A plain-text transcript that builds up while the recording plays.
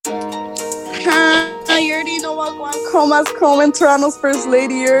You already know what going Chroma's Chrome and Toronto's first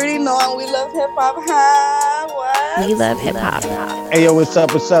lady. You already know, and we love hip hop. What? We love hip hop. Hey yo, what's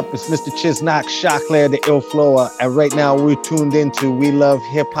up? It's Mr. Chisnock, Shockler, the Ill Flower, and right now we're tuned into We Love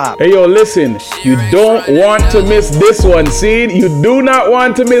Hip Hop. Hey yo, listen, you don't want to miss this one, see? You do not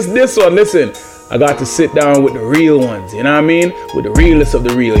want to miss this one. Listen, I got to sit down with the real ones, you know what I mean? With the realest of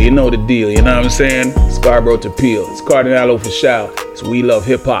the real, you know the deal, you know what I'm saying? Scarborough to Peel, it's Cardinal Official, it's We Love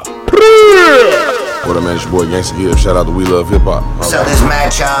Hip Hop. What up, man? It's your boy Gangsta Gibb. Shout out to We Love Hip Hop. What's up, this is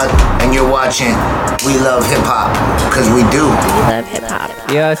Mad Child, and you're watching We Love Hip Hop, because we do. We love hip hop.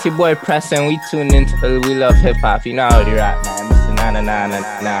 Yeah, it's your boy Preston. We tuned into We Love Hip Hop. You know how they rap, man. Mr. Na.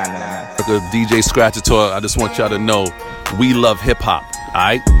 The DJ Scratchator, I just want y'all to know, we love hip hop,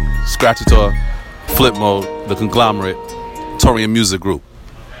 alright? Scratchator, Flip Mode, The Conglomerate, Torian Music Group.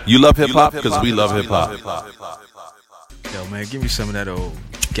 You love hip hop because we love hip hop. Yo, man, give me some of that old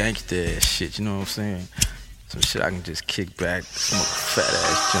gangsta ass shit, you know what I'm saying? Some shit I can just kick back, smoke a fat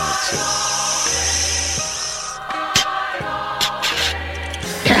ass joint too.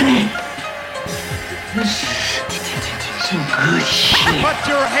 Some good shit. Put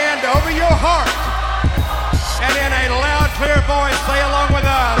your hand over your heart, and in a loud, clear voice, say along with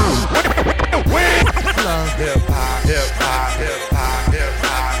us. We love hip hop, hip hop, hip hop, hip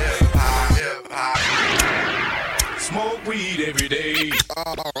hop, hip hop, hip hop. Smoke weed every day.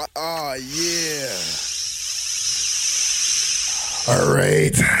 Oh, yeah. All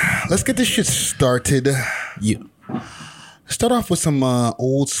right. Let's get this shit started. Yeah. Start off with some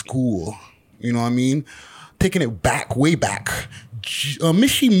old school. You know what I mean? Taking it back, way back.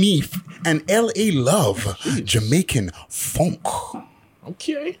 Michie Meef and L.A. Love. Jamaican funk.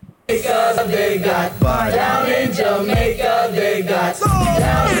 Okay. Because they got down in Jamaica, they got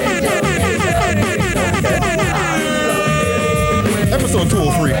down in Jamaica. Episode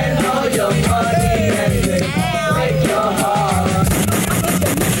 203.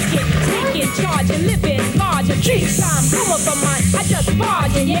 Take charge and live in large. Time, come up a man. I just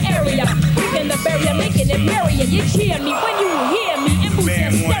barge in your area. Breaking the barrier, making it merrier. You cheer me when you hear me. In boots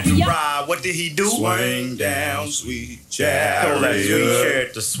and stereo. What did he do? Swing down, sweet chariot. Told that sweet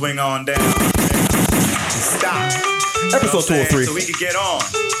chariot to swing on down. Stop. Episode 203. So we can get on.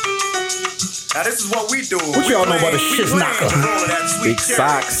 Now this is what we do. What y'all know about the shit's knocker? Big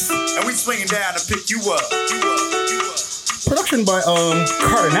socks. And we swinging down to pick you up. Production by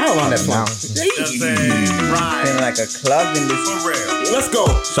Cardinal on that song. Playing like a club in this. For real. Let's go.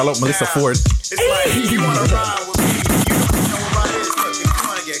 Shout out Melissa Ford. It's like if you wanna ride with me, you know what ride is. Look, if you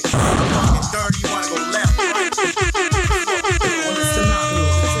wanna get fucking dirty, you wanna go left,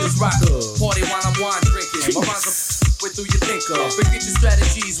 right. Party while I'm wine drinking. My mind's what do you think of? Forget your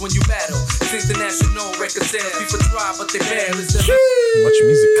strategies when you battle. It's international record sales. People try, but they fail. Much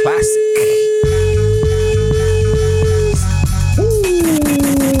music classic.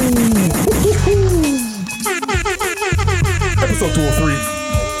 Episode 203.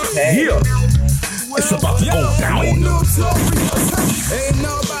 Hey. Yeah. It's about to go down. Ain't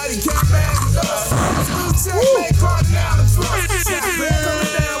nobody can back us. Checkmate Cardinal and trust.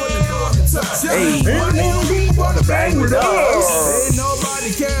 Coming down with the door to touch. Hey, wanna bang with us? Ain't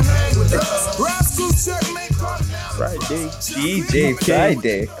nobody can hang with us. Rascal checkmate Cardinal. Friday, DJ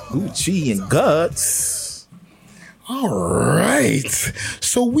Friday. Gucci and Guts. All right.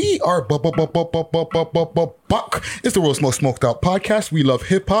 So we are Buck. It's the Real Smoke Smoked Out podcast. We love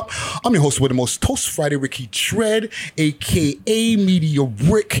hip hop. I'm your host with the most toast Friday, Ricky Dread, aka Media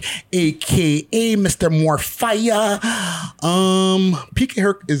Rick, aka Mr. Morfire. PK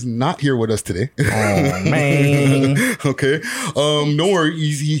Herc is not here with us today. Oh man. Okay. Don't worry.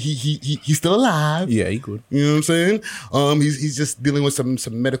 He's still alive. Yeah, he good. You know what I'm saying? He's just dealing with some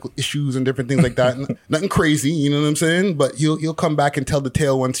medical issues and different things like that. Nothing crazy. You know what I'm saying? But he'll come back and tell the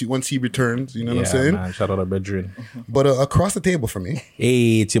tale once he returns. You know what I'm saying? Man, shout out our bedroom. But across the table from me.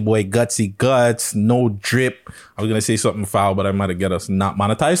 Hey, it's your boy Gutsy Guts, no drip. I was gonna say something foul, but I might have get us not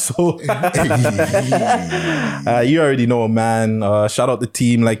monetized. So you already know, man. Shout out the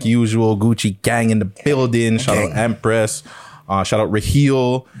team like usual. Gucci gang in the building. Shout out Empress. Shout out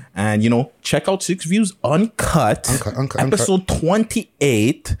Raheel. And check out 6 Views Uncut. Episode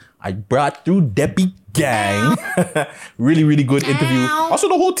 28. I brought through Debbie Gang. Really, really good interview. Also,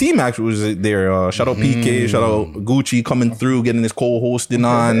 the whole team actually was there. Shout out PK, shout out Gucci coming through, getting his co-hosting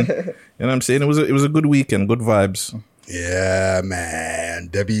on. You know what I'm saying? It was a good weekend, good vibes. Yeah, man.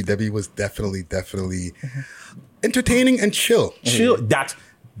 Debbie was definitely entertaining and chill. Chill.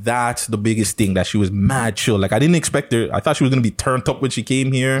 That's the biggest thing, that she was mad chill. Like, I didn't expect her. I thought she was gonna be turned up when she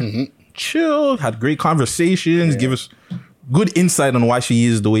came here. Chill, had great conversations, give us good insight on why she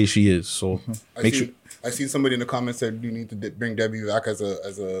is the way she is. So make sure I seen somebody in the comments said you need to bring Debbie back as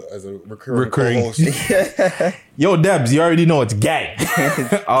a recurring co-host. Yo, Debs, you already know it's gang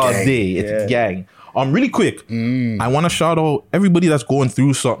all day. It's gang. Really quick, I want to shout out everybody that's going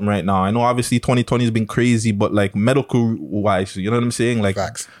through something right now. I know obviously 2020 has been crazy, but like medical wise, you know what I'm saying? Like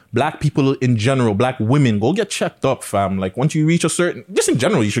Facts. Black people in general, black women, go get checked up, fam. Like once you reach a certain, just in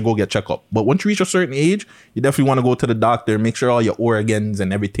general, you should go get checked up. But once you reach a certain age, you definitely want to go to the doctor, make sure all your organs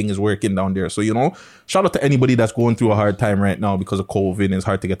and everything is working down there. So, you know, shout out to anybody that's going through a hard time right now because of COVID and it's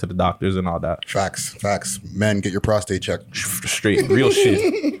hard to get to the doctors and all that. Facts. Men, get your prostate checked. Straight, real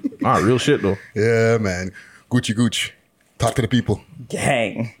shit. Real shit though. Yeah, man. Gucci. Talk to the people.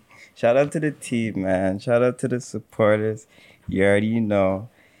 Gang. Shout out to the team, man. Shout out to the supporters. You already know.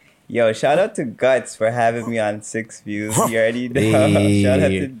 Yo, shout out to Guts for having me on 6 Views. You already know. Hey. Shout out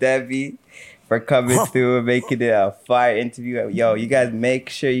to Debbie for coming through and making it a fire interview. Yo, you guys make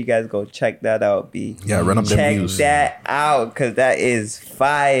sure you guys go check that out, B. Yeah, run up them views. Check that out, because that is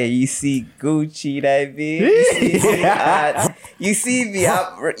fire. You see Gucci, that B. You see me.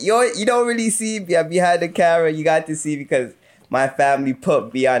 You don't really see me. I'm behind the camera. You got to see me because my family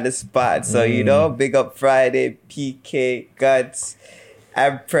put me on the spot. So, you know, big up Friday, PK, Guts,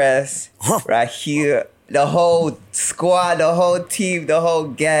 Empress, right here. The whole squad, the whole team, the whole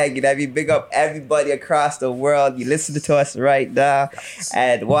gang. You know what I mean? Big up everybody across the world. You listening to us right now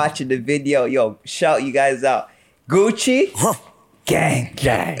and watching the video. Yo, shout you guys out. Gucci, gang.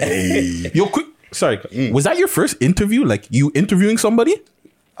 Hey. Yo, quick. Sorry. Was that your first interview? Like you interviewing somebody?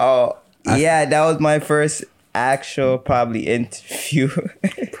 Oh, yeah. That was my first actual probably interview.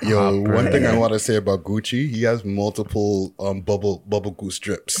 Yo, one thing I want to say about Gucci, he has multiple bubble goose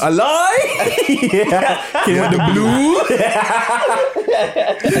strips. A lie? Yeah. Came with the blue.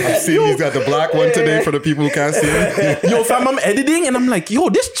 I've seen he's got the black one today for the people who can't see it. Yo, fam, I'm editing and I'm like, yo,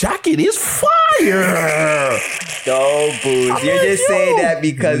 this jacket is fire. No, Booze. You're just saying that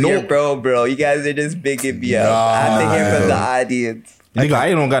because you're bro. You guys are just bigging me up. I have to hear from the audience. Nigga,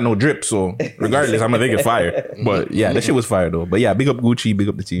 I don't got no drip, so regardless, I'm gonna think it's fire. But yeah, that shit was fire though. But yeah, big up Gucci, big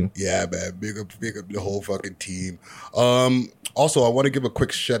up the team. Yeah, man, big up the whole fucking team. Also, I want to give a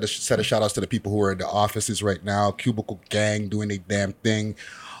quick set of shout outs to the people who are in the offices right now. Cubicle Gang doing a damn thing.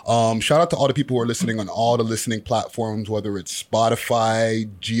 Shout out to all the people who are listening on all the listening platforms, whether it's Spotify,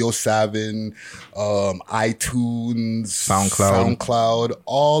 Geo7, iTunes, SoundCloud,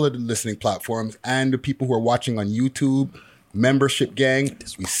 all of the listening platforms, and the people who are watching on YouTube. Membership gang,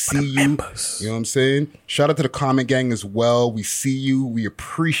 we see you. Members. You know what I'm saying? Shout out to the comment gang as well. We see you. We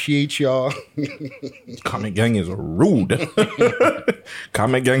appreciate y'all. Comment gang is rude.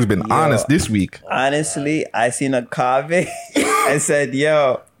 Comment gang's been honest this week. Honestly, I seen a comment and said,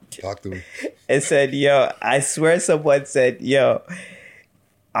 yo. Talk to me. It said, yo, I swear someone said, yo,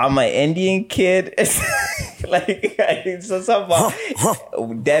 I'm an Indian kid. Like, so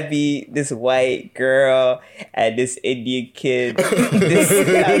something Debbie, this white girl, and this Indian kid. I'm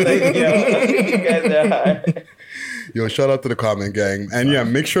like, yo, you guys are hard. Yo, shout out to the comment gang. And yeah,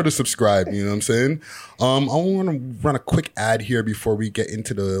 make sure to subscribe. You know what I'm saying? I want to run a quick ad here before we get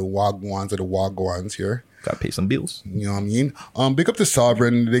into the wagwans here. Gotta pay some bills. You know what I mean? Big up to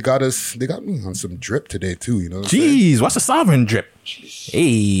Sovereign. They got me on some drip today too, you know what Jeez, what's the Sovereign drip?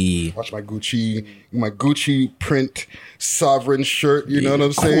 Hey. Watch my Gucci print Sovereign shirt, you know what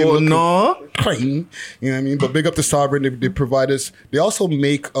I'm saying? Oh, no. Clean, you know what I mean? But big up to Sovereign. They provide us. They also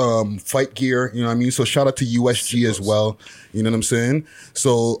make fight gear, you know what I mean? So shout out to USG as well, you know what I'm saying?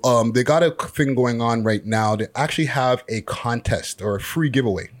 So they got a thing going on right now. They actually have a contest or a free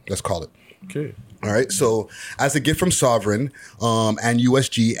giveaway, let's call it. Okay. All right, so as a gift from Sovereign and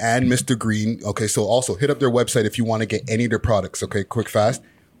USG and Mr. Green, okay, so also hit up their website if you want to get any of their products, okay, quick, fast.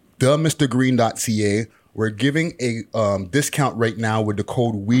 TheMrGreen.ca. We're giving a discount right now with the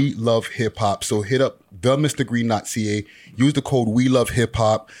code We Love Hip Hop. So hit up TheMrGreen.ca. Use the code We Love Hip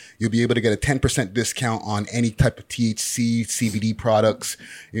Hop. You'll be able to get a 10% discount on any type of THC, CBD products,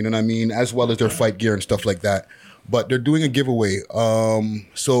 you know what I mean, as well as their fight gear and stuff like that. But they're doing a giveaway.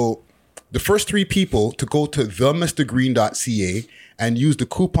 So the first 3 people to go to themrgreen.ca and use the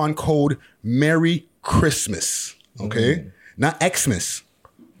coupon code Merry Christmas, okay? Not Xmas,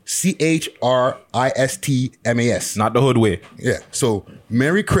 CHRISTMAS. Not the hood way. Yeah, so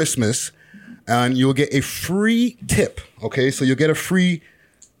Merry Christmas, and you'll get a free tip, okay? So you'll get a free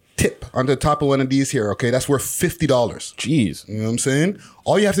tip on the top of one of these here, okay? That's worth $50. Jeez. You know what I'm saying?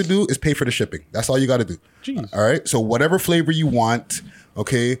 All you have to do is pay for the shipping. That's all you got to do. Jeez. All right? So whatever flavor you want,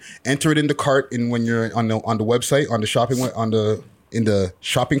 okay, enter it in the cart when you're on the website, in the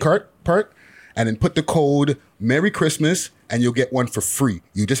shopping cart part, and then put the code Merry Christmas, and you'll get one for free.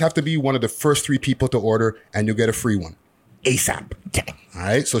 You just have to be one of the first 3 people to order, and you'll get a free one. ASAP. Okay. All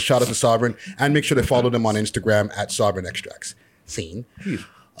right. So shout out to Sovereign, and make sure to follow them on Instagram at Sovereign Extracts. Scene.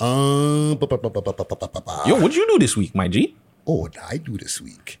 Yo, what'd you do this week, my G? Oh, what did I do this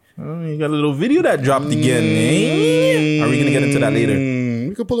week? You got a little video that dropped again. Eh? Are we gonna get into that later?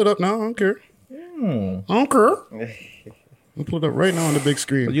 We can pull it up now. I don't care. I don't care. I'll pull it up right now on the big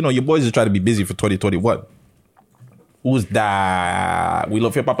screen. But you know, your boys are trying to be busy for 2021. Who's that? We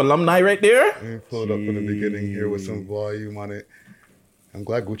Love Hip Hop alumni right there. Let me pull it up from the beginning here with some volume on it. I'm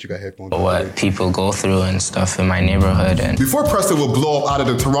glad Gucci got headphones. What people go through and stuff in my neighborhood. And Before Preston will blow up out of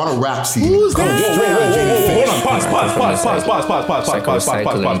the Toronto rap scene. Who's that?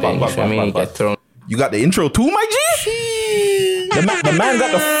 You got the intro too, my G? The man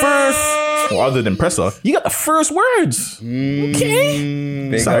got the first, well, other than Presser, you got the first words. Okay.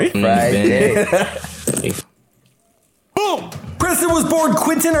 Big Sorry. up Friday. Boom! Preston was born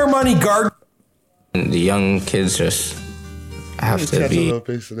Quentin Armani Gard. The young kids just have to be.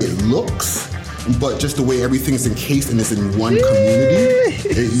 It looks, but just the way everything's encased and it's in one community,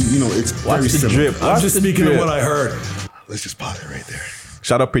 it's very similar. I'm just speaking of what I heard. Let's just pause it right there.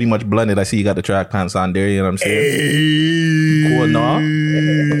 Shout out Pretty Much Blended. I see you got the track pants on there. You know what I'm saying? Cool, no?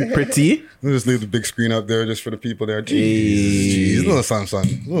 Pretty. We'll just leave the big screen up there just for the people there. Jeez. Little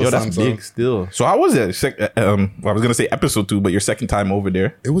something. Yo, that's big still. So how was it? I was going to say episode 2, but your second time over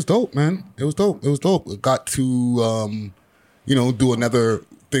there. It was dope, man. It was dope. Got to, do another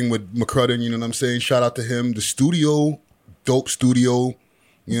thing with McCrudden. You know what I'm saying? Shout out to him. The studio, dope studio.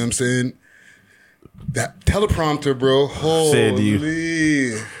 You know what I'm saying? That teleprompter, bro.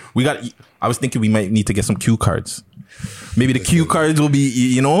 Holy. I was thinking we might need to get some cue cards. Maybe the cue cards will be,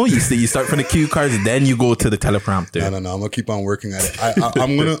 you start from the cue cards and then you go to the teleprompter. No. I'm gonna keep on working at it.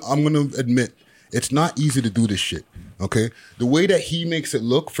 I'm gonna admit it's not easy to do this shit. Okay, the way that he makes it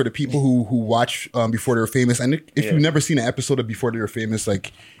look for the people who watch Before They Were Famous, and if you've never seen an episode of Before They Were Famous,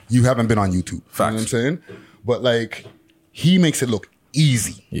 like you haven't been on YouTube. Facts. You know what I'm saying? But like he makes it look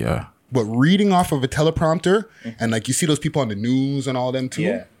easy. Yeah. But reading off of a teleprompter, and like you see those people on the news and all them too.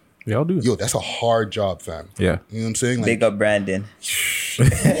 Yeah. Yeah, I'll do it. Yo, that's a hard job, fam. Yeah. You know what I'm saying? Like, Big up Brandon.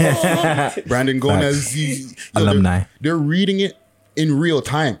 Brandon Gomez. Alumni. They're reading it in real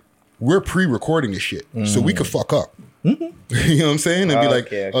time. We're pre-recording this shit. So we could fuck up. You know what I'm saying? And be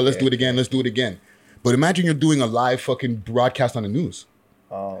like, let's do it again. Let's do it again. But imagine you're doing a live fucking broadcast on the news.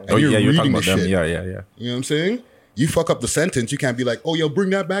 You're talking about them. shit. Yeah. You know what I'm saying? You fuck up the sentence, you can't be like, oh, yo, bring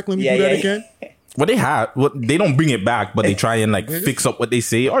that back. Let me do that again. What they don't bring it back, but they try and like fix up what they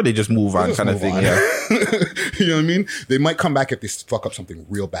say, or they just move on, kind of thing. Yeah. You know what I mean? They might come back if they fuck up something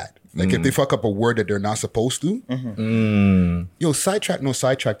real bad. Like if they fuck up a word that they're not supposed to. Yo, sidetrack, no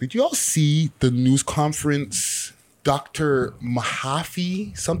sidetrack. Did you all see the news conference? Dr.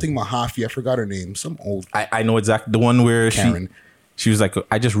 Mahaffey, something Mahaffey, I forgot her name. Some old. I know exactly the one where Karen. She was like,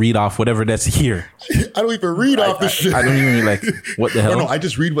 I just read off whatever that's here. I don't even read off the shit. I don't even like, what the hell? No, I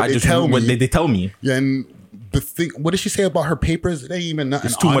just read what they tell me. What they tell me. Yeah, and the thing, what did she say about her papers? It ain't even nothing.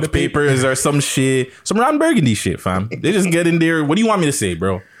 It's too much papers or some shit. Some Ron Burgundy shit, fam. They just get in there. What do you want me to say,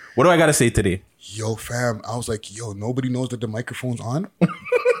 bro? What do I got to say today? Yo, fam. I was like, yo, nobody knows that the microphone's on.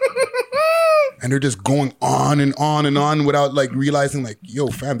 And they're just going on and on and on without like realizing like, yo,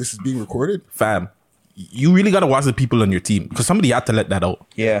 fam, this is being recorded. Fam, you really got to watch the people on your team because somebody had to let that out.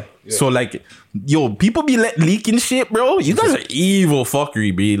 Yeah. So like, yo, people be leaking shit, bro. You guys are evil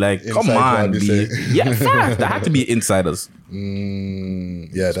fuckery, B. Like, come on, B. Yeah, fact. That had to be insiders.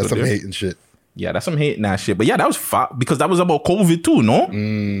 Yeah, that's some hating shit. Yeah, that's some hating ass shit. But yeah, that was because that was about COVID too, no?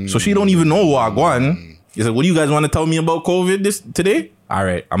 So she don't even know what I going. He said, what do you guys want to tell me about COVID today? All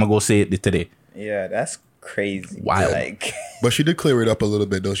right, I'm going to go say it today. Yeah, that's crazy. Wild. Like, but she did clear it up a little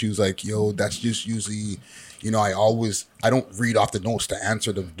bit though. She was like, yo, that's just usually, I don't read off the notes to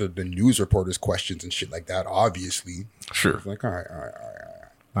answer the news reporters' questions and shit like that, obviously. Sure. I was like, all right.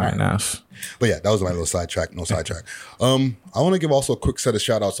 All right, nice. But yeah, that was my little sidetrack. No sidetrack. I want to give also a quick set of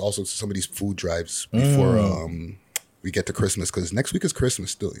shout outs also to some of these food drives before we get to Christmas, because next week is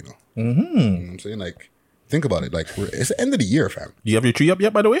Christmas still, You know what I'm saying? Like, think about it. Like, it's the end of the year, fam. Do you have your tree up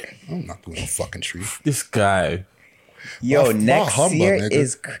yet, by the way? I'm not doing no fucking tree. This guy. Yo, next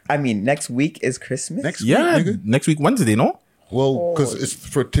week is Christmas? Next week, nigga. Next week, Wednesday, no? Well, because it's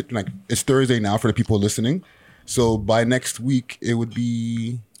it's Thursday now for the people listening. So by next week, it would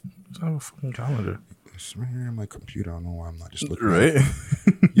be... I have a fucking calendar. It's right here on my computer. I don't know why I'm not just looking. Right?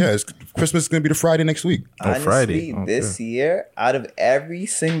 Yeah, Christmas is going to be the Friday next week. Honestly, Friday. This year, out of every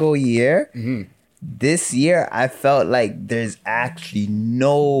single year... This year, I felt like there's actually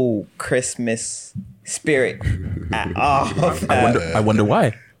no Christmas spirit at all. I wonder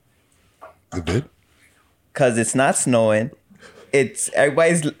why. It did? Because it's not snowing. It's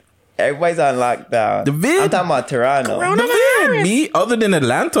everybody's on lockdown. The vid. I'm talking about Toronto. Me, other than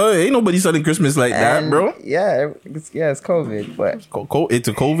Atlanta, ain't nobody selling Christmas like that, bro. Yeah, it's COVID, but It's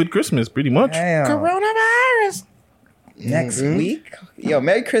a COVID Christmas, pretty much. damn. Coronavirus. Next week, yo,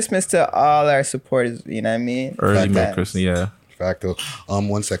 Merry Christmas to all our supporters. You know what I mean? Early Fuck Merry that. Christmas, yeah. Facto.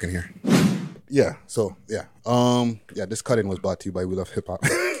 1 second here. Yeah. So yeah. This cut-in was brought to you by We Love Hip Hop.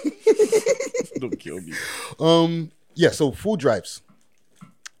 Don't kill me. Yeah. So food drives.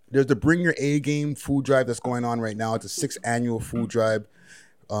 There's the Bring Your A Game food drive that's going on right now. It's a 6th annual food drive.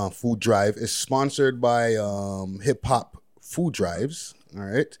 It's sponsored by Hip Hop Food Drives. All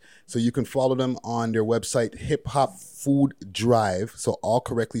right. So you can follow them on their website, Hip Hop Food Drive. So all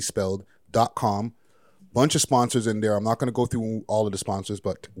correctly spelled .com. Bunch of sponsors in there. I'm not going to go through all of the sponsors,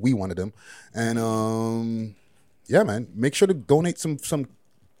 but we wanted them. And yeah, man, make sure to donate some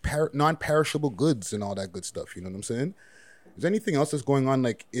non-perishable goods and all that good stuff. You know what I'm saying? Is there anything else that's going on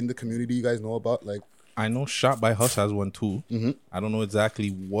like in the community you guys know about? Like, I know Shop by Huss has one too. Mm-hmm. I don't know exactly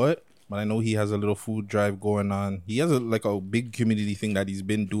what, but I know he has a little food drive going on. He has a big community thing that he's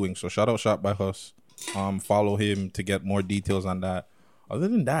been doing. So shout out Shop by Huss. Follow him to get more details on that. Other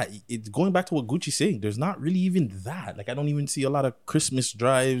than that, it's going back to what Gucci's saying. There's not really even that. Like, I don't even see a lot of Christmas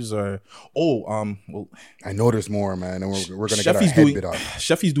drives or well, I know there's more, man, and we're gonna get our head bit off.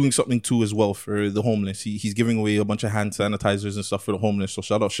 Sheffy's doing something too as well for the homeless. He's giving away a bunch of hand sanitizers and stuff for the homeless. So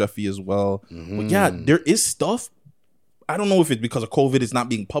shout out Sheffy as well. Mm-hmm. But yeah, there is stuff. I don't know if it's because of COVID, it's not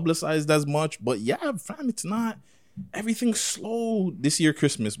being publicized as much. But yeah, fam, it's not. Everything's slow this year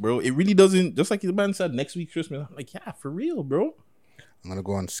Christmas, bro. It really doesn't. Just like the man said, next week Christmas. I'm like, yeah, for real, bro. I'm gonna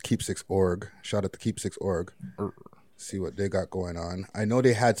go on Keepsix.org. Shout out to Keepsix.org. See what they got going on. I know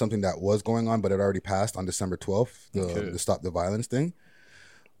they had something that was going on, but it already passed on December 12th. The Stop the Violence thing.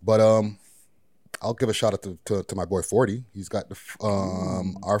 But I'll give a shout out to my boy 40. He's got the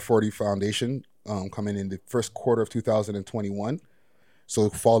R40 Foundation coming in the first quarter of 2021.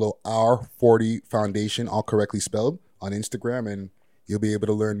 So follow R40 Foundation, all correctly spelled, on Instagram, and you'll be able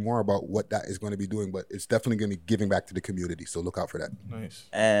to learn more about what that is going to be doing. But it's definitely going to be giving back to the community. So look out for that. Nice.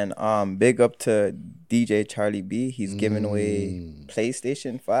 And big up to DJ Charlie B. He's giving away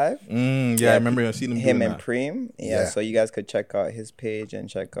PlayStation 5. Yeah, I remember I seen him and that. Preem. Yeah, so you guys could check out his page and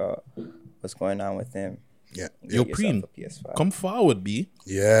check out what's going on with him. Yeah. Yo, Preem, come forward, B.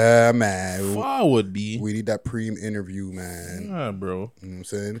 Yeah, man. Forward, B. We need that Preem interview, man. Yeah, bro. You know what I'm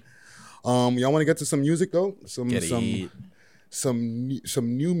saying? Y'all want to get to some music, though? Some new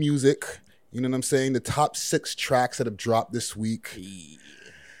music. You know what I'm saying? The top 6 tracks that have dropped this week.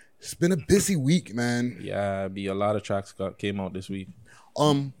 It's been a busy week, man. Yeah, be a lot of tracks came out this week.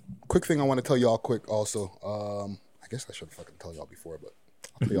 Quick thing I want to tell y'all quick also. I guess I should fucking tell y'all before, but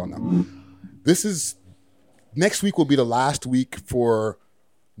I'll tell y'all now. Next week will be the last week for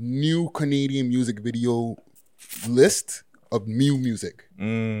new Canadian music video list of new music.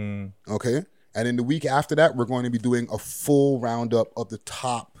 Okay? And in the week after that, we're going to be doing a full roundup of the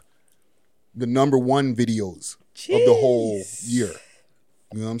number 1 videos of the whole year.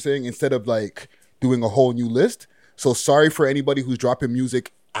 You know what I'm saying? Instead of like doing a whole new list. So sorry for anybody who's dropping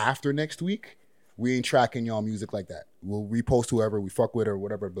music after next week. We ain't tracking y'all music like that. We'll repost whoever we fuck with or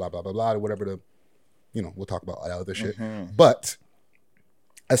whatever, blah, blah, blah, blah, whatever we'll talk about that other shit. But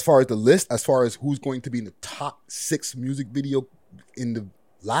as far as the list, as far as who's going to be in the top 6 music video in the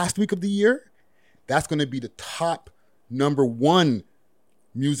last week of the year, that's going to be the top number 1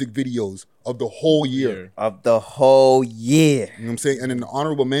 music videos of the whole year. Of the whole year. You know what I'm saying? And in the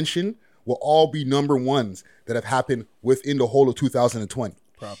honorable mention will all be number 1s that have happened within the whole of 2020.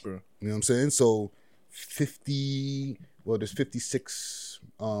 Proper. You know what I'm saying? So there's 56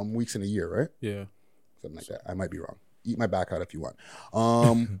 weeks in a year, right? Yeah. Something like that. I might be wrong. Eat my back out if you want.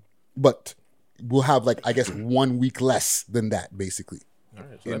 But we'll have 1 week less than that, basically. All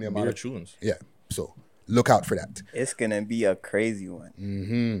right, so that'd be your tunes. Yeah. So look out for that. It's going to be a crazy one.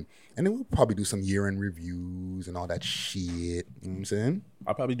 Mm-hmm. And then we'll probably do some year-end reviews and all that shit. You know what I'm saying?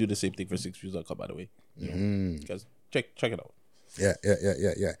 I'll probably do the same thing for 6views.com, by the way. Because check it out. Yeah.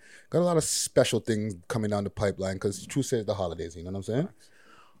 Got a lot of special things coming down the pipeline because true says the holidays, you know what I'm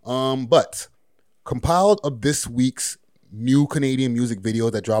saying? But compiled of this week's new Canadian music video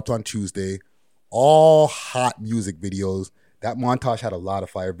that dropped on Tuesday, all hot music videos. That montage had a lot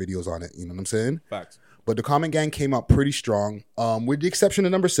of fire videos on it, you know what I'm saying? Facts. But the Common Gang came out pretty strong, with the exception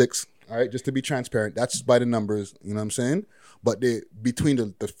of number 6, all right, just to be transparent. That's by the numbers, you know what I'm saying? But between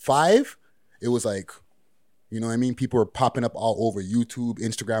the 5, it was like You know what I mean? People are popping up all over YouTube,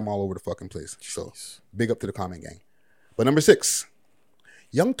 Instagram, all over the fucking place. So big up to the comment gang. But number 6,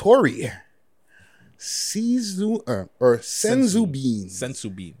 Young Tory. Senzu beans.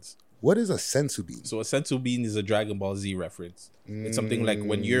 Senzu beans. What is a senzu bean? So a senzu bean is a Dragon Ball Z reference. It's something like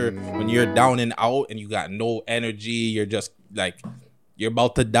when you're down and out and you got no energy, you're just like you're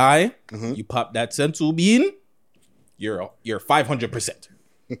about to die. You pop that senzu bean, you're 500%.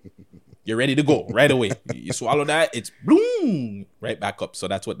 You're ready to go right away. You swallow that, it's boom, right back up. So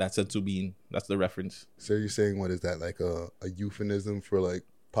that's what that senzu bean. That's the reference. So you're saying what is that, like a euphemism for like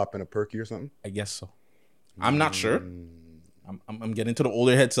popping a perky or something? I guess so. I'm not sure. I'm getting to the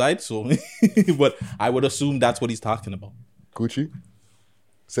older head side, so but I would assume that's what he's talking about. Gucci?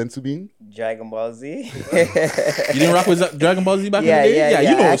 Senzu bean? Dragon Ball Z. You didn't rock with Dragon Ball Z back in the day? Yeah,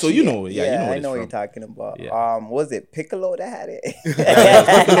 you know. Actually, so you know. Yeah, you know. I know what you're talking about. Yeah. Was it Piccolo that had it? Piccolo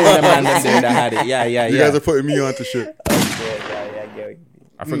and the man that had it. Yeah. You guys are putting me onto shit.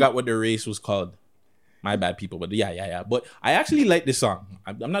 I forgot what the race was called. My bad, people. But yeah. But I actually like this song.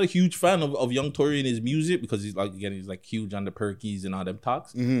 I'm not a huge fan of Young Tory and his music because he's like huge on the perkies and all them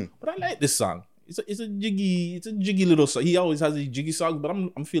talks. But I like this song. It's a jiggy little song. He always has these jiggy songs, but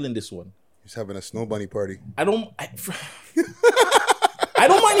I'm feeling this one. He's having a snow bunny party. I don't mind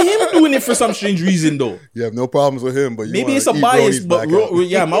him doing it for some strange reason though. You have no problems with him, but maybe it's a bias. But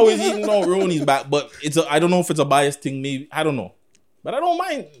I'm always eating on Ronnie's back. But I don't know if it's a bias thing. Maybe I don't know. But I don't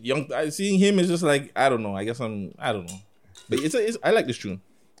mind seeing him. Is just like I don't know. I don't know. But I like this tune.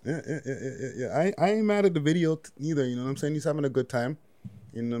 Yeah. I ain't mad at the video either. You know what I'm saying? He's having a good time.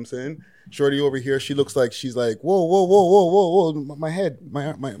 You know what I'm saying? Shorty over here, she looks like she's like, whoa, my head,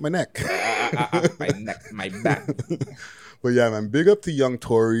 my neck, my neck, my back. But yeah, man, big up to Young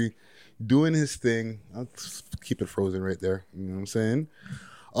Tory doing his thing. I'll keep it frozen right there. You know what I'm saying?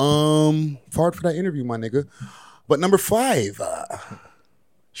 Forward for that interview, my nigga. But number 5,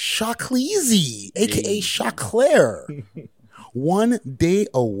 Shockley, aka Shockler. 1 Day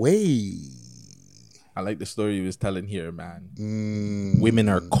Away. I like the story he was telling here, man. Women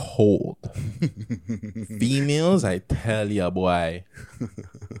are cold. Females, I tell ya, boy,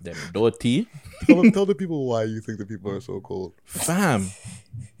 them dirty. Tell the people why you think the people are so cold. Fam,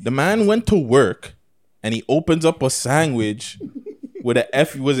 the man went to work and he opens up a sandwich with a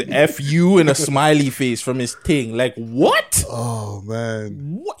FU and a smiley face from his thing. Like, what? Oh,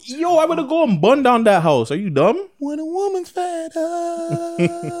 man. What? Yo, I would have go and burn down that house. Are you dumb? When a woman's fed up.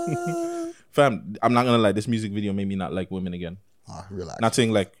 Fam, I'm not gonna lie. This music video made me not like women again. Relax. Not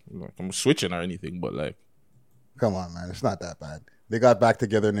saying like I'm switching or anything, but like, come on, man. It's not that bad. They got back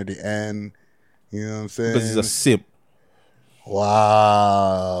together near the end. You know what I'm saying? Because he's a simp.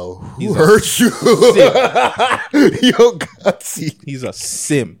 Wow. Who hurt you? Yo, Gutsy. He's a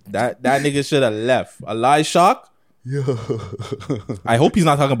simp. That nigga should have left. A lie, Shock? Yo. I hope he's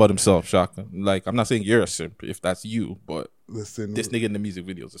not talking about himself, Shock. Like, I'm not saying you're a simp if that's you, but listen, this nigga in the music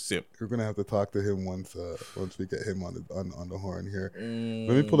video is a simp. We're gonna have to talk to him once we get him on the horn here.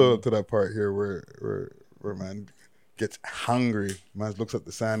 Let me pull it up to that part here where man gets hungry. Man looks at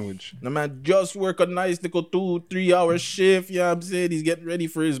the sandwich. The man just work a nice little 2-3 hour shift. Yeah, I'm saying he's getting ready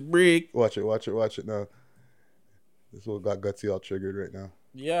for his break. Watch it now. This one got Gutsy all triggered right now.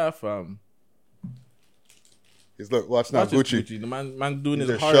 Yeah, fam. Watch now, Gucci. The man doing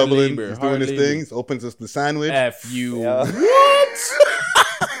his hard labor. He's doing his thing. He opens the sandwich. FU. Yeah. What?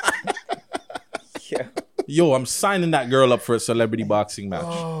 Yeah. Yo, I'm signing that girl up for a celebrity boxing match.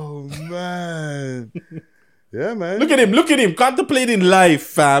 Oh, man. Yeah, man. Look at him. Contemplating life,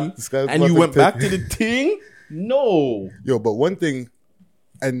 fam. And you went back to the thing? No. Yo, but one thing,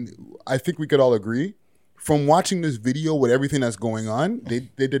 and I think we could all agree, from watching this video with everything that's going on, they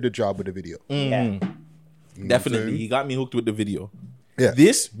did a job with the video. Yeah. Definitely. He got me hooked with the video. Yeah.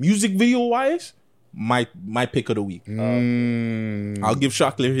 This, music video-wise, my pick of the week. I'll give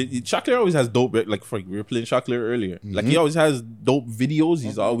Shockler. Shockler always has dope, like we were playing Shockler earlier. Like he always has dope videos.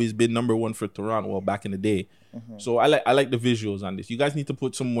 He's always been number 1 for Toronto, well, back in the day. So I like the visuals on this. You guys need to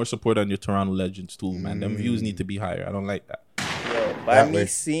put some more support on your Toronto legends too, man. Them views need to be higher. I don't like that. Yo, by me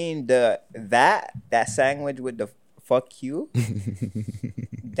seeing that sandwich with the fuck you,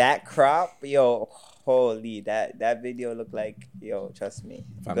 that crop, yo, holy, that video looked like, yo, trust me,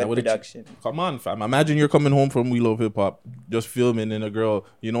 fam, good production. Come on, fam. Imagine you're coming home from We Love Hip Hop, just filming, and a girl,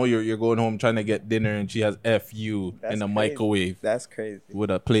 you know, you're going home trying to get dinner, and she has FU in the microwave. That's crazy.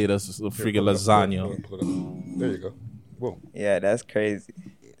 With a plate of friggin' lasagna. There you go. Whoa. Yeah, that's crazy.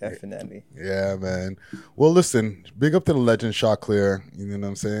 Definitely. Yeah, man. Well, listen, big up to the legend Shockler. You know what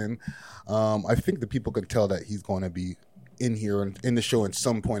I'm saying? I think the people could tell that he's going to be in here in the show at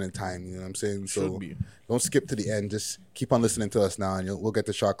some point in time. You know what I'm saying? So don't skip to the end. Just keep on listening to us now, and we'll get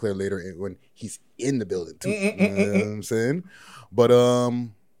to Choclair later when he's in the building too. You know what I'm saying? But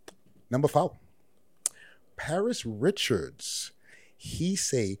number 5, Paris Richards. He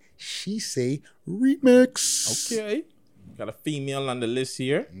say, she say remix. Okay. Got a female on the list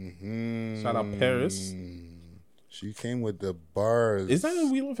here. Shout out Paris. She came with the bars. Is that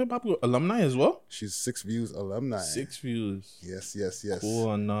a We Love Hip Hop alumni as well? She's 6 Views alumni. 6 Views. Yes.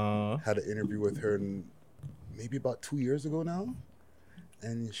 Cool. And had an interview with her maybe about 2 years ago now,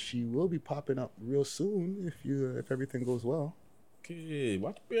 and she will be popping up real soon if everything goes well. Okay,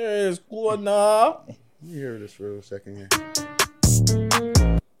 watch Paris. Cool now. Let me hear this for a second here.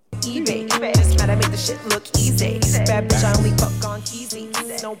 eBay. Just trying to make the shit look easy. Bad bitch, I only fuck on easy.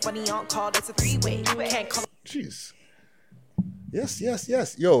 Nobody on call, it's a 3-way. Can't call. Jeez.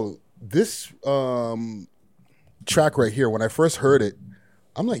 Yes. Yo, this track right here, when I first heard it,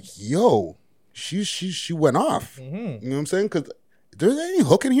 I'm like, yo, she went off. You know what I'm saying? Because there's any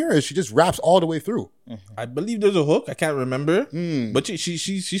hook in here, or she just raps all the way through? I believe there's a hook. I can't remember, but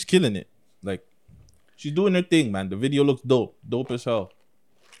she's killing it. Like, she's doing her thing, man. The video looks dope as hell.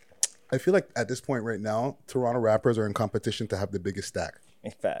 I feel like at this point right now, Toronto rappers are in competition to have the biggest stack.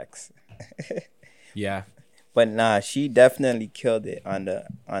 Facts. Yeah. But nah, she definitely killed it on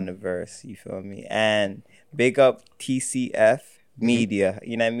the verse, you feel me? And big up TCF Media,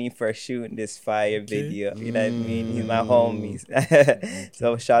 you know what I mean, for shooting this fire video. You know what I mean? He's my homies.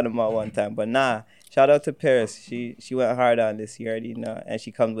 So shout him out one time. But nah, shout out to Paris. She went hard on this, you already know. And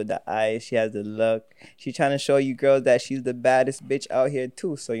she comes with the eyes, she has the look. She's trying to show you girls that she's the baddest bitch out here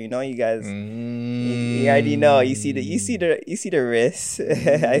too. So you know, you guys, you already know. You see the wrist.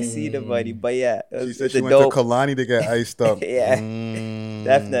 I see the body. But yeah, she said she went to Kalani to get iced up. Yeah,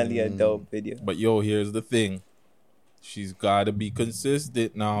 definitely a dope video. But yo, here's the thing. She's got to be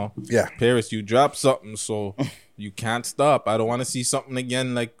consistent now. Yeah. Paris, you dropped something, so you can't stop. I don't want to see something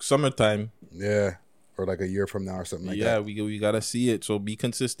again like summertime. Yeah. Or like a year from now or something like that. Yeah, we got to see it. So be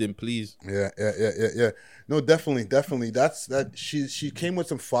consistent, please. Yeah. No, definitely. She came with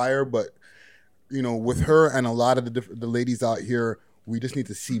some fire, but, you know, with her and a lot of the ladies out here, we just need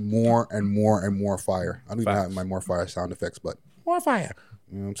to see more and more and more fire. I don't even have my more fire sound effects, but more fire.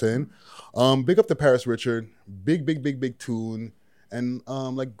 You know what I'm saying? Big up to Paris Richard. Big tune. And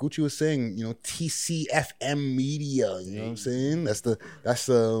like Gucci was saying, you know, TCFM Media. You know what I'm saying? That's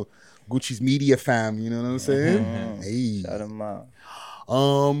Gucci's media fam. You know what I'm saying? Hey. Shout him out.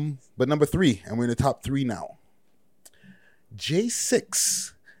 But number 3, and we're in the top 3 now.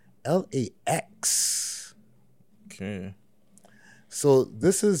 J6 LAX. Okay. So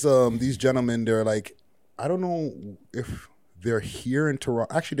this is these gentlemen. They're like, I don't know if they're here in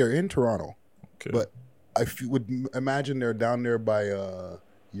Toronto. Actually, they're in Toronto. Okay. But I would imagine they're down there by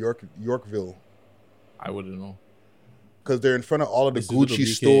Yorkville. I wouldn't know. Because they're in front of all of the Gucci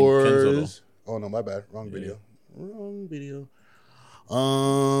stores. Oh, no, my bad. Wrong video.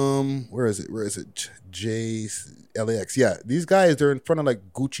 Where is it? LAX. Yeah, these guys, they're in front of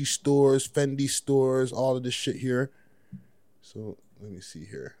like Gucci stores, Fendi stores, all of this shit here. So let me see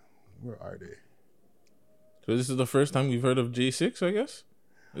here. Where are they? So this is the first time we've heard of J6, I guess?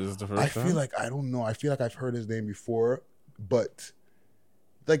 This is the first time? I feel like, I don't know. I feel like I've heard his name before, but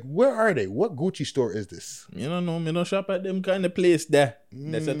like, where are they? What Gucci store is this? You don't know. Me no shop at them kind of place there.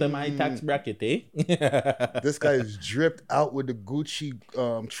 That's at my tax bracket, eh? This guy is dripped out with the Gucci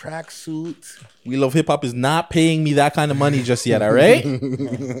tracksuit. We Love Hip Hop is not paying me that kind of money just yet, all right?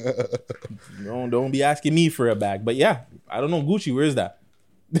 Don't be asking me for a bag. But yeah, I don't know Gucci. Where is that?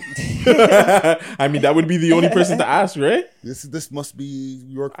 I mean, that would be the only person to ask, right? This must be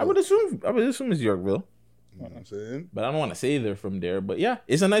Yorkville. I would assume it's Yorkville. You know what I'm saying? But I don't want to say they're from there. But yeah,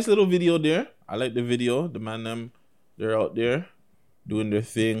 it's a nice little video there. I like the video. The man, they're out there doing their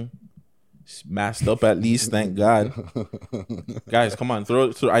thing. Masked up at least, thank God. Guys, come on,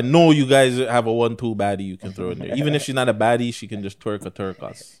 throw. I know you guys have a 1-2 baddie you can throw in there. Even if she's not a baddie, she can just twerk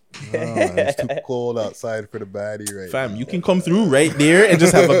us. Oh, it's too cold outside for the baddie right Fam, now. You can come through right there and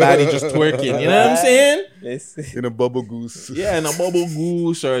just have a baddie just twerking. You know what I'm saying? In a bubble goose. Yeah, in a bubble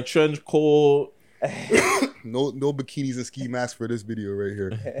goose or a trench coat. No bikinis and ski masks for this video right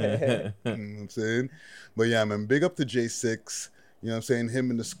here. You know what I'm saying? But yeah, man, big up to J6. You know what I'm saying?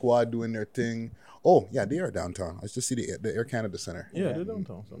 Him and the squad doing their thing. Oh, yeah, they are downtown. I just see the Air Canada Center. Yeah, they're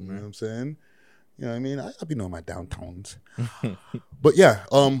downtown somewhere. You know what I'm saying? You know what I mean? I be knowing my downtowns. But yeah,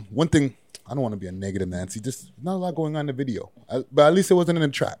 one thing, I don't want to be a negative Nancy. Just not a lot going on in the video. But at least it wasn't in a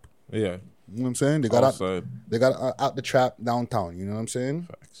trap. Yeah. You know what I'm saying? They got out the trap downtown. You know what I'm saying?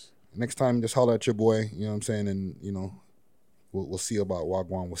 Facts. Next time, just holler at your boy. You know what I'm saying? And, you know, we'll see about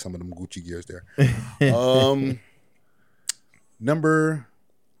Wagwan with some of them Gucci gears there. Number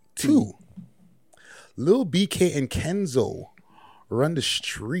 2, Lil BK and Kenzo Run the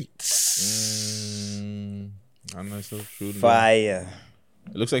Streets. I'm not so sure. Fire.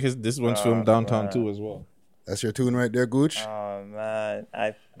 It looks like this one's filmed downtown too as well. That's your tune right there, Gooch. Oh man,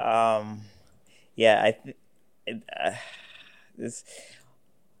 this.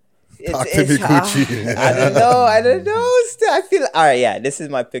 Talk to me, Gucci. I don't know. Still, I feel all right. Yeah, this is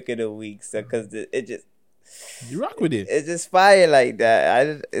my pick of the week. So because it just you rock with it. It's just fire like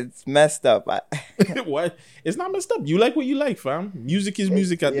that. It's messed up. What? It's not messed up. You like what you like, fam. Music is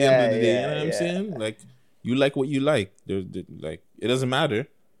music at the end of the day. You know what I'm saying? Like you like what you like. Like it doesn't matter.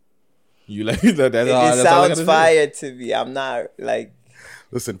 You like that. That's all. It sounds fire to me. I'm not like.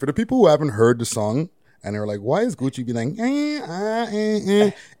 Listen, for the people who haven't heard the song. And they're like, why is Gucci be like,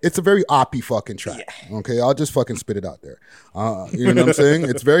 It's a very oppy fucking track. Yeah. Okay, I'll just fucking spit it out there. You know what I'm saying?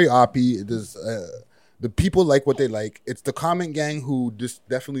 It's very oppy. It is, the people like what they like. It's the comment gang who just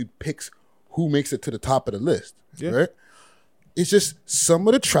definitely picks who makes it to the top of the list. Yeah. Right? It's just some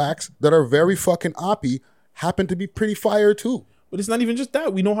of the tracks that are very fucking oppy happen to be pretty fire too. But it's not even just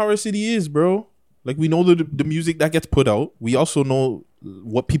that. We know how our city is, bro. Like we know the music that gets put out. We also know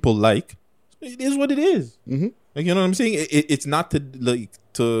what people like. It is what it is. Mm-hmm. Like you know what I'm saying. It's not to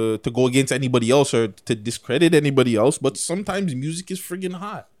go against anybody else or to discredit anybody else. But sometimes music is friggin'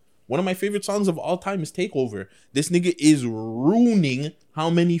 hot. One of my favorite songs of all time is "Takeover." This nigga is ruining how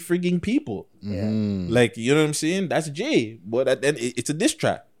many friggin' people. Yeah. Like you know what I'm saying. That's Jay. But then it's a diss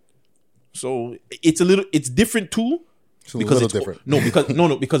track. So it's different too. It's a little different.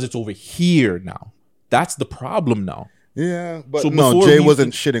 Because it's over here now. That's the problem now. Yeah, but so no, Jay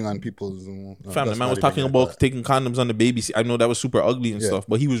wasn't shitting on people's. Fam, the man was talking about taking condoms on the baby seat. I know that was super ugly and stuff,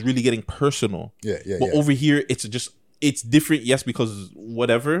 but he was really getting personal. Yeah. But over here, it's different. Yes, because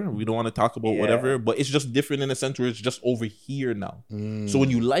whatever, we don't want to talk about whatever, but it's just different in a sense where it's just over here now. So when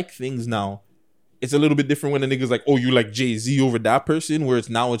you like things now, it's a little bit different when the nigga's like, oh, you like Jay-Z over that person, where it's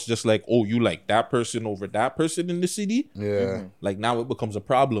just like, oh, you like that person over that person in the city. Yeah. Like now it becomes a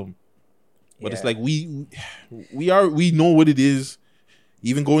problem. But it's like we know what it is.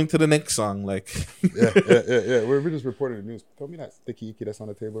 Even going to the next song, like yeah. We're just reporting the news. Tell me that sticky icky that's on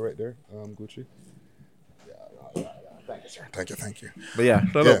the table right there, Gucci. Yeah. Thank you, sir. Thank you. But yeah,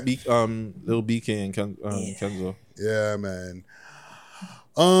 shout out Lil BK and Kenzo. Yeah, man.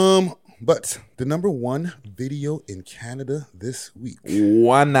 But the number 1 video in Canada this week.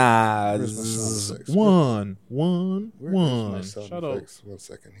 One. Shout out. 1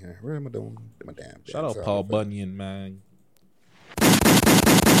 second here. Where am I doing? My damn. Shout out Paul Bunyan, man.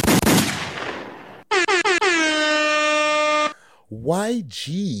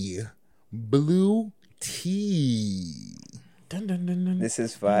 YG Blue Tea. Dun, dun, dun, dun. This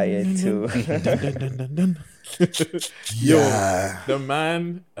is fire too. Yo, the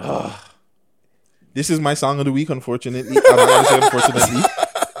man. This is my song of the week, unfortunately. I'm not gonna say unfortunately.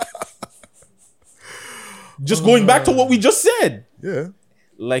 Just going back to what we just said. Yeah.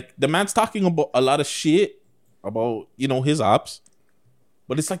 Like the man's talking about a lot of shit about, his ops.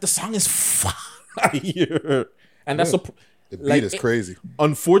 But it's like the song is fire. And that's the beat is crazy.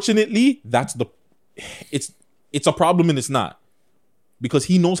 Unfortunately, it's a problem and it's not. Because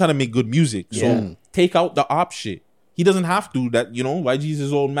he knows how to make good music. So take out the op shit. He doesn't have to. That YG's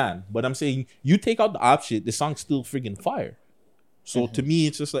his own man. But I'm saying you take out the op shit, the song's still friggin' fire. So to me,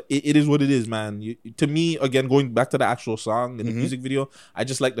 it's just like it is what it is, man. To me, again, going back to the actual song and the music video, I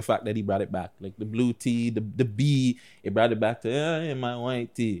just like the fact that he brought it back, like the blue tee, the B. It brought it back to in my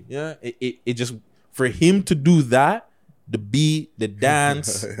white tee. Yeah, it just for him to do that. The beat, the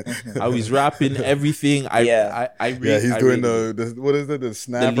dance, how he's rapping, everything. He's doing the what is it? The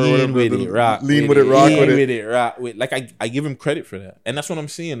snap or whatever. Lean with it, rock with. Like I give him credit for that, and that's what I'm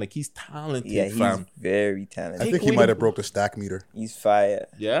saying. Like he's talented. Yeah, he's very talented. I think he might have broke the stack meter. He's fire.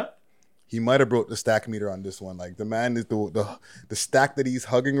 Yeah, he might have broke the stack meter on this one. Like the man is the stack that he's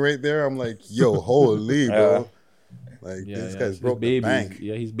hugging right there. I'm like, yo, holy bro. Like this guy's broke the bank.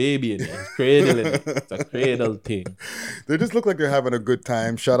 Yeah, he's babying it. He's cradling it. It's a cradle thing. They just look like they're having a good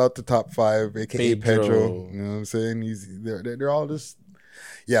time. Shout out to Top 5, aka Pedro. You know what I'm saying? They're all just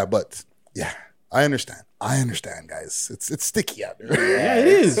but I understand. Guys. It's sticky out there. Yeah, it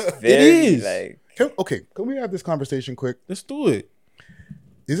is. It is. Can we have this conversation quick? Let's do it.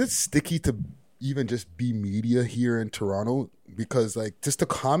 Is it sticky to even just be media here in Toronto? Because like just to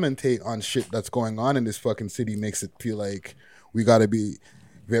commentate on shit that's going on in this fucking city makes it feel like we got to be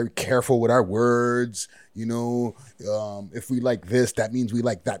very careful with our words. If we like this, that means we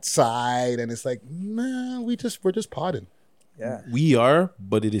like that side, and it's like, nah, we're just potting. Yeah. We are,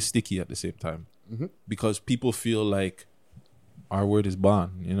 but it is sticky at the same time. Mhm. Because people feel like our word is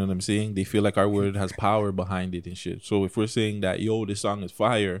bond. You know what I'm saying? They feel like our word has power behind it and shit. So if we're saying that, yo, this song is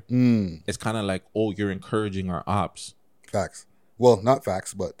fire, it's kind of like, oh, you're encouraging our ops. Facts. Well, not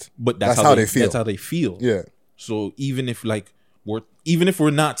facts, but that's how they feel. That's how they feel. Yeah. So even if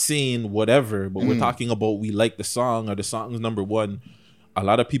we're not saying whatever, but we're talking about we like the song or the song is number one, a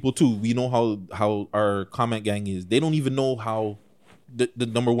lot of people too, we know how our comment gang is. They don't even know how the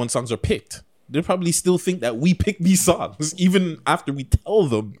number one songs are picked. They probably still think that we pick these songs, even after we tell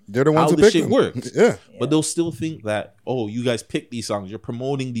them they're the ones how who the pick shit them. works. Yeah. But they'll still think that, oh, you guys pick these songs. You're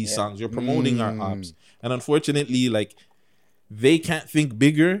promoting these songs. You're promoting our ops. And unfortunately, like, they can't think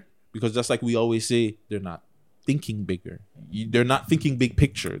bigger because just like we always say, they're not thinking bigger. They're not thinking big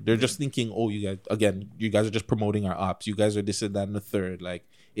picture. They're just thinking, oh, you guys are just promoting our ops. You guys are this and that and the third. Like,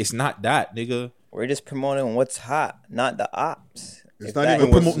 it's not that, nigga. We're just promoting what's hot, not the ops. It's not even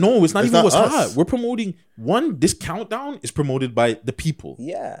what's hot. We're promoting this countdown is promoted by the people.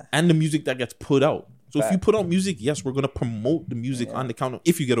 Yeah. And the music that gets put out. So if you Fact. put out music, yes, we're gonna promote the music on the countdown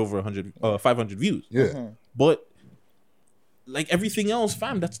if you get over 500 views. Yeah. But like everything else,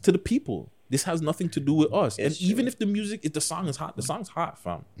 fam, that's to the people. This has nothing to do with us. And even if the song is hot, the song's hot,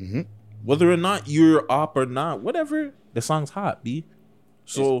 fam. Mm-hmm. Whether or not you're up or not, whatever, the song's hot, B.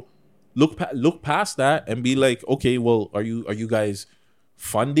 So look past that and be like, okay, well, are you guys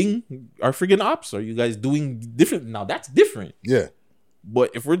funding our friggin' ops? Are you guys doing different? Now that's different. Yeah.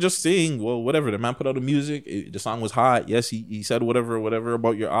 But if we're just saying, well, whatever, the man put out the music, the song was hot. Yes, he said whatever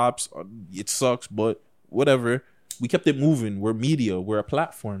about your ops. It sucks, but whatever. We kept it moving. We're media. We're a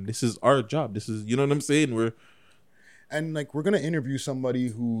platform. This is our job. This is, you know what I'm saying? And like, we're gonna interview somebody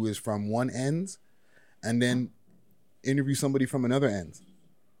who is from one end, and then interview somebody from another end.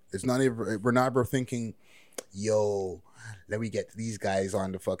 It's not even, we're not ever thinking, yo, let me get these guys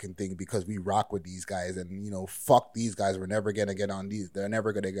on the fucking thing because we rock with these guys, and fuck these guys. We're never gonna get on these. They're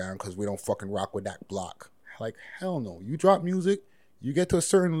never gonna get on because we don't fucking rock with that block. Like, hell no. You drop music, you get to a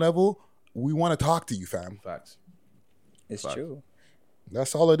certain level, we want to talk to you, fam. Facts. It's true.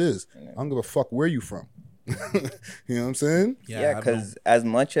 That's all it is. I don't give a fuck where you from. You know what I'm saying? Yeah, because as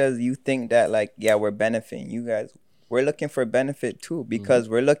much as you think that, like, yeah, we're benefiting you guys, we're looking for benefit too, because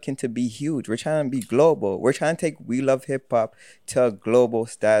we're looking to be huge. We're trying to be global. We're trying to take We Love Hip Hop to a global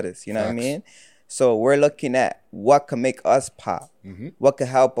status. You know what I mean? So we're looking at what could make us pop, what could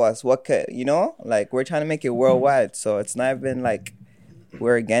help us, what could, like, we're trying to make it worldwide. So it's not even like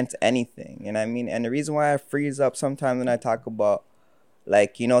we're against anything. You know what I mean? And the reason why I freeze up sometimes when I talk about,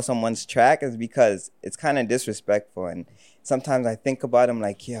 like, someone's track is because it's kind of disrespectful. And sometimes I think about them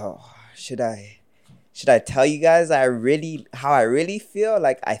like, yo, should I tell you guys how I really feel?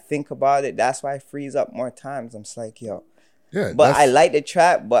 Like, I think about it. That's why I freeze up more times. I'm just like, yo. Yeah. But I like the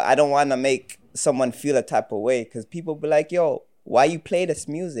trap, but I don't want to make someone feel a type of way, because people be like, yo, why you play this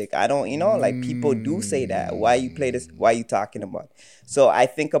music? I don't, like, people do say that. Why you play this? Why you talking about it? So I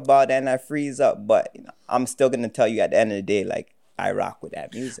think about it and I freeze up, but I'm still going to tell you at the end of the day, like, I rock with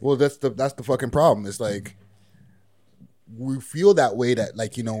that music. Well, that's the fucking problem. It's like, we feel that way, that,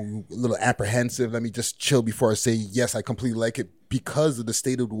 like, a little apprehensive. Let me just chill before I say yes, I completely like it, because of the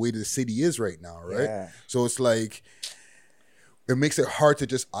state of the way the city is right now, right? Yeah. So it's like, it makes it hard to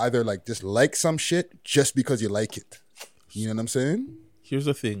just either just like some shit just because you like it. You know what I'm saying? Here's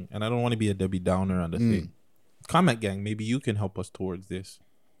the thing, and I don't want to be a Debbie Downer on the thing. Comment gang, maybe you can help us towards this.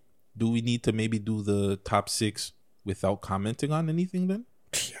 Do we need to maybe do the top 6 without commenting on anything then?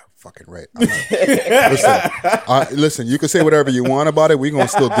 Yeah, fucking right. Listen, you can say whatever you want about it. We're going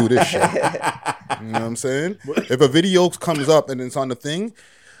to still do this shit. You know what I'm saying? If a video comes up and it's on the thing,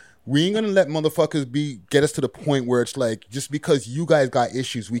 we ain't going to let motherfuckers get us to the point where it's like, just because you guys got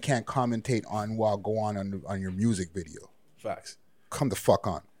issues, we can't commentate on while go on your music video. Facts. Come the fuck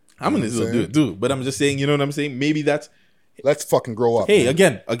on. I'm going to still do it, dude. But I'm just saying, you know what I'm saying? Maybe that's... Let's fucking grow up. Hey,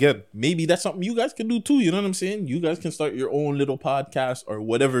 man. again, maybe that's something you guys can do too. You know what I'm saying? You guys can start your own little podcast or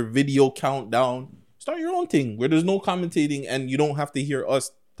whatever video countdown. Start your own thing where there's no commentating and you don't have to hear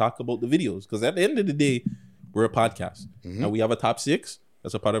us talk about the videos. Because at the end of the day, we're a podcast. Now we have a top 6.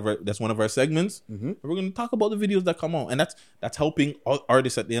 That's a part of that's one of our segments. And we're going to talk about the videos that come out. And that's helping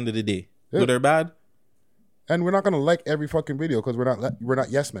artists at the end of the day. Good or bad. And we're not going to like every fucking video because we're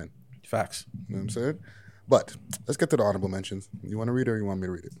not yes men. Facts. You know what I'm saying? But let's get to the honorable mentions. You want to read it or you want me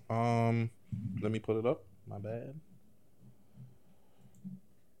to read it? Let me put it up. My bad.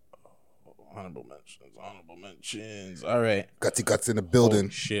 Honorable mentions. All right. Gutsy Guts in the building. Oh,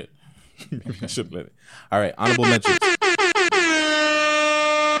 shit. I should let it. All right. Honorable mentions.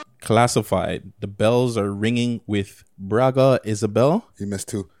 Classified. The bells are ringing with Braga Isabel. You missed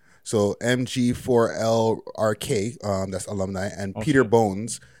two. So MG4LRK, that's alumni, and Peter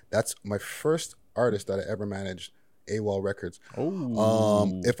Bones. That's my first artist that I ever managed. AWOL Records.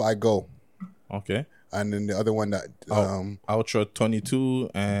 If I Go. Okay. And then the other one that Ultra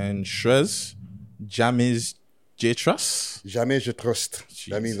 22 and Shrez. Jamais Je Trust. Jamais Je Trust.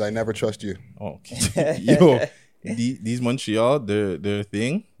 That means I never trust you. Okay. Yo, these Montreal, their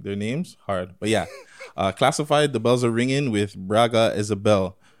thing, their names, hard. But yeah. Classified, the bells are ringing with Braga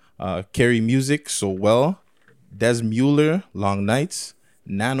Isabel. Carry Music, So Well. Des Mueller, Long Nights.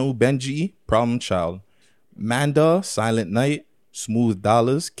 Nano Benji, Problem Child. Manda, Silent Night. Smooth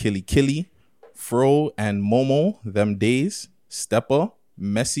Dollars, Killy Killy. Fro and Momo, Them Days. Stepper,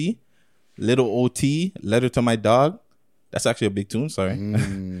 Messy. Little OT, Letter to My Dog. That's actually a big tune, sorry.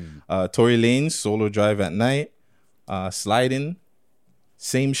 Tory Lanez, Solo Drive at Night. Sliding,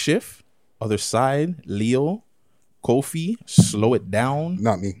 Same Shift. Other Side, Leo. Kofi, Slow It Down.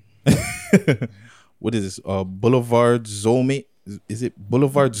 Not me. What is this? Boulevard Zoe. Is it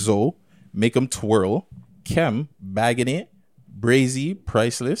Boulevard Zoe? Make 'em Twirl. Kem, Bagging It. Brazy,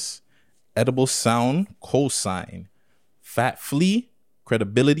 Priceless. Edible Sound, Cosign. Fat Flea,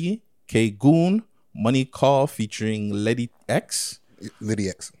 Credibility. K Goon, Money Call featuring Liddy X.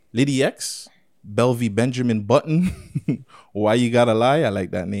 Belvy Benjamin Button. Why You Gotta Lie? I like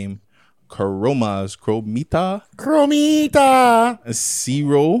that name. Chromita.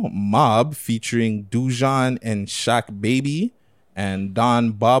 Zero Mob featuring Dujan and Shaq Baby. And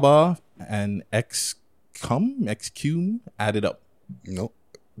Don Baba and XQ added up. Nope.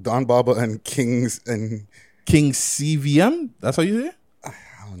 Don Baba and King CVM? That's how you say it? I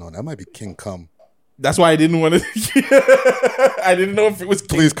don't know. That might be King Cum. That's why I didn't want to. I didn't know if it was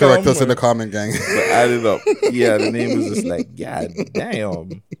King Please correct Cum us in the comment, gang. But added up. Yeah, the name was just like, God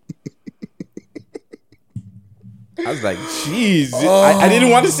damn. I was like, jeez. I didn't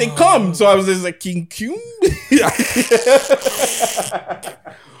want to say cum, so I was just like, King Cum?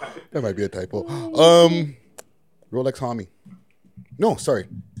 That might be a typo. Rolex Homie. No, sorry.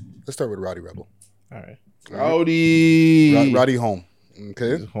 Let's start with Roddy Rebel. All right. Roddy. Roddy home.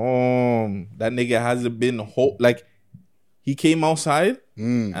 Okay. He's home. That nigga hasn't been home. Like, he came outside,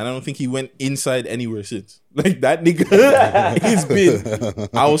 and I don't think he went inside anywhere since. Like, that nigga, he's been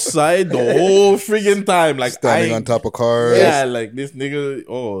outside the whole friggin' time. Like, standing on top of cars. Yeah, like, this nigga,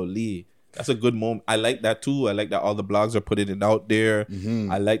 Lee. That's a good moment. I like that too. I like that all the blogs are putting it out there.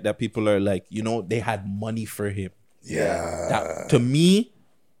 I like that people are like, they had money for him. Yeah. That, to me,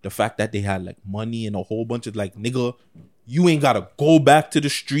 the fact that they had like money and a whole bunch of like, nigga, you ain't gotta go back to the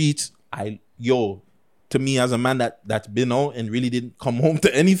streets. To me as a man that's been out and really didn't come home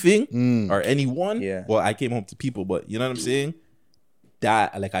to anything or anyone. Yeah. Well, I came home to people, but you know what I'm saying?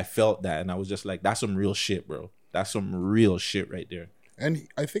 That, like, I felt that and I was just like, that's some real shit, bro. That's some real shit right there. And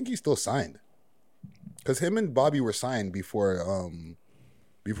I think he's still signed. Because him and Bobby were signed before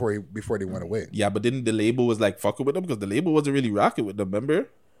they went away. Yeah, but then the label was like fucking with them because the label wasn't really rocking with them, remember?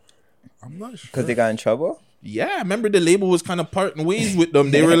 I'm not sure. Because they got in trouble? Yeah, I remember the label was kind of parting ways with them.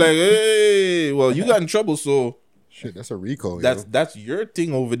 They were like, hey, well, you got in trouble, so... Shit, that's a RICO. That's your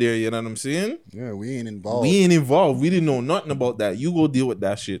thing over there, you know what I'm saying? Yeah, we ain't involved. We didn't know nothing about that. You go deal with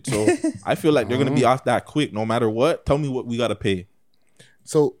that shit. So I feel like they're going to be off that quick no matter what. Tell me what we got to pay.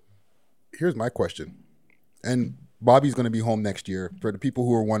 So here's my question. And Bobby's going to be home next year. For the people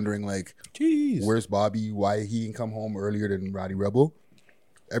who are wondering, like, jeez, where's Bobby? Why he didn't come home earlier than Roddy Rebel?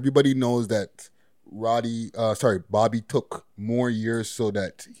 Everybody knows that Bobby took more years so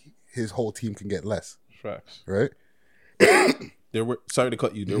that his whole team can get less. Facts. Right? Sorry to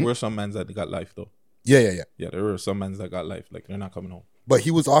cut you. There were some mans that got life, though. Yeah. Yeah, there were some mans that got life. Like, they're not coming home. But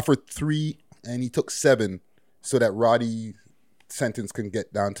he was offered 3 and he took 7 so that Roddy's sentence can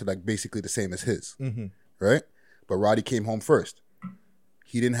get down to like basically the same as his. Right? But Roddy came home first.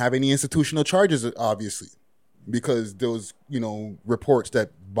 He didn't have any institutional charges, obviously, because there was, reports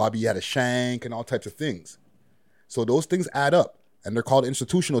that Bobby had a shank and all types of things. So those things add up, and they're called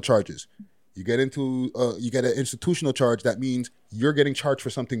institutional charges. You get an institutional charge, that means you're getting charged for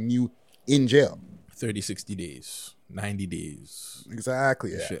something new in jail. 30, 60 days, 90 days.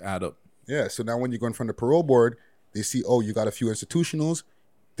 Exactly. That shit add up. Yeah, so now when you go in front of the parole board, they see, you got a few institutionals,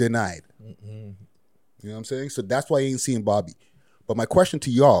 denied. You know what I'm saying? So that's why you ain't seeing Bobby. But my question to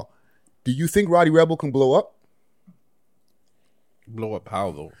y'all, do you think Roddy Rebel can blow up? Blow up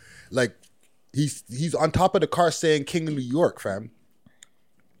how, though? Like, he's on top of the car saying King of New York, fam.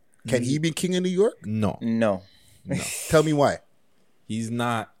 Can he be King of New York? No. Tell me why. He's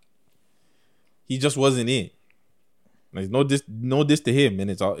not. He just wasn't it. Like no this to him,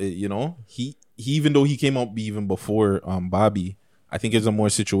 and it's all you know. He even though he came out even before Bobby, I think it's a more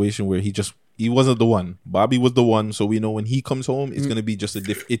situation where he wasn't the one. Bobby was the one, so we know when he comes home, it's gonna be just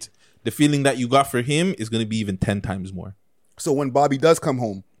it's the feeling that you got for him is gonna be even 10 times more. So when Bobby does come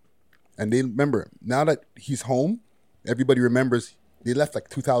home, and they remember now that he's home, everybody remembers they left like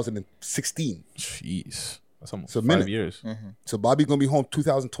 2016. Jeez, that's almost so 5 years. So Bobby's gonna be home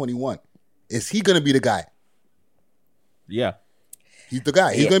 2021. Is he gonna be the guy? Yeah. He's the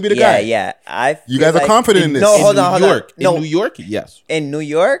guy. He's gonna be the guy. Yeah. You guys are confident in this? No, hold on. In New York, yes. In New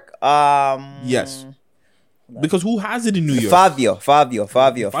York, yes. Because who has it in New York? Fabio's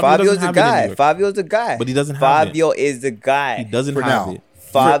the guy. Fabio's the guy. But he doesn't have Fabio is the guy. He doesn't For have now. it.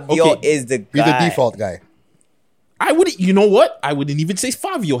 Fabio is the guy. He's the default guy. I wouldn't. You know what? I wouldn't even say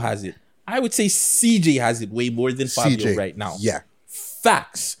Fabio has it. I would say CJ has it way more than Fabio right now. Yeah.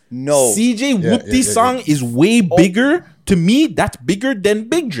 Facts. No. CJ Whoop-Dee's song is way bigger. To me, that's bigger than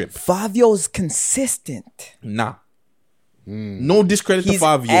Big Drip. Fabio's consistent. Nah. No discredit to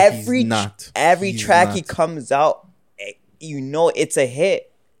Fabio. He's not. Every track he comes out, you know it's a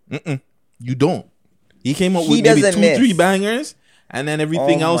hit. You don't. He came out He with maybe doesn't 2-3 bangers, and then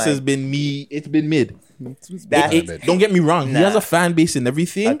everything else has been it's been mid. Don't get me wrong. He has a fan base and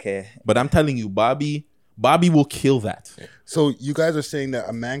everything. Okay. But I'm telling you, Bobby will kill that. So you guys are saying that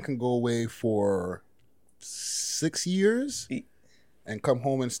a man can go away for 6 years and come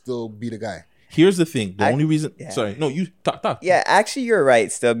home and still be the guy. Here's the thing. The only reason... yeah. Sorry. No, you talk. Yeah, actually, you're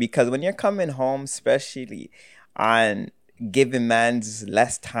right still, because when you're coming home, especially on giving mans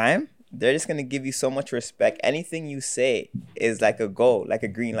less time, they're just going to give you so much respect. Anything you say is like a go, like a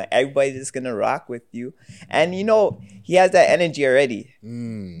green light. Everybody's just going to rock with you. And, you know, he has that energy already.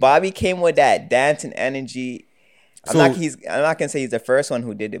 Bobby came with that dancing energy. I'm not going to say he's the first one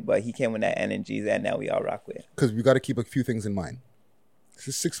who did it, but he came with that energy that now we all rock with. Because we got to keep a few things in mind. This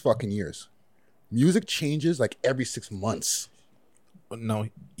is 6 fucking years. Music changes like every 6 months. No,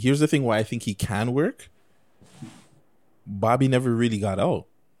 here's the thing why I think he can work. Bobby never really got out.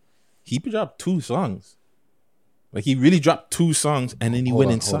 He dropped 2 songs. Like, he really dropped 2 songs, and then he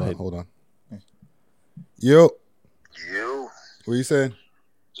went inside. Hold on. Yo. Yo. What you saying?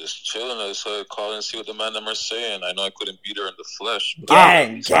 Just chilling. I just call and see what the man them are saying. I know I couldn't be there in the flesh.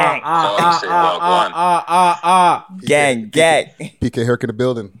 Gang. Gang. PK Herc in the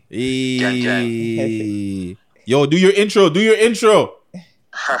building. Yo, do your intro. Yo,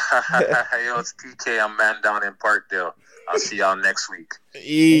 it's PK. I'm man down in Parkdale. I'll see y'all next week.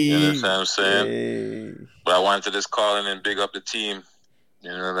 You understand what I'm saying? But I wanted to just call in and big up the team. You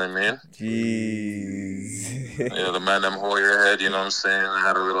know what I mean? Jeez. The man them hold your head, you know what I'm saying? I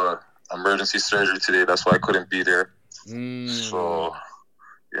had a little emergency surgery today. That's why I couldn't be there. So,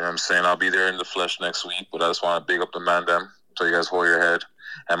 you know what I'm saying? I'll be there in the flesh next week. But I just want to big up the man them. So you guys hold your head.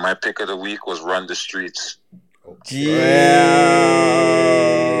 And my pick of the week was Run the Streets. Jeez.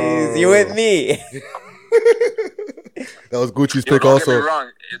 You with me? That was Gucci's Yo, pick don't also. Get me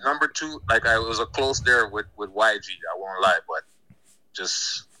wrong. Number 2, like I was a close there with YG. I won't lie, but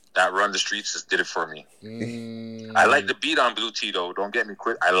just that Run the Streets just did it for me. I like the beat on Blue Tea though. Don't get me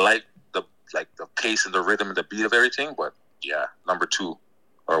quick. I like the pace and the rhythm and the beat of everything. But yeah, number 2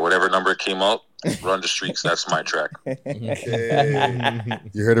 or whatever number came out, Run the Streets. That's my track. You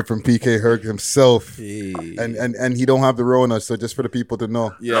heard it from PK Herc himself. And he don't have the Rona, so just for the people to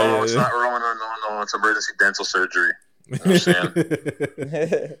know. No, it's not Rona. No, it's emergency dental surgery. You know what I'm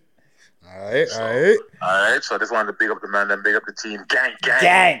saying? All right. So I just wanted to big up the man, then big up the team. Gang.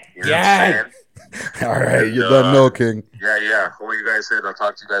 You know what I'm saying? All right, you done know, King. Yeah. What you guys said, I'll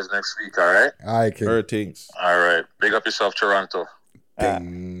talk to you guys next week, all right? All right, King. All right. Big up yourself, Toronto.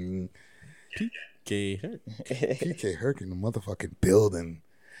 Ding. PK Herc. PK Herc in the motherfucking building.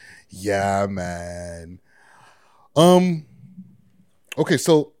 Yeah, man. Okay,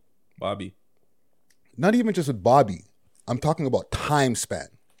 so Bobby. Not even just with Bobby. I'm talking about time span.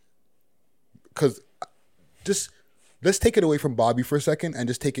 Because let's take it away from Bobby for a second and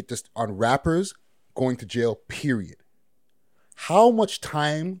just take it just on rappers going to jail, period. How much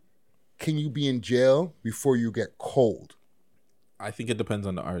time can you be in jail before you get cold? I think it depends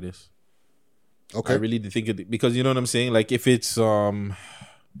on the artist. Okay. I really think it, because you know what I'm saying? Like if it's, I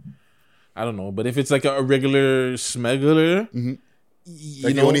don't know, but if it's like a regular smuggler,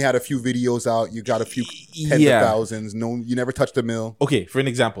 You only had a few videos out. You got a few tens of thousands. No, you never touched a mill. Okay, for an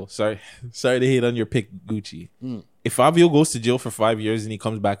example, sorry to hate on your pick, Gucci. If Fabio goes to jail for 5 years and he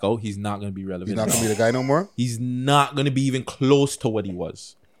comes back out, he's not going to be relevant. He's not going to be the guy no more? He's not going to be even close to what he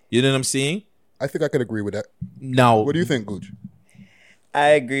was. You know what I'm saying? I think I could agree with that. Now, what do you think, Gucci? I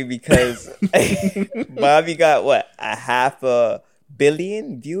agree because Bobby got what, 500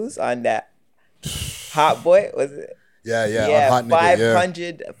 million views on that Hot Boy, was it? Yeah, Yeah, on Hot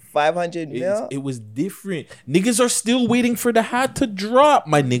Nigga, 500 mil. It was different. Niggas are still waiting for the hat to drop,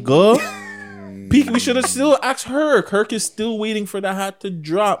 my nigga. We should have still asked Herc. Herc is still waiting for the hat to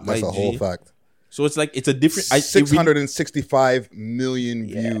drop. That's my a whole G. fact. So it's like it's a different. 665 million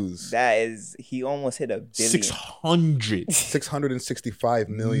views. That is, he almost hit 1 billion. 665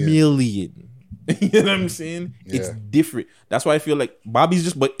 million. You know what I'm saying? Yeah. It's different. That's why I feel like Bobby's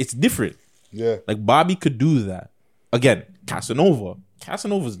just, but it's different. Yeah. Like Bobby could do that. Again,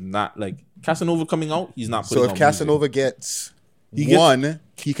 Casanova's not like Casanova coming out. He's not. So if out Casanova gets one,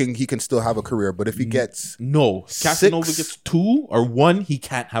 he can still have a career. But if he gets Casanova gets 2 or 1, he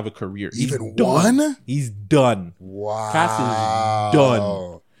can't have a career. Even done. 1? He's done. Wow. Cass is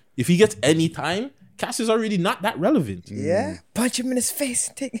done. If he gets any time, Cass is already not that relevant. Yeah, punch him in his face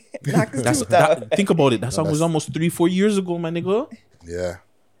and knock his tooth out. Think about it. That song was almost 3-4 years ago, my nigga. Yeah.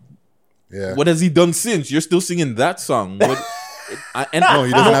 Yeah. What has he done since? You're still singing that song. No,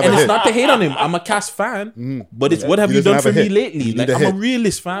 he doesn't have a and hit. it's not to hate on him. I'm a Cass fan, but it's what have He you doesn't done have a for me hit. lately? You Like need a I'm a hit.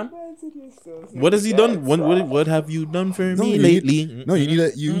 realist, fam. What has he done? What have you done for me lately?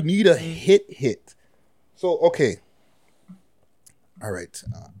 You need a hit. So okay. All right.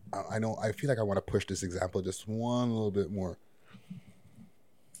 I know. I feel like I want to push this example just one little bit more.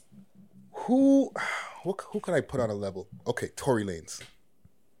 Who can I put on a level? Okay, Tory Lanez.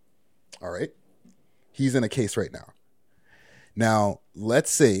 All right. He's in a case right now. Now, let's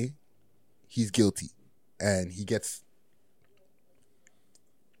say he's guilty and he gets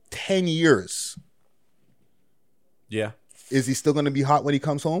 10 years. Yeah. Is he still going to be hot when he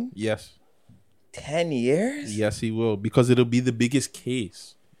comes home? Yes. 10 years? Yes, he will, because it'll be the biggest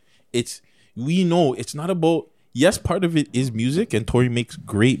case. We know it's not about. Yes, part of it is music, and Tory makes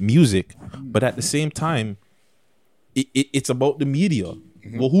great music, but at the same time, it's about the media.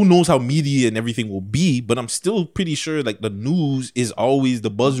 Mm-hmm. Well, who knows how media and everything will be, but I'm still pretty sure like the news is always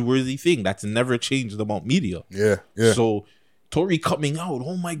the buzzworthy thing. That's never changed about media. Yeah. So Tory coming out,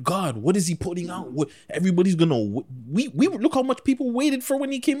 oh my God, what is he putting out? Everybody's gonna we look how much people waited for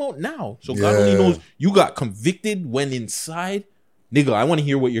when he came out now. So God only knows you got convicted when inside. Nigga, I want to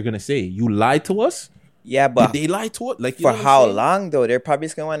hear what you're gonna say. You lied to us? Yeah, but did they lie to it? Like for how long though? They're probably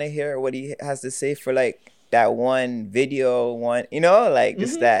just gonna want to hear what he has to say for like that one video,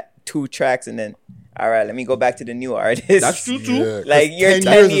 just that 2 tracks, and then all right, let me go back to the new artist. That's true too. Yeah, like your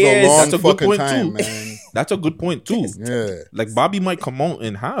 10 years, that's a good point time, too. Man. That's a good point too. Yeah. Like Bobby might come out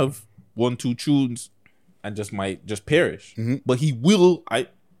and have 1-2 tunes and might perish. Mm-hmm. But he will.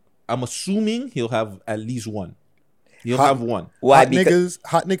 I'm assuming he'll have at least one. He'll have one. Why? Hot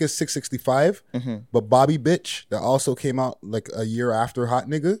niggas 665, but Bobby Bitch that also came out like a year after Hot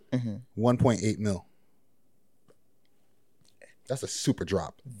Nigga, 1.8 mil. That's a super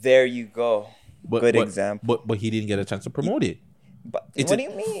drop. There you go. Good example. But he didn't get a chance to promote it. But what do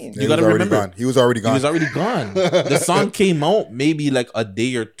you mean? You gotta remember, he was already gone. The song came out maybe like a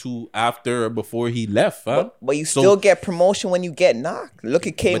day or 2 after or before he left. Huh? But you still get promotion when you get knocked. Look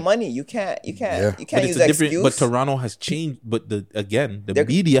at K Money. You can't use that excuse. But Toronto has changed. But the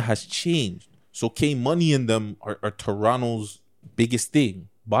media has changed. So K Money and them are Toronto's biggest thing.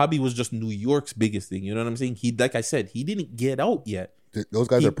 Bobby was just New York's biggest thing. You know what I'm saying? Like I said, he didn't get out yet. Those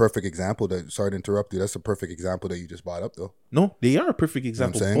guys are a perfect example. Sorry to interrupt you. That's a perfect example that you just brought up, though. No, they are a perfect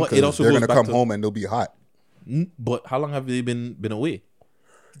example. You know what I'm saying? But it also they're goes gonna back come to, home and they'll be hot. But how long have they been away?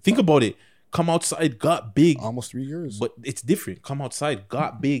 Think about it. Come Outside got big. Almost 3 years. But it's different. Come Outside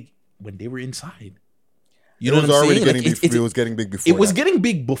got big when they were inside. You know what I'm saying? It was getting big before. It was getting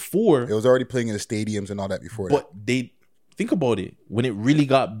big before. It was already playing in the stadiums and all that before that. But they think about it. When it really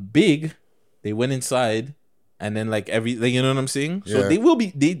got big, they went inside. And then you know what I'm saying? So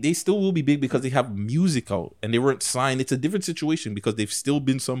they still will be big because they have music out and they weren't signed. It's a different situation because they've still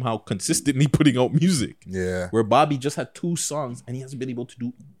been somehow consistently putting out music. Yeah. Where Bobby just had 2 songs and he hasn't been able to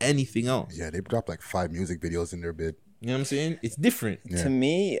do anything else. Yeah, they dropped like 5 music videos in their bid. You know what I'm saying? It's different. To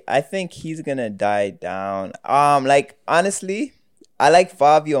me, I think he's gonna die down. Honestly, I like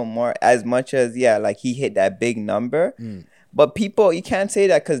Fabio more as much as he hit that big number. But people, you can't say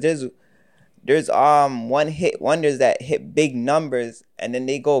that because there's one hit wonders that hit big numbers and then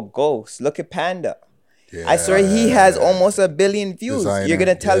they go ghost. Look at Panda. Yeah. I swear he has almost 1 billion views. Designer. You're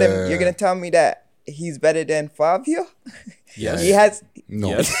gonna tell him. You're gonna tell me that he's better than Fabio? Yes. He has. No.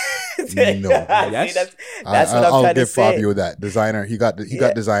 Yes. No. Yes. That's what I'm I'll trying to give say. Fabio that. Designer. He got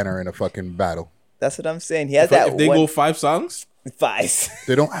Designer in a fucking battle. That's what I'm saying. He has If they go 5 songs, 5.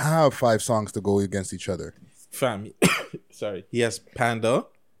 They don't have 5 songs to go against each other. Fam. Sorry. He has Panda,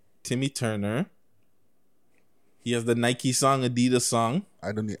 Timmy Turner. He has the Nike song, Adidas song.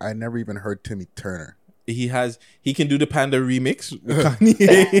 I never even heard Timmy Turner. He can do the Panda remix with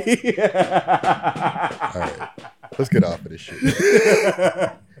Kanye. All right. Let's get off of this shit.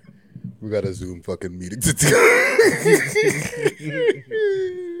 We got a Zoom fucking meeting to do.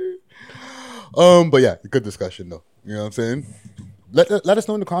 But yeah, good discussion though. You know what I'm saying? Let us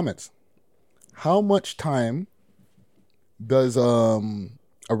know in the comments. How much time does a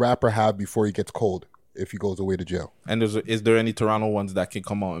rapper have before he gets cold if he goes away to jail? And is there any Toronto ones that can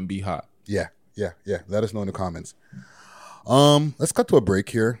come out and be hot? Yeah. Let us know in the comments. Let's cut to a break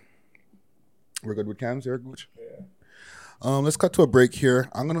here. We're good with cams here, Gooch? Yeah. Let's cut to a break here.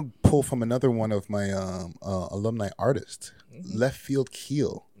 I'm gonna pull from another one of my alumni artists, Left Field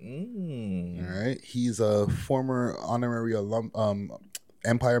Keel. All right, he's a former honorary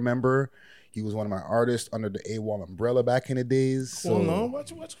Empire member. He was one of my artists under the AWOL umbrella back in the days. Cool, no?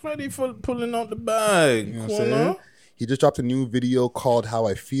 What's ready for pulling out the bag? You know what I'm saying? He just dropped a new video called How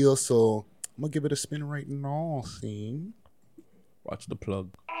I Feel, so I'm gonna give it a spin right now. See, watch the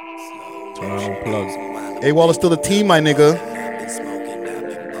plug. Toronto plugs. AWOL is still a team, my nigga.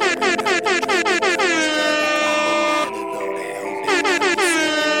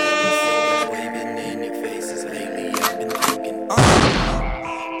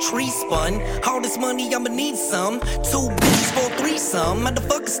 Tree spun, all this money I'ma need some. 2 bitches for a threesome.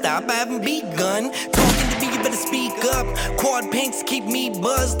 Motherfucker stop, I haven't begun. Talking to me, you better speak up. Quad pinks keep me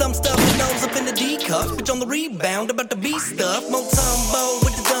buzzed. I'm stuffing nose up in the D cup. Bitch on the rebound, about to be stuffed. Motumbo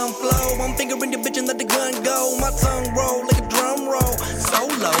with the dumb flow. I'm fingering your bitch and let the gun go. My tongue roll like a drum roll.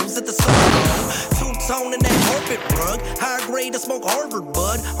 Solos at the solo. Two-tone in that carpet rug. High grade, I smoke Harvard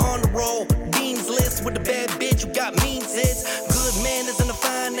bud. On the roll, Dean's list with the bad bitch who got mean tits. Good man is in the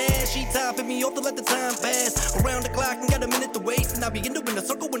fine ass. She topping me off to let the time pass. Around the clock and got a minute to waste. And I begin to win a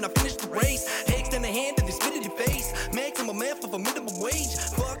circle when I finish the race. Extend a hand and they spit in your face. Maximum effort for minimum wage.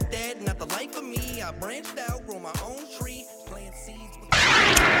 Fuck that, not the life of me. I branched out, grow my own tree. Plant seeds with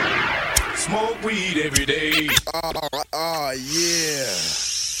Smoke weed every day. Yeah.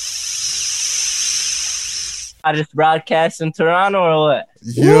 I just broadcast in Toronto or what?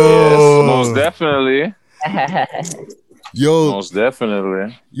 Yo. Yes, most definitely. Yo. Most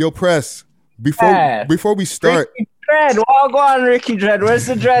definitely. Yo, Press. Before we start. Ricky Dread, well, go on, Ricky Dread. Where's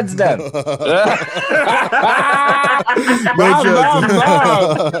the dreads then?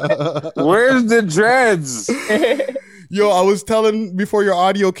 Where's the dreads? Yo, I was telling before your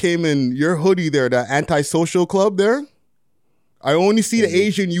audio came in, your hoodie there, that antisocial club there. I only see the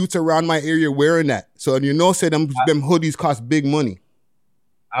Asian youths around my area wearing that. So say them hoodies cost big money.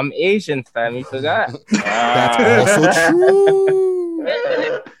 I'm Asian, fam. You forgot. That's also true.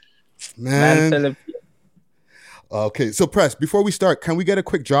 Man. Okay, so Press, before we start, can we get a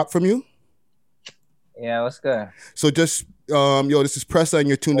quick drop from you? Yeah, what's good? So just, this is Pressa and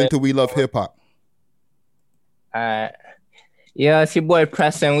you're tuned into We Love Hip Hop. Yeah, it's your boy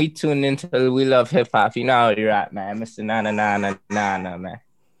Preston. We tuned into We Love Hip Hop. You know how you're at, man. Mr. Nana, man.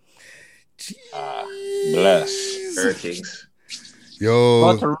 Bless. Hurricanes.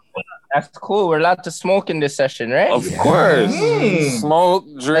 Yo. That's cool. We're allowed to smoke in this session, right? Of course. Smoke,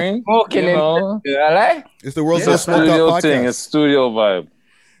 drink. Smoking in LA. It's the world's most smoked out podcast. It's studio vibe.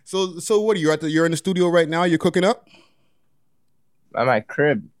 So what are you you're in the studio right now? You're cooking up? At my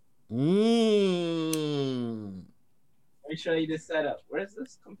crib. Let me show you this setup. Where's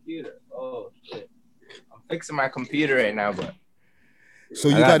this computer? Oh shit. I'm fixing my computer right now, but so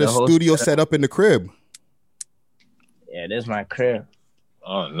you got a studio set up in the crib. Yeah, this is my crib.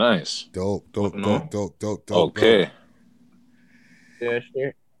 Oh, nice. Dope. Okay. Yeah,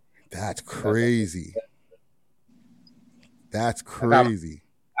 sure. That's crazy. That's crazy.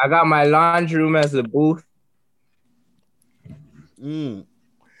 I got my laundry room as a booth.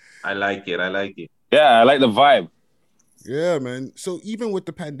 I like it. Yeah, I like the vibe. Yeah, man. So even with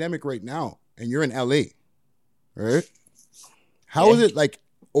the pandemic right now, and you're in LA, right? How is it like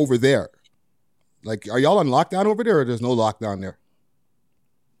over there? Like, are y'all on lockdown over there, or there's no lockdown there?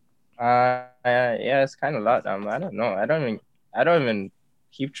 Yeah, it's kind of lockdown. I don't know. I don't even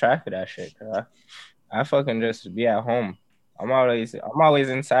keep track of that shit. I fucking just be at home. I'm always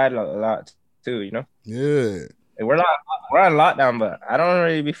inside a lot too. You know. Yeah. Like, we're on lockdown, but I don't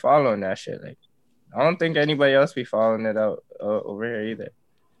really be following that shit. Like, I don't think anybody else be following it out over here either.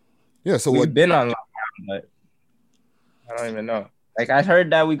 Yeah. So we've been on lockdown, but I don't even know. Like, I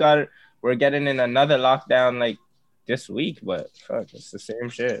heard that we're getting in another lockdown like this week, but fuck, it's the same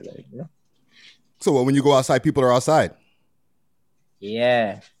shit. Like, you know. So when you go outside, people are outside.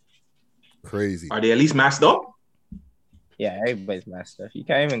 Yeah. Crazy. Are they at least masked up? Yeah, everybody's mask stuff. You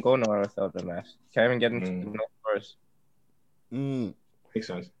can't even go nowhere without the mask. You can't even get into no stores. Makes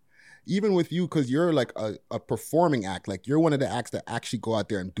sense. Even with you, because you're like a performing act, like you're one of the acts that actually go out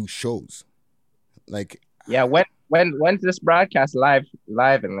there and do shows. Like, yeah, when's this broadcast live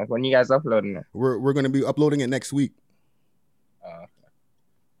and like when you guys uploading it? We're gonna be uploading it next week. Oh,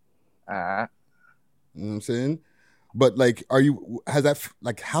 okay. You know what I'm saying? But like,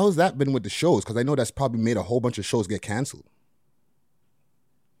 how's that been with the shows? Because I know that's probably made a whole bunch of shows get canceled.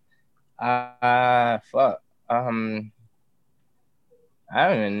 Fuck. I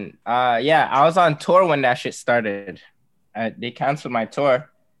don't even. Yeah, I was on tour when that shit started. They canceled my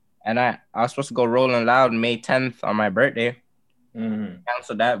tour, and I was supposed to go Rolling Loud May 10th on my birthday.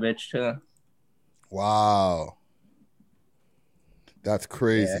 Canceled that bitch too. Wow, that's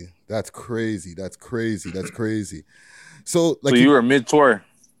crazy. Yeah. That's crazy. That's crazy. That's crazy. So, like, you were mid tour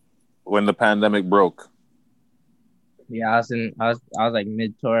when the pandemic broke. Yeah, I was like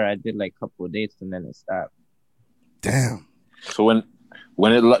mid tour. I did like a couple of dates and then it stopped. Damn. So is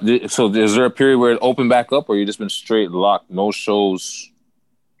there a period where it opened back up, or you just been straight locked, no shows,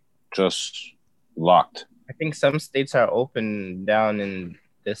 just locked? I think some states are open down in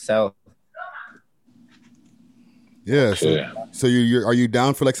the south. Yeah. So are you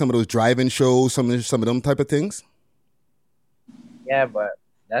down for like some of those drive-in shows, some of them type of things? Yeah, but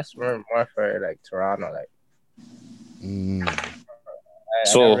that's more for like Toronto, like.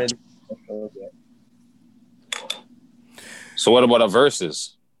 So what about a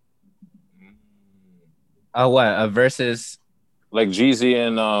versus? What a versus? Like Jeezy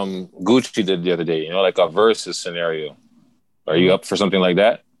and Gucci did the other day, like a versus scenario. Are you up for something like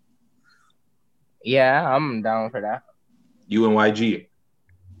that? Yeah, I'm down for that. You and YG.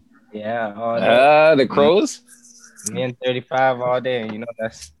 Yeah. The Crows? Me and 35 all day.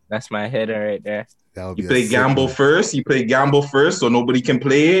 That's my hitter right there. You play gamble first. You play gamble first, so nobody can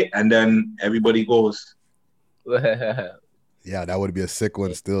play it, and then everybody goes. Yeah, that would be a sick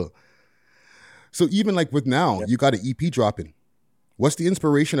one still. So even like with now, you got an EP dropping. What's the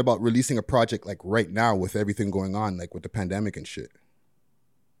inspiration about releasing a project like right now with everything going on, like with the pandemic and shit?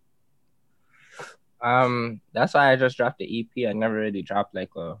 That's why I just dropped the EP. I never really dropped like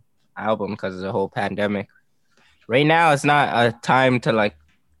a album because of the whole pandemic. Right now, it's not a time to like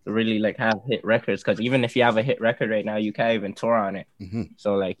really like have hit records, because even if you have a hit record right now, you can't even tour on it.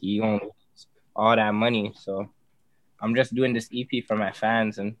 So like you don't lose all that money. So I'm just doing this EP for my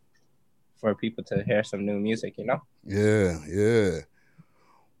fans and for people to hear some new music, Yeah.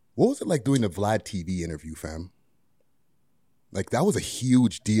 What was it like doing the Vlad TV interview, fam? Like that was a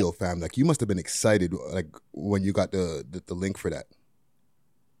huge deal, fam. Like you must have been excited like when you got the link for that.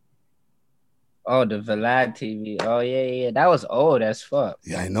 Oh, the Vlad TV. Oh, yeah. That was old as fuck.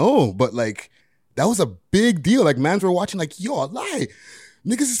 Yeah, I know. But, like, that was a big deal. Like, mans were watching, like, yo, lie.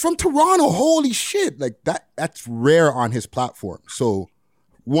 Niggas is from Toronto. Holy shit. Like, that's rare on his platform. So,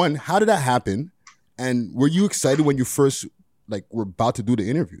 one, how did that happen? And were you excited when you first, like, were about to do the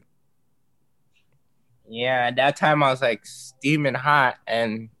interview? Yeah, at that time, I was, like, steaming hot.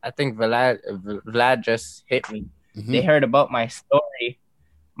 And I think Vlad just hit me. They heard about my story.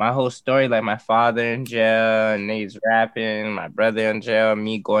 My whole story, like my father in jail and he's rapping, my brother in jail,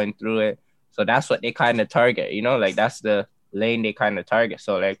 me going through it. So that's what they kind of target, like that's the lane they kind of target.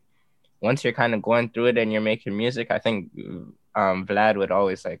 So like once you're kind of going through it and you're making music, I think Vlad would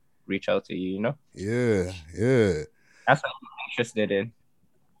always like reach out to you, Yeah. That's what I'm interested in.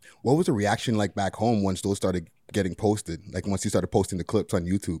 What was the reaction like back home once those started getting posted? Like once you started posting the clips on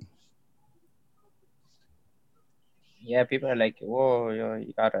YouTube? Yeah, people are like, whoa,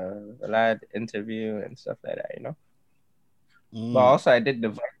 you got a Vlad interview and stuff like that, But also I did the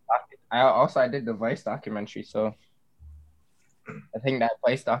Vice documentary, so I think that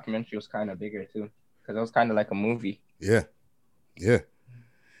Vice documentary was kind of bigger too, because it was kind of like a movie. Yeah.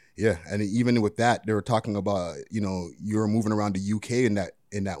 And even with that, they were talking about, you were moving around the UK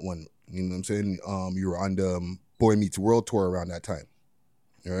in that one. You know what I'm saying? You were on the Boy Meets World tour around that time.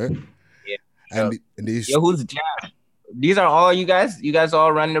 All right? Yeah. And these... Yo, who's Jam? These are all you guys? You guys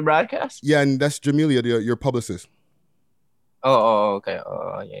all run the broadcast? Yeah, and that's Jamelia, your publicist. Oh, okay.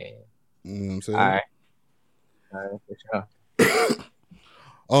 Oh, yeah. You know what I'm saying? All right, for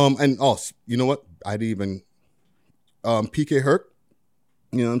sure. And also, you know what? I didn't even... PK Herc,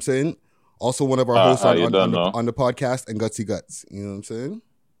 you know what I'm saying? Also one of our hosts on the podcast, and Gutsy Guts. You know what I'm saying?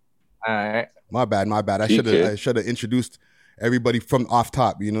 All right. My bad. I should have introduced everybody from off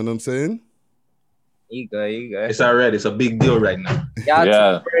top. You know what I'm saying? You go. It's all right. It's a big deal right now.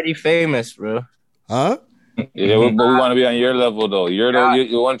 Y'all pretty famous, bro. Huh? Yeah, but we want to be on your level, though. You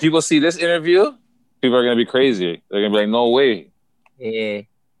when people see this interview, people are gonna be crazy. They're gonna be like, no way. Yeah.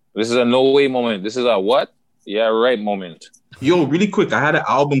 This is a no way moment. This is a what? Yeah, right moment. Yo, really quick, I had an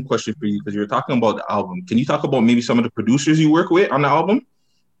album question for you because you were talking about the album. Can you talk about maybe some of the producers you work with on the album?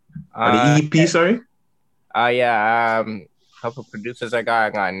 Or the EP, sorry? Yeah, a couple producers I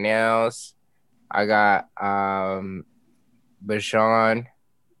got Nails. I got Bajan.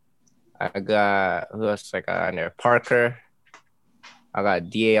 I got, who else I got on there? Parker. I got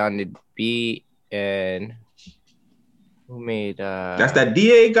DA on the beat. And who made That's that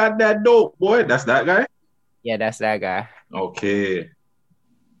DA got that dope, boy. That's that guy? Yeah, that's that guy. Okay.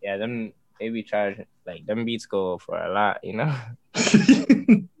 Yeah, they be charging, like, them beats go for a lot, you know?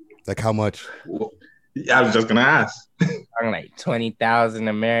 Like how much? Yeah, I was just gonna ask. I'm like 20,000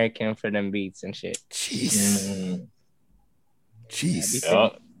 American for them beats and shit. Jeez.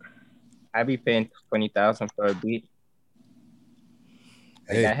 Jeez. I be paying 20,000 for a beat.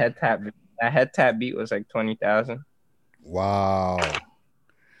 Like Hey. that head tap beat was like 20,000. Wow.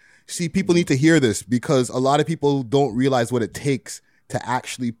 See, people need to hear this because a lot of people don't realize what it takes to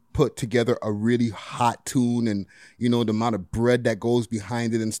actually put together a really hot tune and, you know, the amount of bread that goes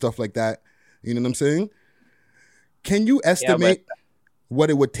behind it and stuff like that. You know what I'm saying? Can you estimate what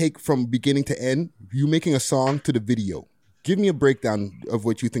it would take from beginning to end, you making a song to the video? Give me a breakdown of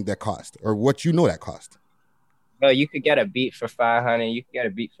what you think that cost or what you know that cost. Well, you could get a beat for 500, you could get a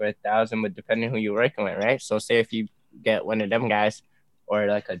beat for 1,000, but depending who you're working with, right? So say if you get one of them guys or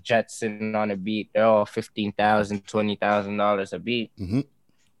like a Jetson on a beat, they're all $15,000, $20,000 a beat. Mm-hmm.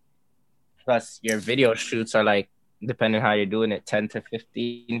 Plus your video shoots are like, depending how you're doing it, 10 to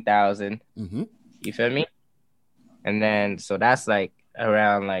 15,000. Mm-hmm. You feel me? And then, so that's like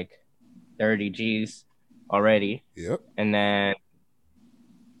around like 30 G's already. Yep. And then,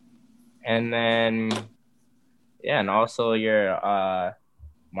 yeah, and also your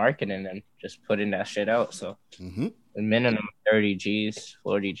marketing and just putting that shit out. So the minimum 30 G's,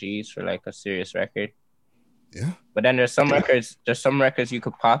 40 G's for like a serious record. Yeah. But then there's some records you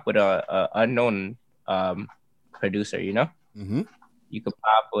could pop with a unknown producer, you know? Mm-hmm. You could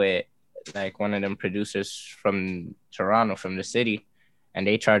pop with like one of them producers from Toronto, from the city, and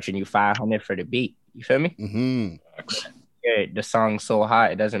they charging you 500 for the beat. You feel me? Mm-hmm. Yeah, the song's so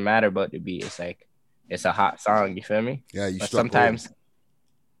hot, it doesn't matter about the beat. It's like, it's a hot song. You feel me? Yeah, but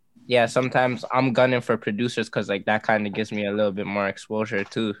sometimes I'm gunning for producers because like that kind of gives me a little bit more exposure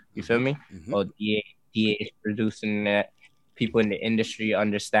too. You feel me? Mm-hmm. Oh, DA is producing that. People in the industry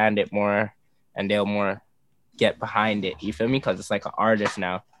understand it more, and they'll more get behind it. You feel me? Because it's like an artist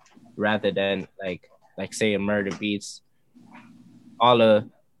now, rather than like say Murder Beats. All of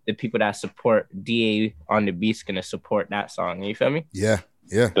the people that support DA on the beats gonna support that song. You feel me? Yeah,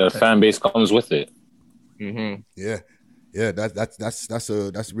 yeah. The fan base comes with it. Mm-hmm. Yeah, yeah.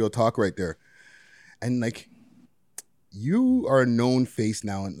 That's real talk right there. And like, you are a known face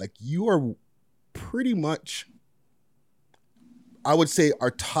now, and like you are pretty much, I would say,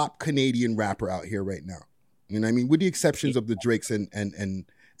 our top Canadian rapper out here right now. You know what I mean? With the exceptions of the Drakes and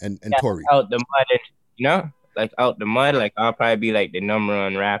Tory. Out the mud, you know, like out the mud. Like I'll probably be like the number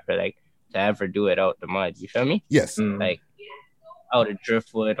one rapper like to ever do it out the mud. You feel me? Yes. Like out of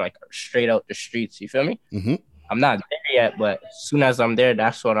Driftwood, like straight out the streets. You feel me? Mm-hmm. I'm not there yet, but as soon as I'm there,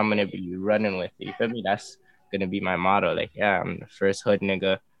 that's what I'm gonna be running with. You feel me? That's gonna be my motto. Like, yeah, I'm the first hood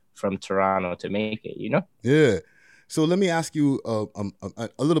nigga from Toronto to make it. You know? Yeah. So let me ask you a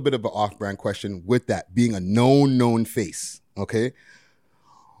little bit of an off-brand question with that being a known face. Okay.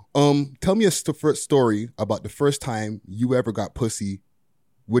 Tell me a story about the first time you ever got pussy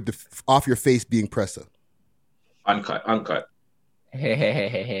with off your face being Pressa. Uncut.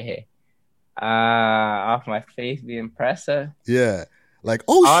 Off my face being Pressa. Yeah. Like,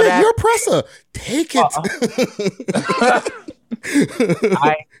 oh shit, you're Pressa. Take it.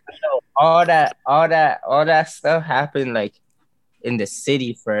 All that stuff happened like in the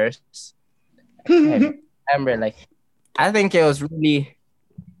city first. I remember, like, I think it was really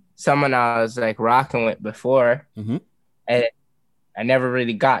someone I was like rocking with before, mm-hmm. and I never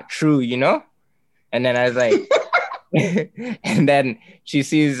really got true, you know. And then I was like, and then she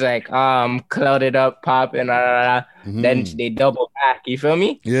sees like, clouded up, popping, mm-hmm. then they double back. You feel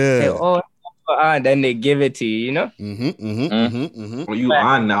me? Yeah. Say, then they give it to you, you know? Mm-hmm, mm-hmm, mm-hmm, mm-hmm. Well, you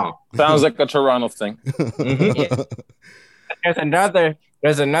on now? Sounds like a Toronto thing. Yeah. There's another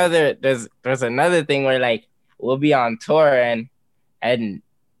thing where like we'll be on tour and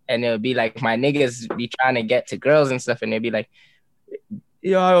it'll be like my niggas be trying to get to girls and stuff, and they'll be like,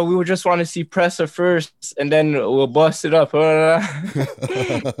 yeah, we would just want to see Pressa first, and then we'll bust it up.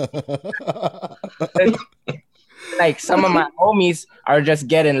 Like some of my homies are just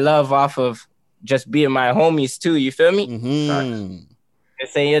getting love off of just being my homies too. You feel me? Mm-hmm. And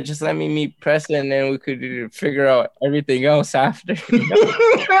saying, yeah, just let me meet Preston, and then we could figure out everything else after.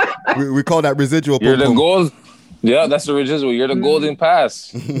 we call that residual. You're the gold. Yeah, that's the residual. You're the golden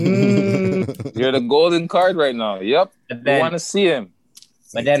pass. You're the golden card right now. Yep. I want to see him.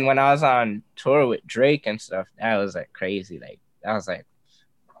 But then when I was on tour with Drake and stuff, that was like crazy. Like I was like,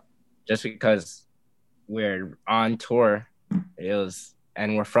 just because we're on tour,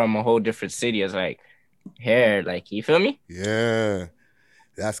 and we're from a whole different city. It's like, here, like, you feel me? Yeah,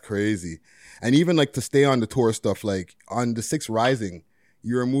 that's crazy. And even like to stay on the tour stuff, like on the 6 Rising,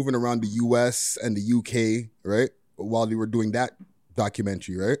 you were moving around the US and the UK, right? While they were doing that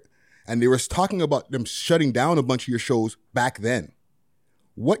documentary, right? And they were talking about them shutting down a bunch of your shows back then.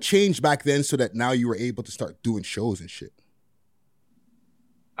 What changed back then so that now you were able to start doing shows and shit?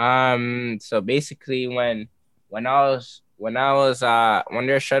 So basically when they were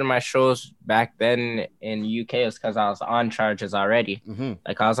shutting my shows back then in UK, it was because I was on charges already. Mm-hmm.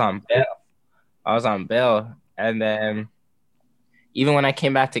 Like I was on bail. And then even when I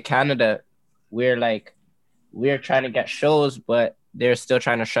came back to Canada, we're trying to get shows, but they're still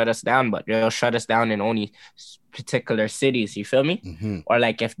trying to shut us down, but they'll shut us down in only particular cities. You feel me? Mm-hmm. Or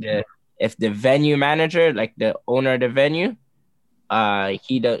like if the venue manager, like the owner of the venue,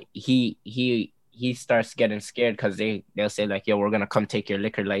 he starts getting scared because they'll say like, yo, we're gonna come take your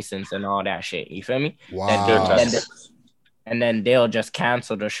liquor license and all that shit. You feel me? Wow. And then they'll just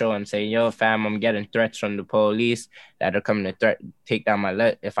cancel the show and say, yo, fam, I'm getting threats from the police that are coming to take down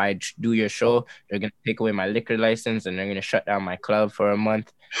my if I do your show, they're gonna take away my liquor license and they're gonna shut down my club for a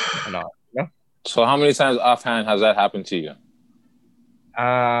month and all. You know? So how many times offhand has that happened to you?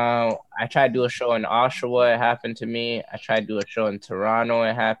 I tried to do a show in Oshawa, it happened to me. I tried to do a show in Toronto,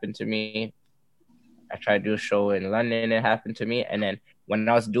 it happened to me. I tried to do a show in London, it happened to me. And then when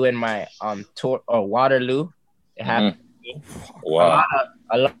I was doing my tour or Waterloo, it happened to me. Wow.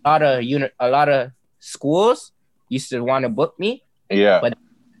 A lot of schools used to want to book me. Yeah. But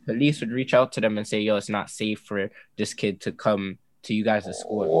police would reach out to them and say, yo, it's not safe for this kid to come to you guys'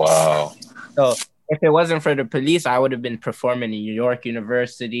 school. Wow. So if it wasn't for the police, I would have been performing in New York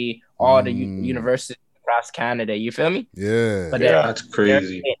University, all the universities across Canada. You feel me? Yeah. But that's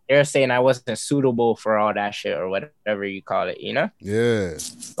crazy. They're saying I wasn't suitable for all that shit or whatever you call it, you know? Yeah.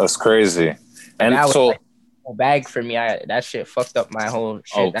 That's crazy. And that so was like a bag for me. That shit fucked up my whole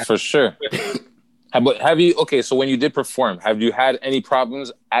shit. for sure. But have you, okay, so when you did perform, have you had any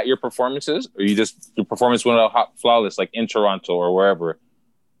problems at your performances? Or your performance went out flawless, like in Toronto or wherever?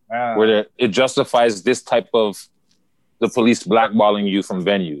 Where it justifies this type of the police blackballing you from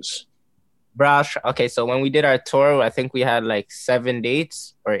venues? Bro, okay, so when we did our tour, I think we had like 7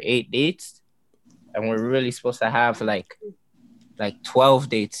 dates or 8 dates. And we're really supposed to have like 12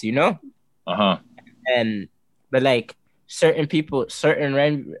 dates, you know? Uh-huh. But like certain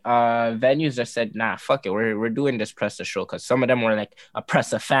venues just said, nah, fuck it, we're doing this Pressa show, because some of them were like a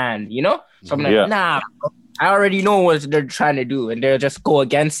Pressa fan, you know? So I'm like, nah, I already know what they're trying to do, and they'll just go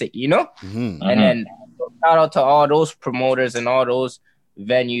against it, you know? Mm-hmm. And then shout out to all those promoters and all those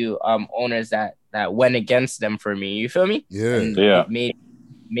venue owners that went against them for me, you feel me? Yeah. And yeah. It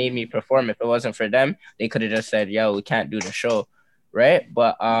made me perform. If it wasn't for them, they could have just said, yo, we can't do the show, right?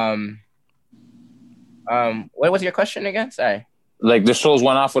 But what was your question again? Sorry. Like the shows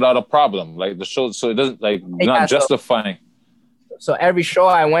went off without a problem. Like the show, so it doesn't like not justifying. So every show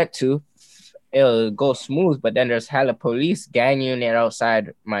I went to, it'll go smooth, but then there's hella police gang unit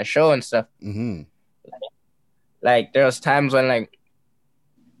outside my show and stuff. Mm-hmm. Like there was times when like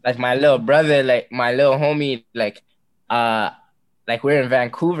my little brother, like my little homie, like we're in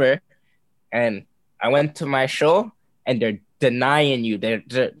Vancouver, and I went to my show and they're denying you.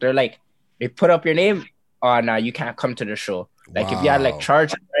 They're like, they put up your name. Oh, no, you can't come to the show. Like if you had like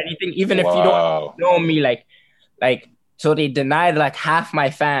charges or anything, even if you don't know me, like so they denied like half my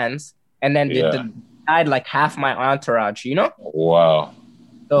fans, and then they denied like half my entourage, you know? Wow.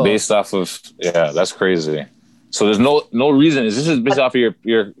 So, based off of that's crazy. So there's no reason. This is based off of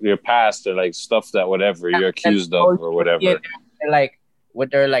your past or like stuff that whatever you're accused of or whatever. They're like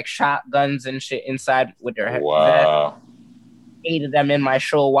with their like shotguns and shit inside with their head. Wow. 8 of them in my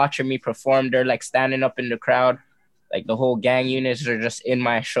show watching me perform. They're like standing up in the crowd. Like the whole gang units are just in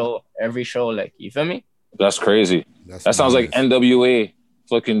my show, every show. Like, you feel me? That's crazy. That sounds like NWA.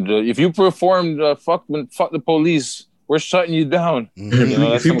 Fucking, if you performed fuck the police, we're shutting you down. Mm-hmm. You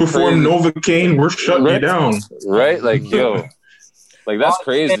know, if you perform Novocaine, we're shutting you down. Right? Like, yo, like that's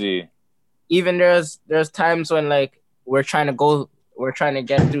crazy. Even there's times when like we're trying to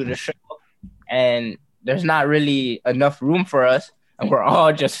get through the show, and there's not really enough room for us. and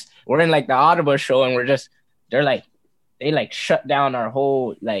we're in like the Audible show, and they like shut down our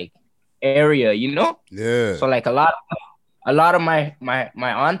whole like area, you know? Yeah. So like a lot of my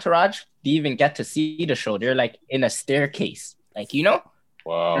entourage didn't even get to see the show. They're like in a staircase, like, you know?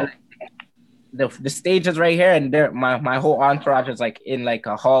 Wow. The stage is right here, and my whole entourage is like in like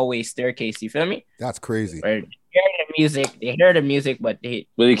a hallway staircase. You feel me? That's crazy. Where they hear the music, but you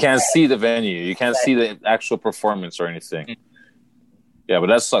can't see the venue. You can't see the actual performance or anything. Yeah, but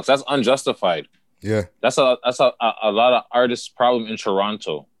that sucks. That's unjustified. Yeah. That's a lot of artists' problem in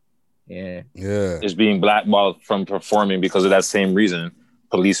Toronto. Yeah. Is being blackballed from performing because of that same reason.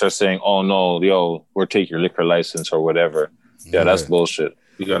 Police are saying, "Oh no, yo, we'll take your liquor license or whatever." Yeah, that's bullshit.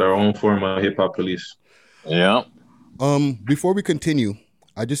 We got our own form of hip hop police. Yeah. Before we continue,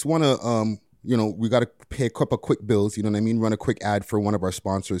 I just want to we got to pay a couple of quick bills. You know what I mean? Run a quick ad for one of our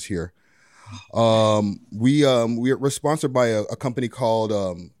sponsors here. We're sponsored by a company called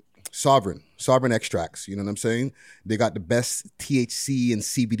Sovereign Extracts. You know what I'm saying? They got the best THC and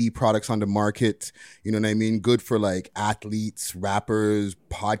CBD products on the market. You know what I mean? Good for like athletes, rappers,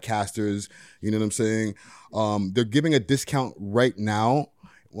 podcasters. You know what I'm saying? They're giving a discount right now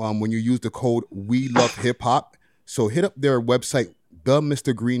when you use the code We Love Hip Hop. So hit up their website,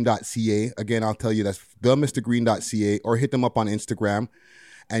 themrgreen.ca. Again, I'll tell you that's themrgreen.ca, or hit them up on Instagram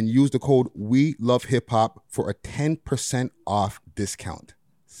and use the code We Love Hip Hop for a 10% off discount.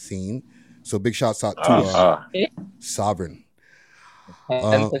 Scene. So big shouts out to Sovereign.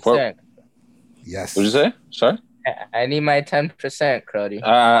 10%. Yes. What'd you say? Sorry? I need my 10%, Crowdy.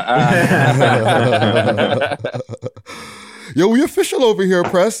 Yo, we official over here,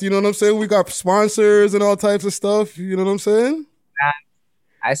 Press. You know what I'm saying? We got sponsors and all types of stuff. You know what I'm saying?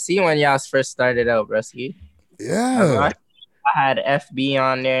 I see when y'all first started out, Brusky. Yeah. I had FB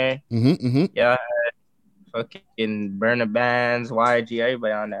on there. Yeah. Fucking Burner Bands, YG,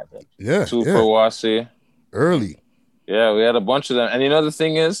 everybody on that bitch. Yeah. Super Wasi. Early. Yeah, we had a bunch of them. And you know the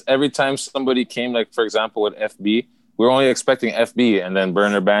thing is, every time somebody came, like for example with FB, we were only expecting FB, and then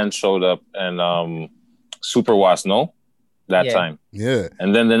Burner Band showed up and Super Was, that time. Yeah.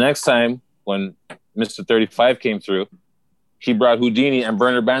 And then the next time when Mr. 35 came through, he brought Houdini and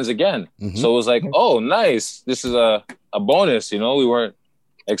Burner Bands again. So it was like, oh, nice. This is a bonus, you know? We weren't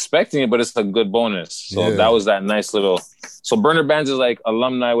expecting it, but it's a good bonus. So that was that nice little. So Burner Bands is like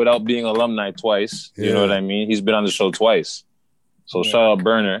alumni without being alumni twice. You know what I mean? He's been on the show twice. So shout out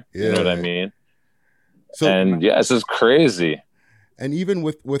Burner. You know what I mean? So, and yeah, it's just crazy. And even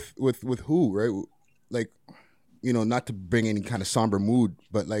with who, right? Like, you know, not to bring any kind of somber mood,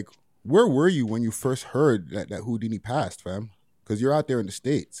 but like, where were you when you first heard that Houdini passed, fam? Because you're out there in the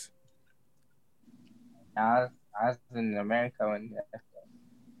States. I was in America when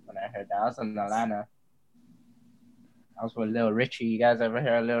I heard that. I was in Atlanta. I was with Lil Richie. You guys ever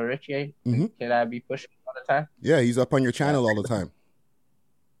hear of Lil Richie? Kid I be pushing all the time? Yeah, he's up on your channel all the time.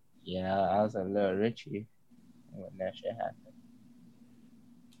 Yeah, I was a Lil Richie when that shit happened.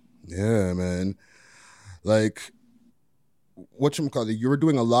 Yeah, man. Like, whatchamacallit, you were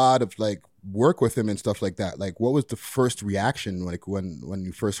doing a lot of like work with him and stuff like that. Like, what was the first reaction like when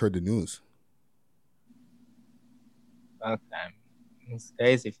you first heard the news? Okay. It's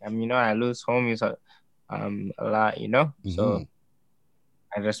crazy, fam. You know, I lose homies a lot, you know? So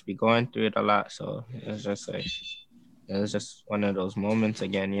I just be going through it a lot. So it's just like, it was just one of those moments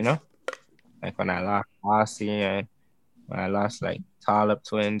again, you know? Like when I lost Bossy and when I lost like Talib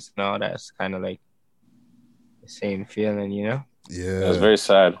twins and all that's kind of like the same feeling, you know? Yeah. It was very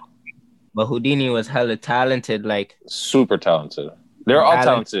sad. But Houdini was hella talented, like super talented. They're all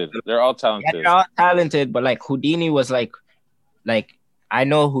talented. They're all talented. Yeah, they're all talented, but like Houdini was like I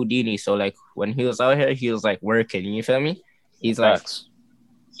know Houdini, so like when he was out here, he was like working. You feel me? He's like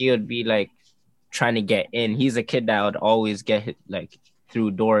he would be like trying to get in. He's a kid that would always get like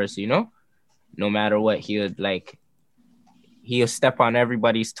through doors, you know. No matter what, he'll step on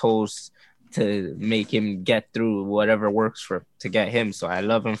everybody's toes to make him get through whatever works to get him. So I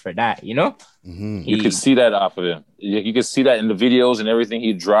love him for that, you know. You could see that off of him. You could see that in the videos and everything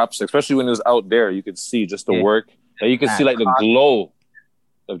he drops, especially when he was out there. You could see just the work. And you could see like the glow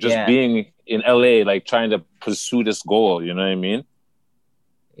of just being in LA, like trying to pursue this goal. You know what I mean?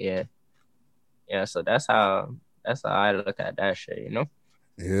 Yeah. Yeah. So that's how I look at that shit. You know?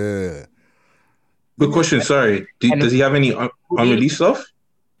 Yeah. Good question. Sorry. Does he have any unreleased stuff?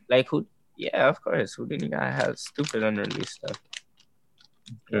 Like who? Yeah, of course. Houdini guy has stupid unreleased stuff.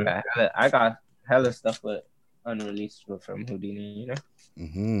 Yeah. I got hella stuff with unreleased from Houdini, you know?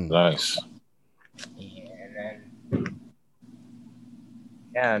 Nice. Yeah, and then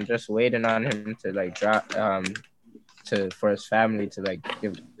I'm just waiting on him to like drop to for his family to like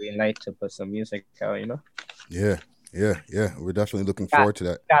give the green light to put some music out, you know. Yeah. We're definitely looking forward to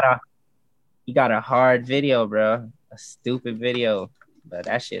that. He got a hard video, bro. A stupid video, but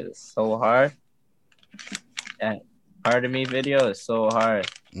that shit is so hard. That Part of Me video is so hard.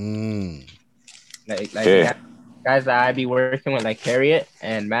 Like Yeah. guys that I be working with, like Harriet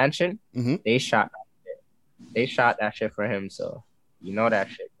and Mansion, they shot that shit. They shot that shit for him, so you know that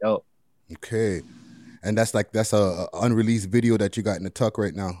shit dope. Okay. And that's a unreleased video that you got in the tuck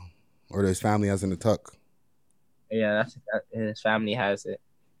right now, or his family has in the tuck. Yeah, his family has it.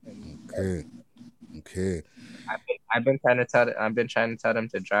 Okay. I've been trying to tell them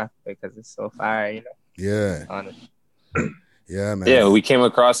to drop it because it's so fire, you know. Yeah. Honestly. Yeah, man. Yeah, we came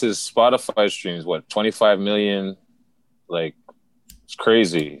across his Spotify streams. 25 million? Like, it's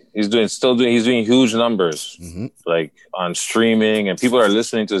crazy. He's doing huge numbers, like on streaming, and people are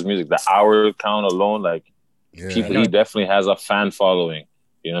listening to his music. The hour count alone, like, he definitely has a fan following.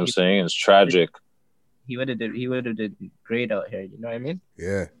 You know what I'm saying? It's tragic. He would have did great out here. You know what I mean?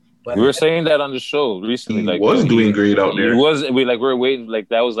 Yeah. But we were saying that on the show recently. He like, was doing great out there. He was. We're waiting. Like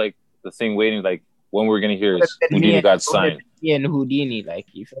that was like the thing waiting. Like when we're gonna hear is Houdini got signed. Me and Houdini, like,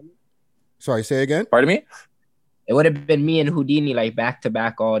 you feel me? Sorry, say again. Pardon me. It would have been me and Houdini like back to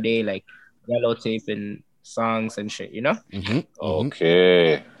back all day, like yellow taping songs and shit. You know?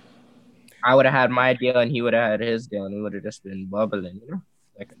 Okay. I would have had my deal and he would have had his deal, and we would have just been bubbling, you know,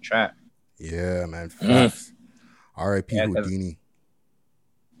 like a trap. Yeah, man. Facts. R.I.P. Houdini.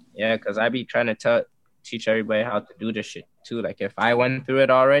 Yeah, because I be trying to teach everybody how to do this shit too. Like if I went through it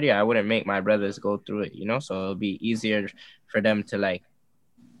already, I wouldn't make my brothers go through it, you know? So it'll be easier for them to like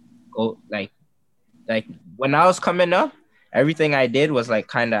go like when I was coming up, everything I did was like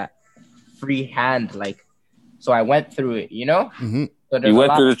kind of freehand, like, so I went through it, you know? So you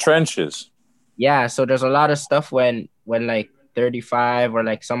went through the trenches. Yeah, so there's a lot of stuff when like 35 or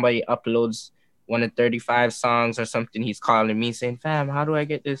like somebody uploads one of 35 songs or something, he's calling me saying, fam, how do I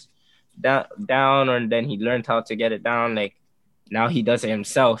get this down? Or then he learned how to get it down. Like now he does it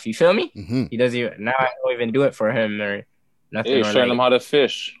himself. You feel me? He does it now. I don't even do it for him or nothing. Hey, showing him how to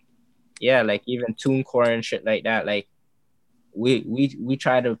fish. Yeah, like even TuneCore and shit like that. Like we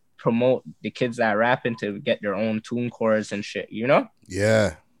try to promote the kids that rapping to get their own TuneCores and shit, you know?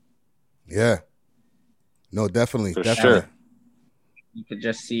 Yeah. No, definitely. For definitely. sure. You could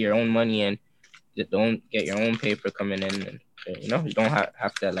just see your own money and you don't get your own paper coming in, and you know, you don't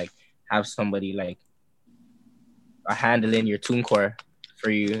have to like have somebody like handling your TuneCore for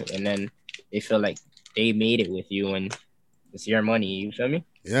you, and then they feel like they made it with you and it's your money. You feel me?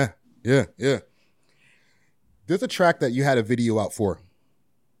 Yeah. There's a track that you had a video out for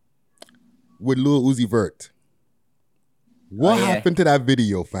with Lil Uzi Vert. What happened to that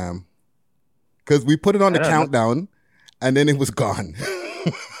video, fam? Because we put it on the countdown and then it was gone.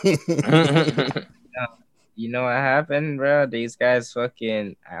 You know what happened, bro? These guys I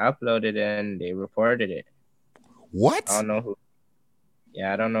uploaded it and they reported it. What? I don't know who.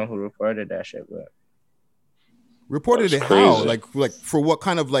 Yeah, I don't know who reported that shit, but reported it how? Like for what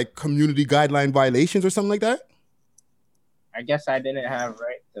kind of like community guideline violations or something like that? I guess I didn't have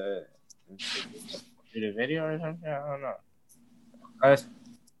right to do the video or something. I don't know.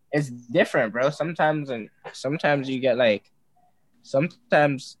 It's different, bro. Sometimes you get like,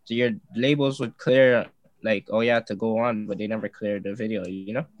 sometimes your labels would clear like, oh yeah, to go on, but they never cleared the video,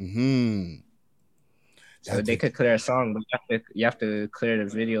 you know? So they could clear a song, but you have to clear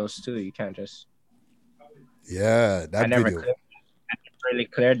the videos too. You can't just. Yeah, I never really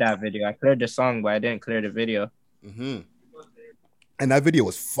cleared that video. I cleared the song, but I didn't clear the video. And that video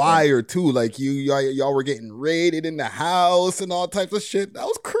was fire too. Like y'all were getting raided in the house and all types of shit. That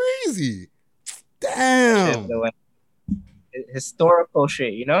was crazy. Damn. Historical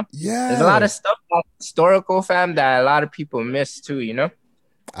shit, you know? Yeah. There's a lot of stuff on historical, fam, that a lot of people miss too, you know?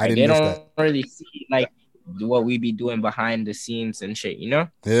 They don't really see like what we be doing behind the scenes and shit, you know?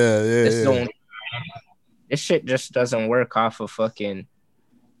 Yeah. This shit just doesn't work off of fucking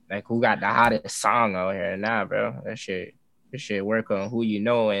like who got the hottest song out here. Nah, bro. This shit work on who you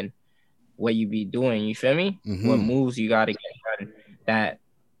know and what you be doing. You feel me? What moves you gotta get done that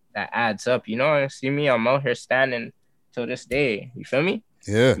adds up. You know, see me, I'm out here standing till this day. You feel me?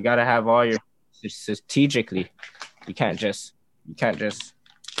 Yeah. You gotta have all your strategically. You can't just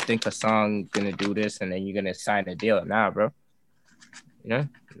think a song gonna do this and then you're gonna sign a deal. Nah, bro. You know,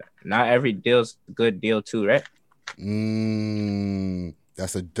 not every deal's a good deal too, right?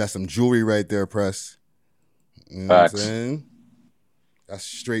 That's some jewelry right there, Press. You know what I'm saying? That's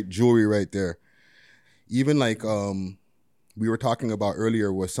straight jewelry right there. Even like we were talking about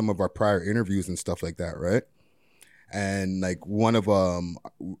earlier with some of our prior interviews and stuff like that, right? And like one of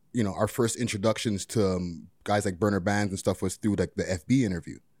our first introductions to guys like Burner Bands and stuff was through like the FB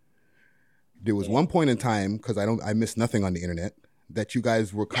interview. There was one point in time, because I missed nothing on the internet, that you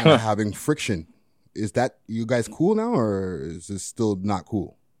guys were kind of having friction. Is that you guys cool now, or is this still not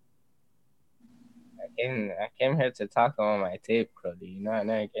cool? I came here to talk about my tape, Cruddy. You know, and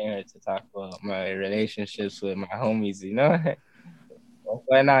I came here to talk about my relationships with my homies. You know, what's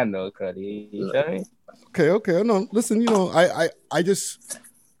going on though, Cruddy? You feel me? Okay. No, listen. I just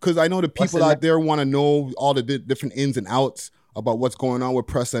because I know the people out there want to know all the different ins and outs about what's going on with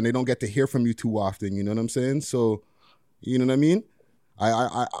Pressa, and they don't get to hear from you too often. You know what I'm saying? So, you know what I mean?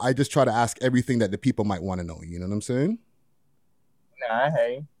 I just try to ask everything that the people might want to know. You know what I'm saying? Nah, I hear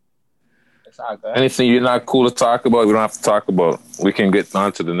you. It's all good. Anything you're not cool to talk about, we don't have to talk about. We can get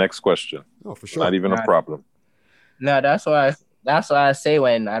on to the next question. Oh, for sure. Not even a problem. No, that's why I say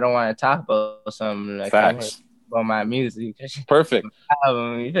when I don't want to talk about something like Facts. about my music. Perfect.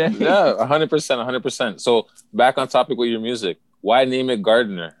 Yeah, 100%. So back on topic with your music. Why name it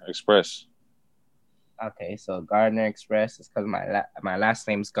Gardner Express? Okay, so Gardner Express is because my last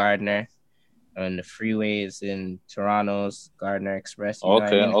name's Gardner, and the freeway is in Toronto's Gardner Express. You know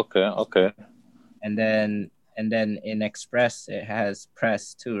what I mean? Okay. And then in Express it has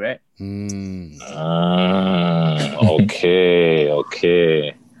press too, right? Okay.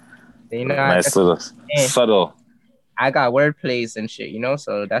 You know, Nice little subtle. I got wordplays and shit, you know,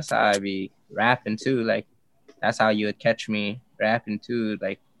 so that's how I be rapping too. Like, that's how you would catch me rapping too,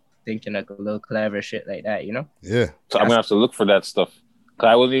 like thinking like a little clever shit like that, you know? Yeah. So I'm gonna have to look for that stuff. Cause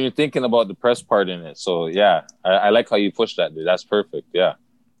I wasn't even thinking about the press part in it. So yeah, I like how you push that, dude. That's perfect. Yeah.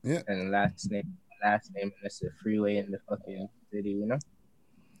 Yeah. And last name, and it's the freeway in the fucking city, you know?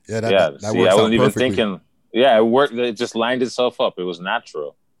 Yeah, that works I out wasn't even perfectly. thinking. Yeah, it worked. It just lined itself up. It was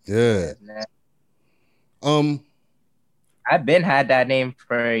natural. Yeah. I've been had that name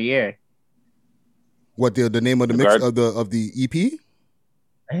for a year. What the name of the mix of the EP?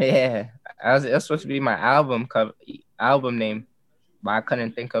 Yeah, it was supposed to be my album name, but I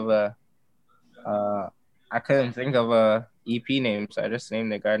couldn't think of a EP name, so I just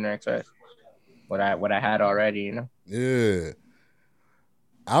named it Gardner Express. What I had already, you know. Yeah.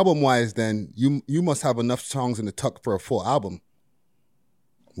 Album wise, then you must have enough songs in the tuck for a full album.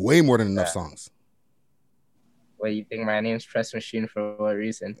 Way more than enough songs. What do you think my name's Press Machine for what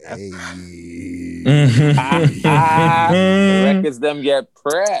reason? Hey. The records them get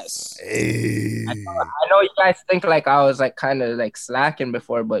pressed. Hey. I know you guys think like I was like kind of like slacking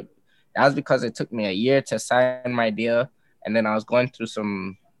before, but that was because it took me a year to sign my deal, and then I was going through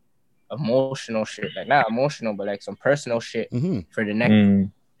some emotional shit, like not emotional, but like some personal shit for the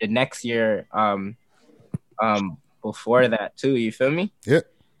next year. Before that too, you feel me? Yeah.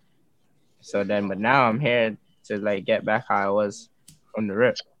 So then, but now I'm here to like get back how I was from the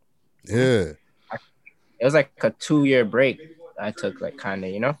rip. Yeah. It was like a 2-year break I took, like kind of,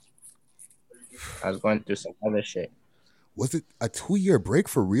 you know. I was going through some other shit. Was it a 2-year break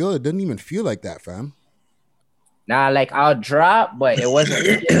for real? It didn't even feel like that, fam. Nah, like I'll drop, but it wasn't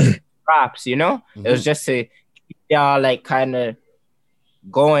really drops, you know. It was just to keep y'all like kind of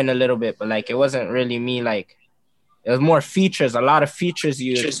going a little bit, but like it wasn't really me. Like it was more features, a lot of features.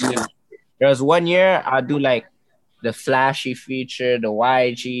 There was 1 year I'll do like the Flashy feature, the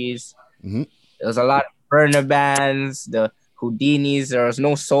YGs. There was a lot of burner bands, the Houdinis. There was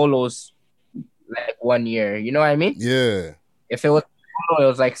no solos like 1 year. You know what I mean? Yeah. If it was solo, it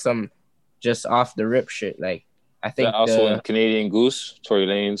was like some just off the rip shit. Like I think also in Canadian Goose, Tory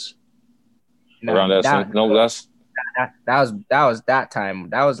Lanez. Around that time. No, that was that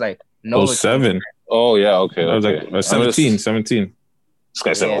time. That was like no 07. Oh yeah, okay. That was like 17. This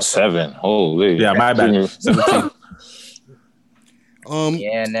guy said 07. Holy. Yeah, my bad. 17.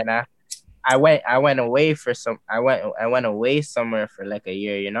 Yeah, and then I went away for some. I went away somewhere for like a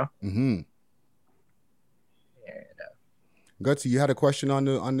year, you know. Yeah. Gutsy, you had a question on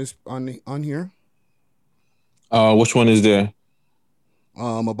here? Which one is there?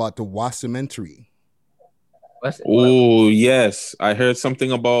 About the Wassamentary. Oh yes, I heard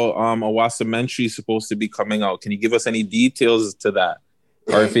something about a Wassamentary supposed to be coming out. Can you give us any details to that,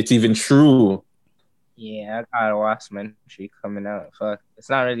 or if it's even true? Yeah, I got a Wassamentary coming out. Fuck, it's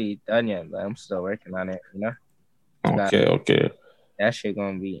not really done yet, but I'm still working on it. You know. Okay. That shit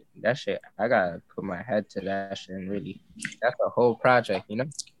gonna be that shit. I gotta put my head to that shit and really. That's a whole project, you know.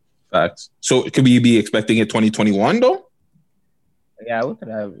 Facts. So could we be expecting it 2021 though? Yeah, we could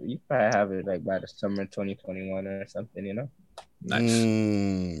have. You probably have it like by the summer 2021 or something, you know. Nice.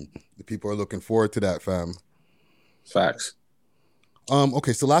 The people are looking forward to that, fam. Facts.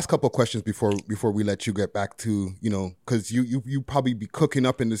 Okay, so last couple of questions before we let you get back to, because you probably be cooking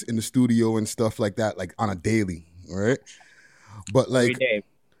up in the studio and stuff like that, like on a daily, right? But like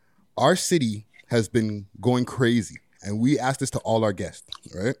our city has been going crazy, and we asked this to all our guests,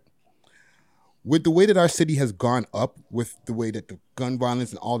 right? With the way that our city has gone up, with the way that the gun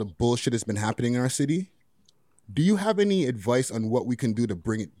violence and all the bullshit has been happening in our city, do you have any advice on what we can do to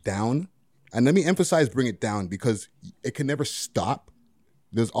bring it down? And let me emphasize bring it down, because it can never stop.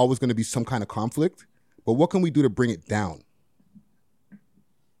 There's always going to be some kind of conflict. But what can we do to bring it down?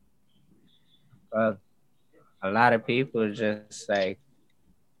 A lot of people just like,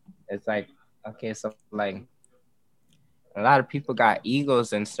 it's like, okay, so like, a lot of people got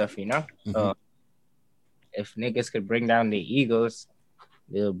egos and stuff, you know? Mm-hmm. So if niggas could bring down the egos,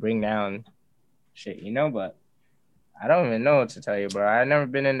 they'll bring down shit, you know? But I don't even know what to tell you, bro. I've never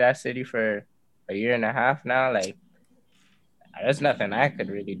been in that city for a year and a half now. Like, there's nothing I could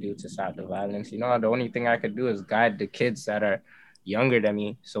really do to stop the violence. You know, the only thing I could do is guide the kids that are younger than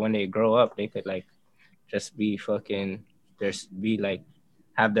me. So when they grow up, they could like just be fucking, just be like,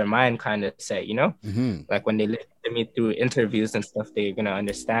 have their mind kind of set, you know? Mm-hmm. Like when they listen to me through interviews and stuff, they're going to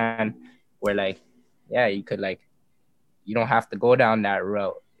understand where like, yeah, you could like, you don't have to go down that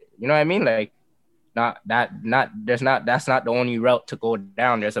route. You know what I mean? Like, that's not the only route to go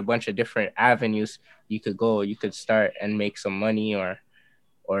down. There's a bunch of different avenues you could go. You could start and make some money or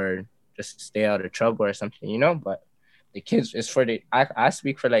just stay out of trouble or something, you know? But the kids, it's for I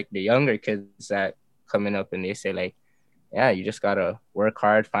speak for like the younger kids that coming up, and they say like, yeah, you just gotta work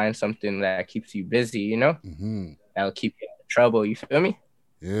hard, find something that keeps you busy, you know? Mm-hmm. That'll keep you out of trouble, you feel me?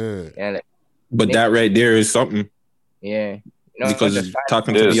 Yeah. And like, But that right there is something. Yeah. You know, because just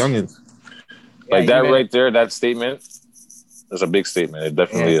talking to the youngins. Like that right there, that statement is a big statement. It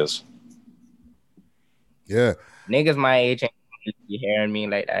definitely is. Yeah. Niggas my age ain't gonna be hearing me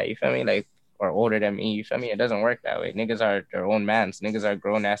like that, you feel me? Like, or older than me, you feel me? It doesn't work that way. Niggas are their own mans. Niggas are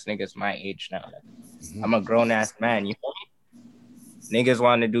grown ass niggas my age now. Like, I'm a grown ass man, you feel me? Niggas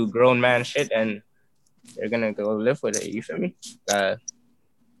want to do grown man shit, and they're gonna go live with it, you feel me?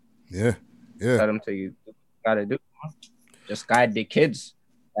 Yeah. Tell them to you gotta do. Just guide the kids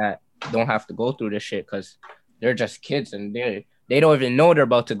that don't have to go through this shit, because they're just kids and they don't even know they're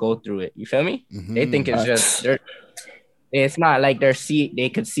about to go through it. You feel me? Mm-hmm. They think it's just it's not like they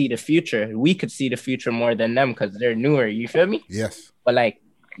could see the future. We could see the future more than them because they're newer. You feel me? Yes. But like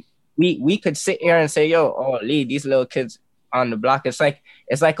we could sit here and say, yo, oh Lee, these little kids on the block. It's like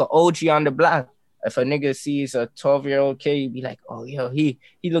an OG on the block. If a nigga sees a 12-year-old kid, you'd be like, oh yo, he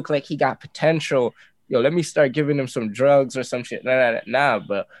look like he got potential. Yo, let me start giving him some drugs or some shit. Nah,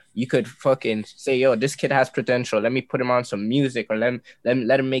 but you could fucking say, yo, this kid has potential. Let me put him on some music, or let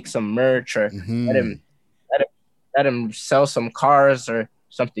him make some merch, or let him sell some cars or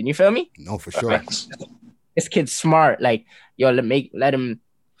something. You feel me? No, for sure. Like, this kid's smart. Like, yo, let him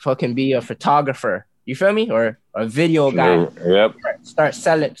fucking be a photographer. You feel me? Or a video guy. Yep. Start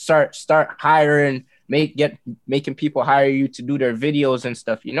selling. Start hiring. Making people hire you to do their videos and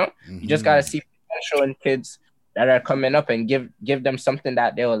stuff. You know, you just gotta see showing kids that are coming up and give them something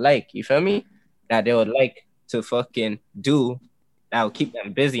that they will like. You feel me? That they would like to fucking do. That will keep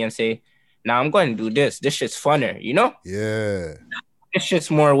them busy and say, now I'm going to do this. This shit's funner, you know? Yeah. This shit's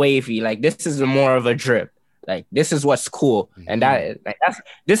more wavy. Like, this is more of a drip. Like, this is what's cool. And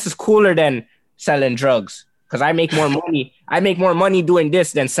this is cooler than selling drugs. Because I make more money. I make more money doing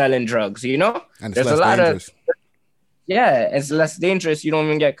this than selling drugs, you know? And it's less dangerous. It's less dangerous. You don't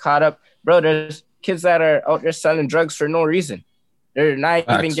even get caught up. Bro, there's kids that are out there selling drugs for no reason. They're not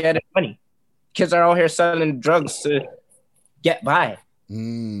even getting money. Kids are out here selling drugs to get by.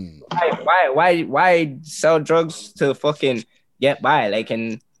 Why sell drugs to fucking get by? Like,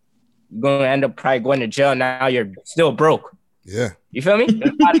 and you're gonna end up probably going to jail. Now you're still broke. Yeah. You feel me?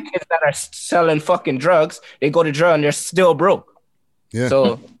 There's a lot of kids that are selling fucking drugs. They go to jail and they're still broke. Yeah.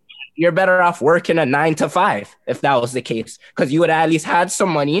 So you're better off working a 9 to 5 if that was the case, because you would have at least had some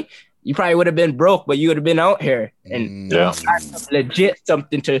money. You probably would have been broke, but you would have been out here and legit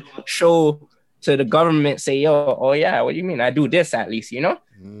something to show to the government. Say, yo, oh yeah, what do you mean? I do this at least, you know?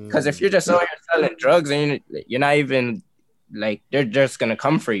 Because if you're just out here selling drugs and you're not even like, they're just gonna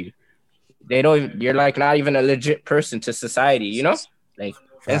come for you. You're like not even a legit person to society, you know? Like,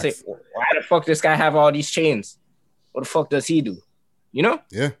 and say, why the fuck this guy have all these chains? What the fuck does he do? You know?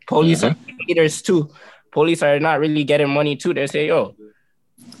 Yeah. Police are leaders too. Police are not really getting money too. They say, yo,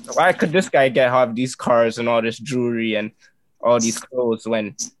 why could this guy have these cars and all this jewelry and all these clothes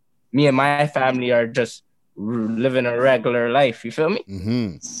when me and my family are just living a regular life? You feel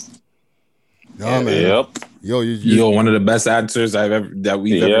me? No, man. Yep. Yo, one of the best answers we've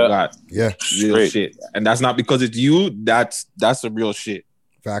ever got. Yeah. Real Great. shit. And that's not because it's you. That's the real shit.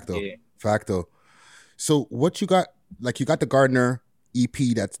 Facto. So what you got? Like you got the Gardner EP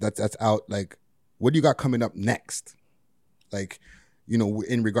that's out. Like, what do you got coming up next? Like, you know,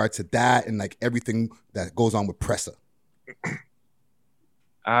 in regards to that and like everything that goes on with Pressa.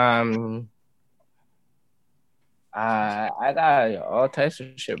 I got all types of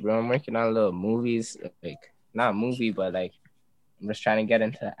shit, bro. I'm working on little movies, like not movie, but like I'm just trying to get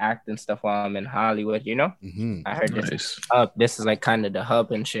into acting stuff while I'm in Hollywood. You know, I heard this is like kind of the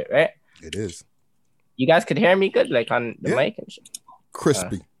hub and shit, right? It is. You guys could hear me good, like on the mic and shit.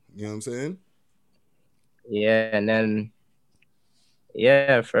 Crispy. You know what I'm saying? Yeah, and then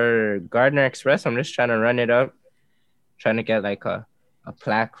for Gardner Express, I'm just trying to run it up, trying to get like a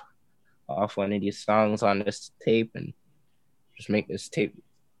plaque off one of these songs on this tape and just make this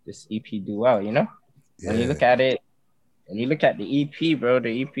EP do well, you know? When you look at it, when you look at the EP, bro,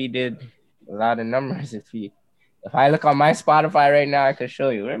 the EP did a lot of numbers. If I look on my Spotify right now, I could show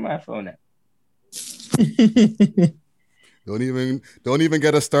you. Where's my phone at? Don't even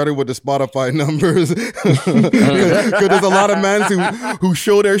get us started with the Spotify numbers. Because there's a lot of mans who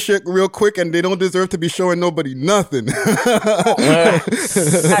show their shit real quick and they don't deserve to be showing nobody nothing.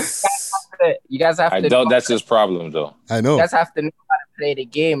 You guys have to. I doubt that's his problem, though. I know. You guys have to know how to play the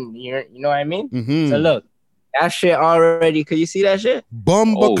game. You know what I mean? Mm-hmm. So look, that shit already. Could you see that shit?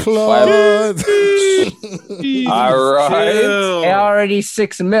 Bumba Club. All right. It already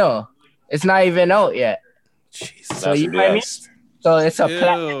 6 mil. It's not even out yet. Jesus. So you know what I mean? So it's a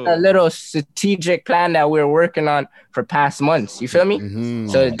plan, a little strategic plan that we're working on for past months. You feel me? Mm-hmm.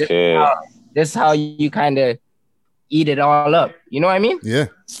 So this is how you kind of eat it all up. You know what I mean? Yeah.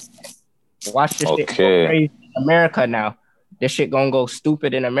 Watch this shit go crazy in America now. This shit gonna go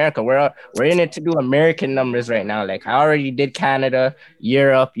stupid in America. We're in it to do American numbers right now. Like I already did Canada,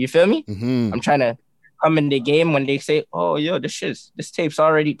 Europe. You feel me? Mm-hmm. I'm trying to come in the game when they say, "Oh, yo, this tape's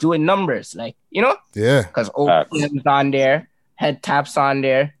already doing numbers." Like, you know? Yeah. Because OPM's on there, Head Taps on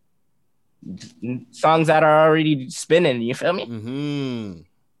there, songs that are already spinning. You feel me? Mm-hmm.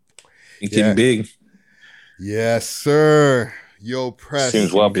 Thinking big. Yes, sir. Yo, Press.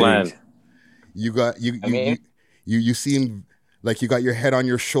 Seems well planned. You seem like you got your head on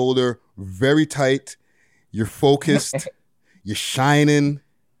your shoulder, very tight. You're focused. You're shining.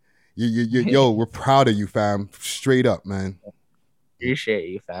 Yo, we're proud of you, fam. Straight up, man. Appreciate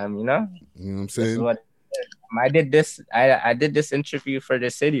you, fam. You know what I'm saying? I did this interview for the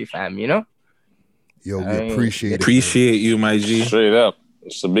city, fam. You know. Yo, we appreciate it. Appreciate you, my G. Straight up.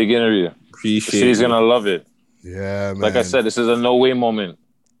 It's a big interview. Appreciate the city's it. gonna love it. Yeah, man. Like I said, this is a no way moment.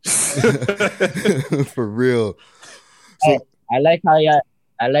 For real. So, I like how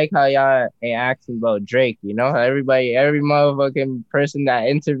y'all ain't asking about Drake. You know, every motherfucking person that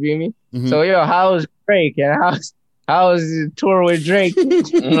interviewed me. Mm-hmm. So yo, how's Drake and how's the tour with Drake?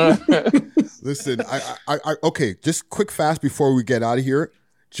 Listen, I okay. Just quick, fast before we get out of here.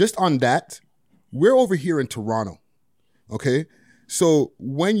 Just on that, we're over here in Toronto. Okay, so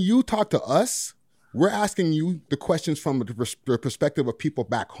when you talk to us, we're asking you the questions from the perspective of people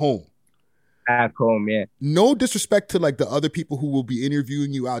back home. Back home, yeah. No disrespect to like the other people who will be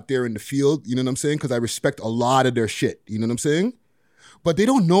interviewing you out there in the field. You know what I'm saying? Because I respect a lot of their shit. You know what I'm saying? But they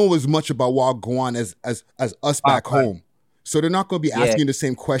don't know as much about what go on as us back home. So they're not going to be asking the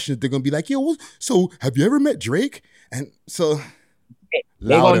same questions. They're going to be like, yo, so have you ever met Drake? And so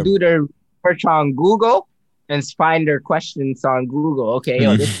they're going to do their search on Google and find their questions on Google. Okay,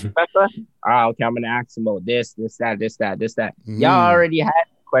 yo, this is Pepper. Okay, I'm going to ask them about this, that. Mm-hmm. Y'all already had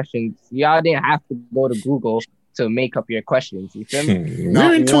questions. Y'all didn't have to go to Google to make up your questions. You feel me?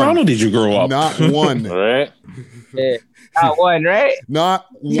 Where in Toronto did you grow up? Not one. Right? Yeah. Not one, right? Not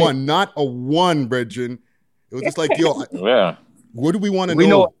one. Not a one, Bridget. It was just like, yo, what do we want to know? We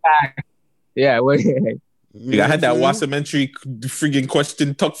know fact. Yeah. I had that Wassamentary friggin'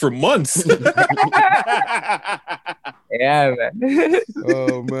 question tucked for months. Yeah, man.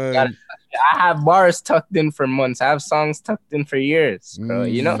 Oh, man. I have bars tucked in for months. I have songs tucked in for years, bro.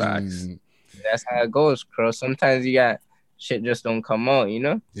 You know? That's how it goes, bro. Sometimes you got shit just don't come out, you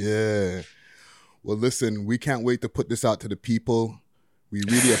know? Yeah. Well, listen, we can't wait to put this out to the people. We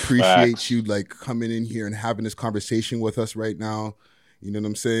really appreciate you like coming in here and having this conversation with us right now. You know what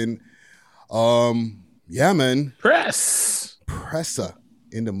I'm saying? Yeah, man. Pressa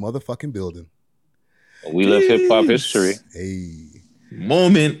in the motherfucking building. We love hip hop history. Hey.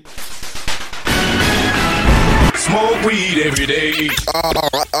 Moment. Smoke weed every day.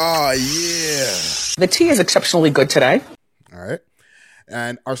 Oh, yeah. The tea is exceptionally good today. All right.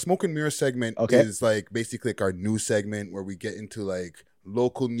 And our Smoke and Mirror segment is like basically like our news segment where we get into like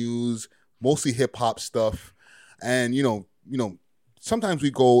local news, mostly hip hop stuff, and you know, sometimes we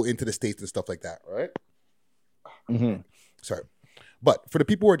go into the States and stuff like that, right? Mm-hmm. Sorry. But for the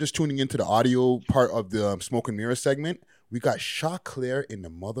people who are just tuning into the audio part of the Smoke and Mirror segment, we got Choclair in the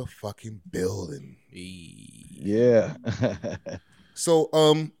motherfucking building. Yeah. So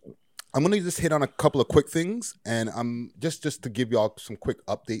I'm gonna just hit on a couple of quick things, and I'm just to give y'all some quick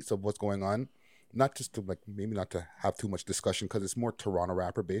updates of what's going on. Not just to like maybe not to have too much discussion because it's more Toronto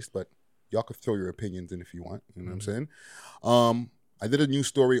rapper based, but y'all can throw your opinions in if you want. You know what I'm saying? I did a news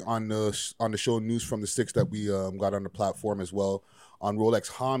story on the show News from the Six that we got on the platform as well on Rolex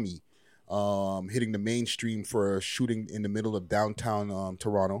Hami hitting the mainstream for a shooting in the middle of downtown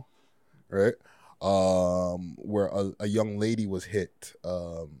Toronto, right? Where a young lady was hit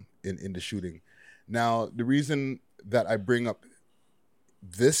in the shooting. Now, the reason that I bring up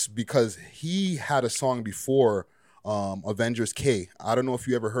this because he had a song before Avengers K. I don't know if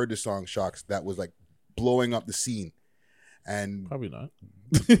you ever heard this song, Shocks, that was like blowing up the scene. And probably not.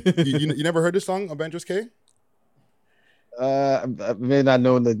 you never heard this song, Avengers K? I may not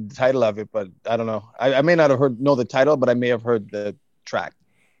know the title of it, but I don't know. I may not have know the title, but I may have heard the track.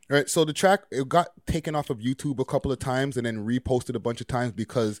 All right, so the track, it got taken off of YouTube a couple of times and then reposted a bunch of times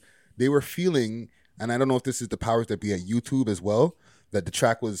because they were feeling, and I don't know if this is the powers that be at YouTube as well, that the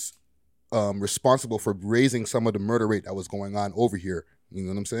track was responsible for raising some of the murder rate that was going on over here. You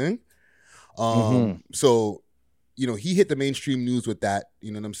know what I'm saying? So, you know, he hit the mainstream news with that,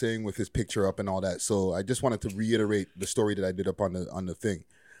 you know what I'm saying, with his picture up and all that. So I just wanted to reiterate the story that I did up on the thing.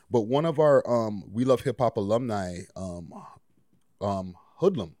 But one of our We Love Hip Hop alumni,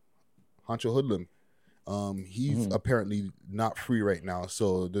 Hoodlum, Hancho Hoodlum, he's apparently not free right now.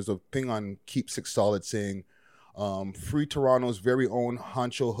 So there's a thing on Keep Six Solid saying, free Toronto's very own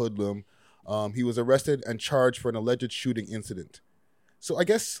Hancho Hoodlum. He was arrested and charged for an alleged shooting incident. So I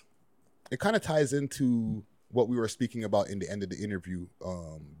guess it kind of ties into what we were speaking about in the end of the interview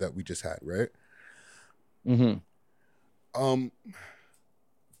that we just had, right?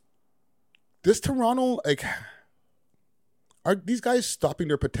 This Toronto, like, are these guys stopping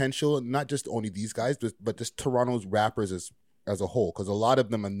their potential? Not just only these guys, but just Toronto's rappers as a whole, because a lot of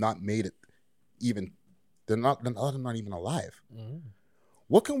them have not made it. Even they're not even alive.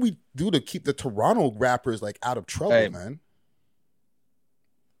 What can we do to keep the Toronto rappers like out of trouble, man?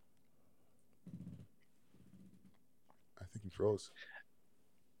 I think he froze.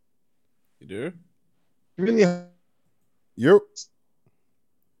 You do? Really? Yep.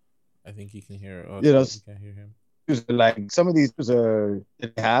 I think he can hear. You know, you can't hear him. Like some of these are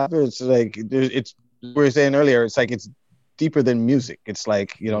it's like it's we were saying earlier, it's like it's deeper than music. It's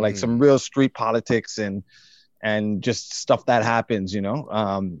like, you know, like some real street politics and just stuff that happens, you know.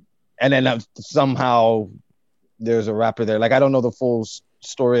 And then somehow there's a rapper there. Like I don't know the full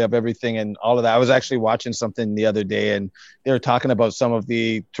story of everything and all of that. I was actually watching something the other day and they were talking about some of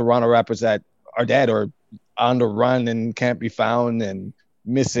the Toronto rappers that are dead or on the run and can't be found and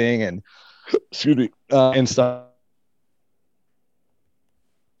missing and and stuff.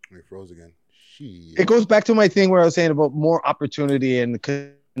 He froze again. It goes back to my thing where I was saying about more opportunity and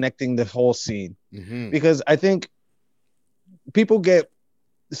connecting the whole scene. Because I think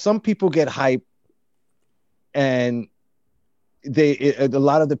some people get hype and a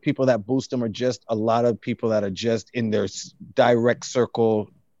lot of the people that boost them are just a lot of people that are just in their direct circle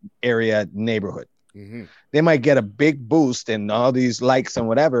area neighborhood. They might get a big boost and all these likes and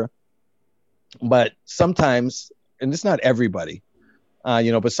whatever, but sometimes, and it's not everybody,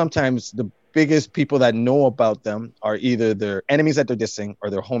 you know, but sometimes the biggest people that know about them are either their enemies that they're dissing or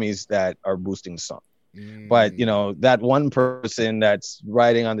their homies that are boosting the song. But, you know, that one person that's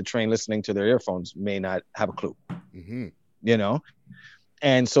riding on the train listening to their earphones may not have a clue, you know?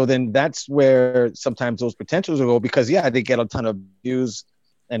 And so then that's where sometimes those potentials will go because, yeah, they get a ton of views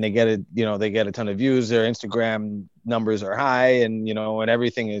and they get a ton of views. Their Instagram numbers are high and, you know, and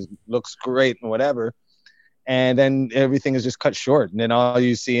everything looks great and whatever. And then everything is just cut short. And then all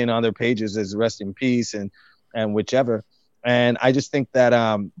you see in other pages is rest in peace and whichever. And I just think that,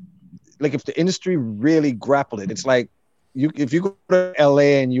 like if the industry really grappled it, it's like if you go to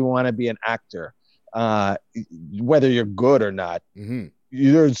LA and you want to be an actor, whether you're good or not,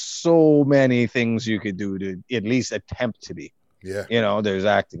 there's so many things you could do to at least attempt to be. Yeah. You know, there's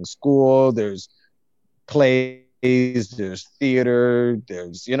acting school, there's plays, there's theater,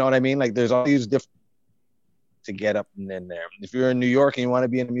 there's, you know what I mean? Like there's all these different to get up and in there. If you're in New York and you want to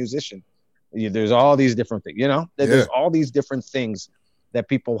be a musician, there's all these different things, you know, there's all these different things that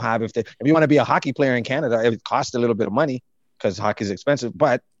people have. If you want to be a hockey player in Canada, it costs a little bit of money because hockey is expensive.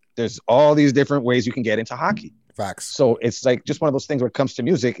 But there's all these different ways you can get into hockey. Facts. So it's like just one of those things where it comes to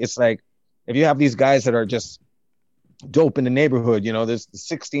music. It's like if you have these guys that are just dope in the neighborhood, you know, there's the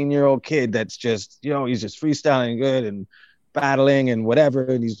 16-year-old kid that's just, you know, he's just freestyling good and battling and whatever,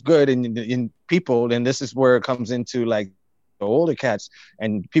 and he's good in people. And this is where it comes into like the older cats,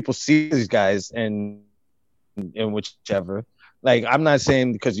 and people see these guys and whichever. Like, I'm not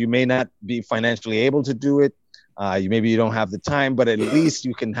saying because you may not be financially able to do it, maybe you don't have the time, but at least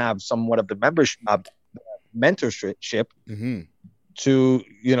you can have somewhat of the mentorship to,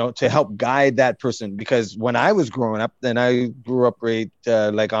 you know, to help guide that person. Because when I was growing up, then I grew up right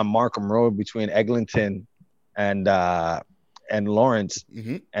like on Markham Road between Eglinton and Lawrence,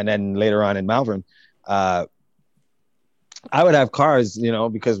 and then later on in Malvern. I would have cars, you know,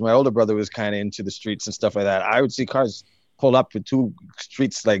 because my older brother was kind of into the streets and stuff like that. I would see cars pull up with two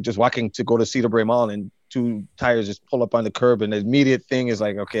streets, like just walking to go to Cedar Brae Mall, and two tires just pull up on the curb, and the immediate thing is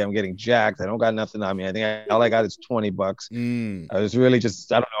like, okay, I'm getting jacked. I don't got nothing on me. I think all I got is $20. I was really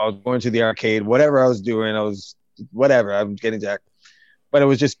just, I don't know, I was going to the arcade, whatever I was doing, I'm getting jacked. But it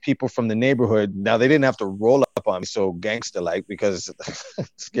was just people from the neighborhood. Now, they didn't have to roll up on me so gangster-like, because it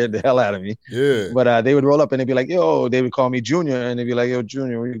scared the hell out of me. Yeah. But they would roll up and they'd be like, yo, they would call me Junior, and they'd be like, yo,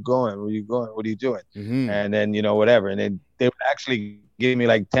 Junior, where you going? Where you going? What are you doing? And then, you know, whatever. And then they would actually give me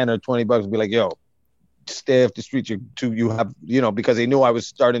like 10 or 20 bucks and be like, yo, stay off the street. You have, you know, because they knew I was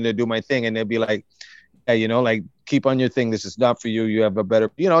starting to do my thing, and they'd be like, yeah, you know, like, keep on your thing. This is not for you. You have a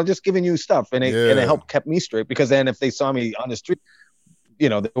better, you know, just giving you stuff. And it helped kept me straight, because then if they saw me on the street, you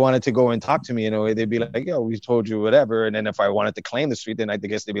know, they wanted to go and talk to me in a way, they'd be like, yo, we told you whatever. And then if I wanted to claim the street, then I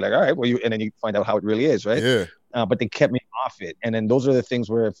guess they'd be like, all right, well, and then you find out how it really is, right? Yeah. But they kept me off it. And then those are the things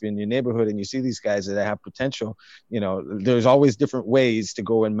where if you're in your neighborhood and you see these guys that have potential, you know, there's always different ways to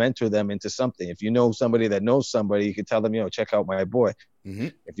go and mentor them into something. If you know somebody that knows somebody, you can tell them, you know, check out my boy.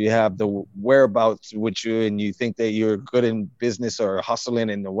 If you have the whereabouts with you and you think that you're good in business or hustling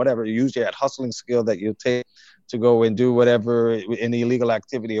and whatever, use that hustling skill that you'll take to go and do whatever in the illegal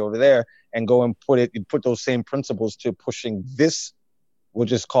activity over there, and go and put those same principles to pushing this, we'll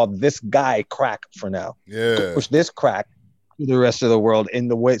just call this guy crack for now. Yeah. Push this crack to the rest of the world in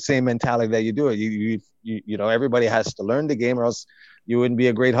the same mentality that you do it. You know, everybody has to learn the game, or else you wouldn't be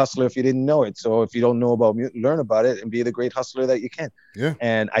a great hustler if you didn't know it. So if you don't know about music, learn about it and be the great hustler that you can. Yeah.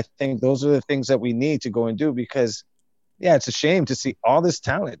 And I think those are the things that we need to go and do, because, yeah, it's a shame to see all this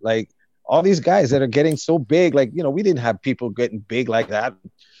talent, like all these guys that are getting so big. Like, you know, we didn't have people getting big like that.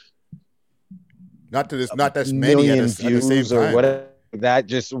 Not as many at the same time. Or whatever. That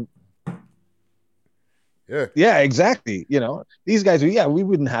just. Yeah, exactly. You know, these guys, we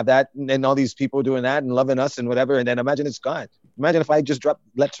wouldn't have that, and all these people doing that and loving us and whatever. And then imagine it's gone. Imagine if I just dropped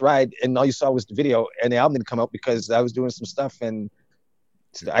Let's Ride and all you saw was the video and the album didn't come out because I was doing some stuff, and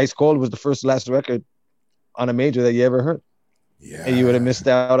Ice Cold was the last record on a major that you ever heard. Yeah. And you would have missed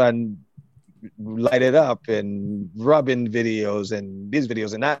out on Light It Up and Rubbin videos and these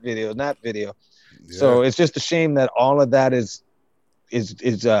videos and that video and that video. Yeah. So it's just a shame that all of that is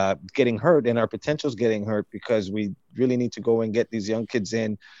getting hurt, and our potential's getting hurt, because we really need to go and get these young kids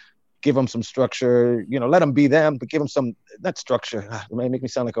in, give them some structure, you know, let them be them, but give them some, not structure. It might make me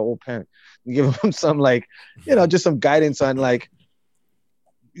sound like an old parent. Give them some, like, you know, just some guidance on, like,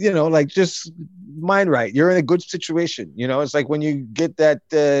 you know, like, just mind right. You're in a good situation. You know, it's like when you get that,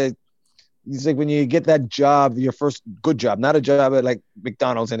 it's like when you get that job, your first good job, not a job at like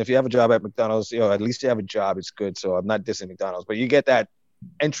McDonald's. And if you have a job at McDonald's, you know, at least you have a job. It's good. So I'm not dissing McDonald's, but you get that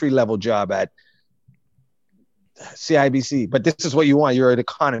entry level job at CIBC. But this is what you want. You're an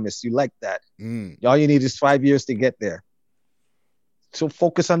economist. You like that. All you need is 5 years to get there. So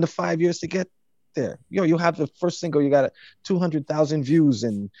focus on the 5 years to get there. You know, you have the first single, you got 200,000 views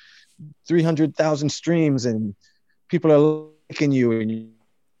and 300,000 streams, and people are liking you, and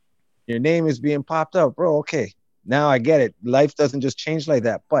your name is being popped up, bro. Okay, now I get it. Life doesn't just change like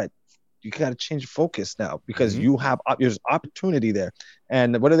that, but you got to change focus now, because you have there's opportunity there.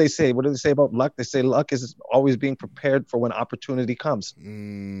 And what do they say? What do they say about luck? They say luck is always being prepared for when opportunity comes.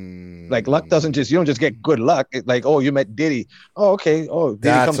 Like, luck doesn't just, you don't just get good luck. It's like, oh, you met Diddy. Oh, okay. Oh,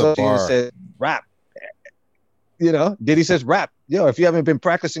 Diddy comes up to you and says rap. You know, Diddy says rap. Yo, if you haven't been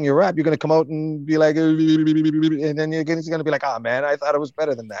practicing your rap, you're gonna come out and be like, and then you're gonna be like, oh man, I thought it was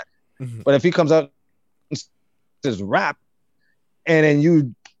better than that. But if he comes out and says rap, and then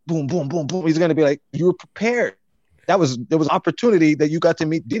you boom, boom, boom, boom, he's gonna be like, you were prepared. There was opportunity that you got to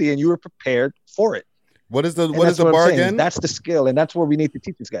meet Diddy, and you were prepared for it. What is the bar again? That's the skill, and that's what we need to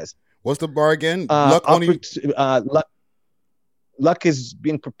teach these guys. What's the bar again? Luck is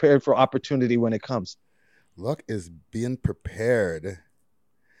being prepared for opportunity when it comes. Luck is being prepared.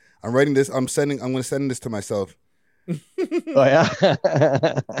 I'm writing this. I'm going to send this to myself. Oh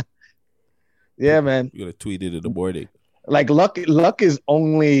yeah. Yeah, man. You gotta tweet it at the boarding. Like luck is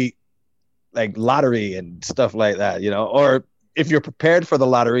only like lottery and stuff like that, or if you're prepared for the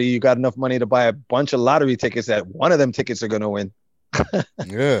lottery, you got enough money to buy a bunch of lottery tickets that one of them tickets are going to win.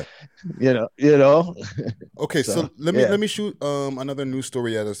 Yeah. Okay, so let me shoot another news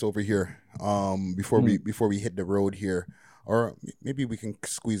story at us over here before we hit the road here, or maybe we can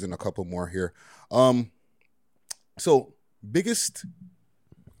squeeze in a couple more here. So biggest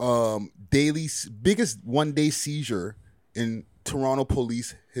one-day seizure in Toronto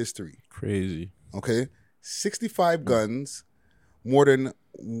police history. Crazy. Okay, 65 guns, more than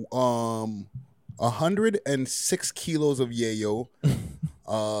 106 kilos of yayo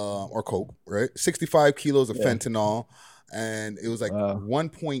or coke, right? 65 kilos of fentanyl, and it was like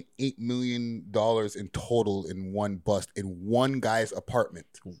 $1.8 million in total in one bust in one guy's apartment.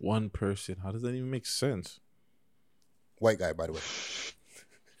 One person. How does that even make sense? White guy, by the way.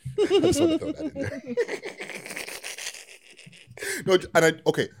 I just want to throw that in there. No, and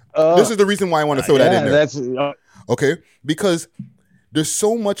this is the reason why I want to throw that in there. Okay, because there's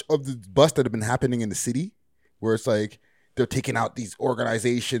so much of the bust that have been happening in the city where it's like they're taking out these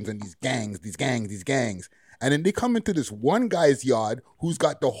organizations and these gangs, and then they come into this one guy's yard who's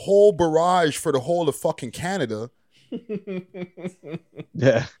got the whole barrage for the whole of fucking Canada.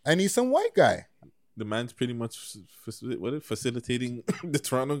 Yeah, and he's some white guy. The man's pretty much facilitating the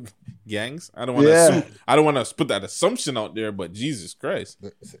Toronto gangs. I don't want to put that assumption out there, but Jesus Christ.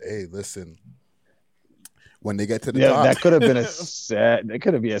 Hey, listen. When they get to the top, that could have been a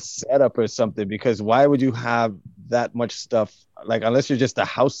setup or something. Because why would you have that much stuff? Like, unless you're just a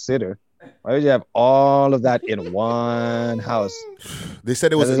house sitter, why would you have all of that in one house? They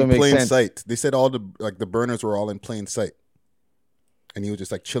said it was in plain sight. They said all the burners were all in plain sight. And he was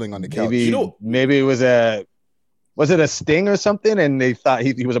just like chilling on the couch. Maybe it was it a sting or something? And they thought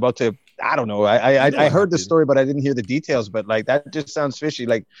he was about to. I don't know. I heard the story, but I didn't hear the details. But like that just sounds fishy.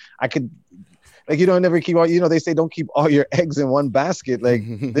 Like I could, like never keep all. They say don't keep all your eggs in one basket. Like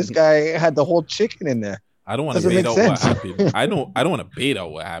this guy had the whole chicken in there. I don't want to bait out what happened. I don't want to bait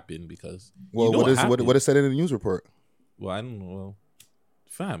out what happened because what is said in the news report? Well, I don't know. Well,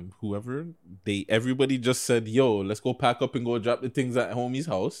 fam, everybody just said, yo, let's go pack up and go drop the things at homie's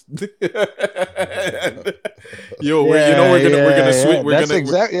house.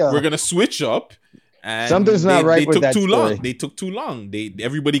 We're gonna switch up. And something's not right with that story. They took too long.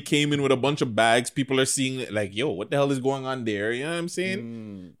 Everybody came in with a bunch of bags. People are seeing like, yo, what the hell is going on there? You know what I'm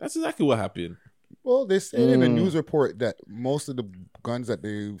saying? That's exactly what happened. Well, they said in the news report that most of the guns that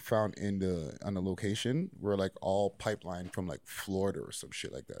they found on the location were like all pipeline from like Florida or some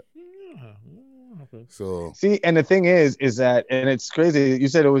shit like that. So see, and the thing is that, and it's crazy. You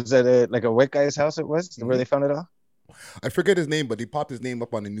said it was at a white guy's house. It was where they found it all. I forget his name, but he popped his name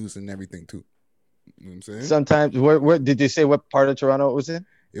up on the news and everything too. You know what I'm saying? Sometimes, where did they say what part of Toronto it was in?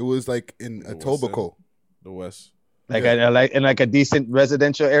 It was like in Etobicoke, the west. Like in a decent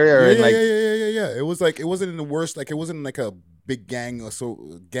residential area, or yeah. It was like it wasn't in the worst. Like it wasn't like a big gang or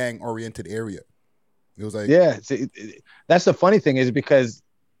so gang oriented area. It was like that's the funny thing is because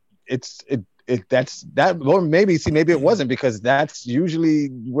that's or maybe it wasn't because that's usually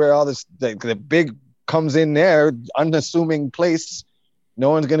where all this the big comes in there, unassuming place.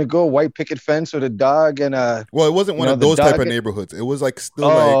 No one's gonna go white picket fence with a dog and a. Well, it wasn't one of those type of neighborhoods. It was like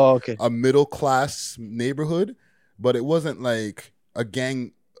still a middle class neighborhood. But it wasn't like a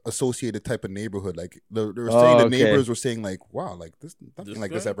gang associated type of neighborhood. Like they were saying, the neighbors were saying like, "Wow, like nothing like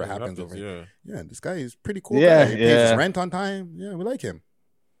this ever happens over here." Yeah, this guy is pretty cool. Yeah, guy. He pays his rent on time. Yeah, we like him.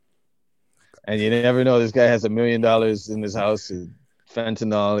 And you never know, this guy has $1 million in his house, and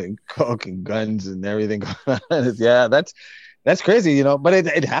fentanyl and coke and guns and everything going on. Yeah, that's crazy, But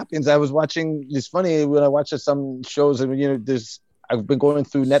it happens. I was watching. It's funny when I watch some shows, and I've been going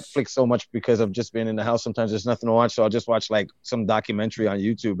through Netflix so much because I've just been in the house. Sometimes there's nothing to watch, so I'll just watch like some documentary on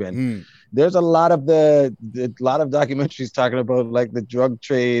YouTube. And there's a lot of documentaries talking about like the drug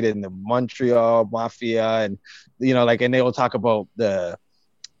trade and the Montreal mafia, and and they will talk about the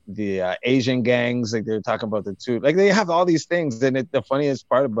Asian gangs. Like they're talking about the two. Like they have all these things, and the funniest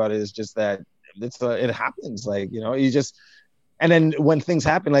part about it is just that it happens. Like you just, and then when things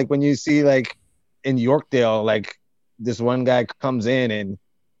happen, like when you see like in Yorkdale, like. This one guy comes in and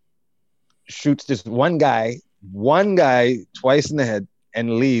shoots this one guy twice in the head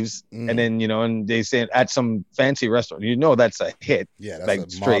and leaves. And then, and they say at some fancy restaurant, that's a hit. Yeah, that's like a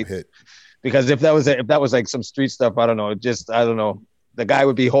straight mob hit. Because if that was like some street stuff, I don't know. I don't know. the guy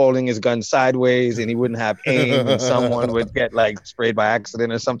would be holding his gun sideways and he wouldn't have aim, and someone would get like sprayed by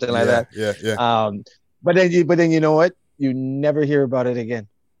accident or something like that. Yeah. But then you know what? You never hear about it again.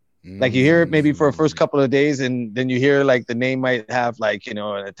 Like you hear it maybe for the first couple of days, and then you hear like the name might have like, you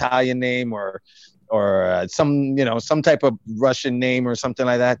know, an Italian name or some, you know, some type of Russian name or something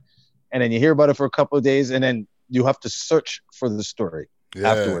like that. And then you hear about it for a couple of days, and then you have to search for the story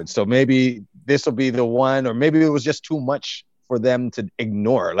afterwards. So maybe this will be the one, or maybe it was just too much for them to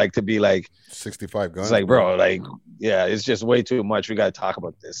ignore, like to be like 65 guns. It's like, bro, like, yeah, it's just way too much. We got to talk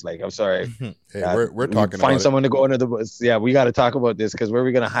about this. Like, I'm sorry. Hey, we're talking find about someone to go under the bus. Yeah, we got to talk about this, because where are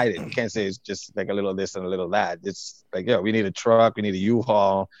we going to hide it? You can't say it's just like a little this and a little that. It's like, yeah, we need a truck. We need a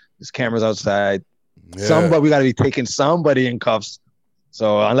U-Haul. There's cameras outside. We got to be taking somebody in cuffs.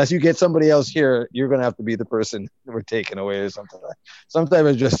 So unless you get somebody else here, you're going to have to be the person we're taking away or something like that. Sometimes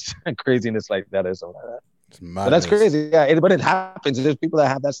it's just craziness like that or something like that. But that's crazy. Yeah, but it happens. There's people that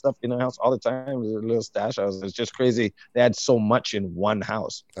have that stuff in their house all the time. There's a little stash house. It's just crazy. They had so much in one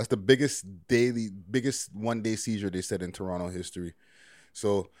house. That's the biggest one-day seizure they said in Toronto history.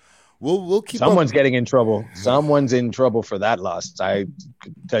 So we'll keep. Someone's getting in trouble. Someone's in trouble for that loss. I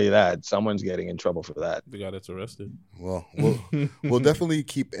could tell you that. Someone's getting in trouble for that. The guy that's arrested. Well, we'll definitely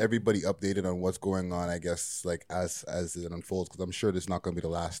keep everybody updated on what's going on, I guess, like as it unfolds, because I'm sure this is not going to be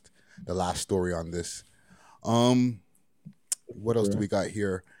the last story on this. What else do we got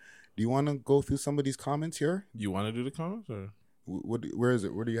here? Do you want to go through some of these comments here? You want to do the comments, or where is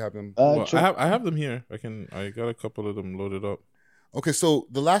it? Where do you have them? I have them here. I got a couple of them loaded up. Okay, so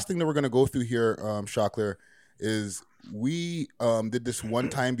the last thing that we're gonna go through here, Shockler, is we did this one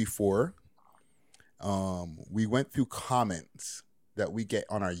time before. We went through comments that we get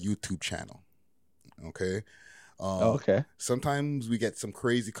on our YouTube channel. Okay. Okay. Sometimes we get some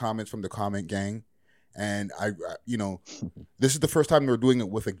crazy comments from the comment gang. And I this is the first time we're doing it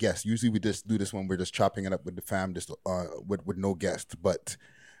with a guest. Usually we just do this when we're just chopping it up with the fam, just with no guest. But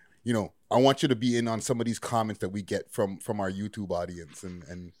I want you to be in on some of these comments that we get from our YouTube audience,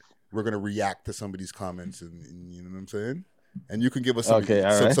 and we're gonna react to some of these comments, and you know what I'm saying. And you can give us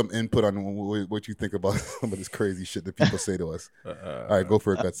some input on what you think about some of this crazy shit that people say to us. All right, go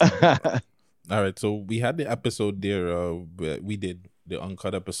for it, Gutsy. All right, so we had the episode there. We did the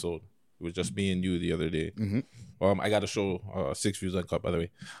uncut episode. It was just me and you the other day. Mm-hmm. I got to show 6 Views Uncut, by the way.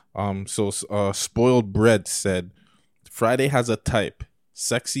 So Spoiled Bread said, Friday has a type.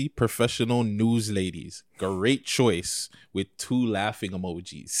 Sexy professional news ladies. Great choice with 2 laughing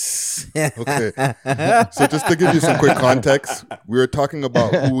emojis. Okay. So just to give you some quick context, we were talking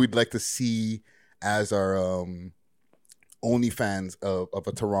about who we'd like to see as our OnlyFans of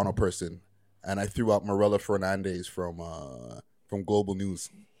a Toronto person. And I threw out Morella Fernandez from Global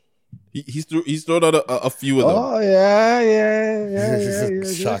News. He's thrown out a few of them. Oh yeah.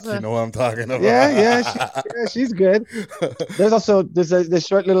 Shock, you know what I'm talking about. Yeah, she's good. There's also this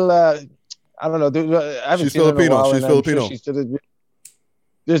short little I don't know. I haven't she's seen her in a Filipino. while, She's Filipino. Sure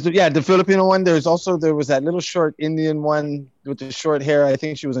there's the Filipino one. There was that little short Indian one with the short hair. I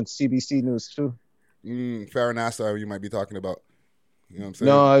think she was in CBC News too. Farah Nassar, you might be talking about. You know what I'm saying?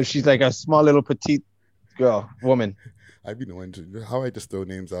 No, she's like a small little petite woman. I'd be knowing how I just throw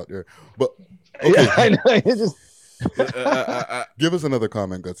names out there, but okay. Yeah, I know. It's just give us another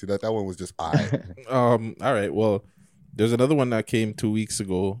comment, Gutsy. That one was just all right. Well, there's another one that came 2 weeks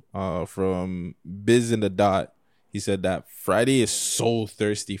ago from Biz in the Dot. He said that Friday is so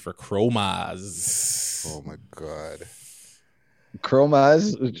thirsty for chromas. Oh my god,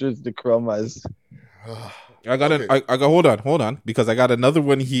 chromas, which is the chromas. I got I got hold on because I got another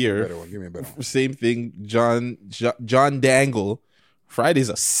one here. Better one. Give me a better one. Same thing. John Dangle. Friday's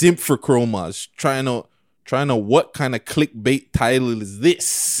a simp for chromas. Trying to what kind of clickbait title is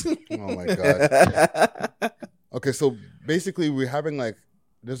this? Oh my god. Okay, so basically we're having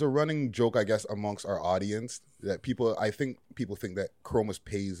there's a running joke, I guess, amongst our audience that I think people think that Chromas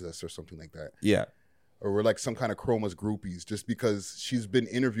pays us or something like that. Yeah. Or we're like some kind of Chromas groupies just because she's been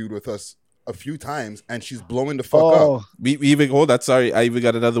interviewed with us a few times and she's blowing the fuck up. We even hold that. Sorry, I even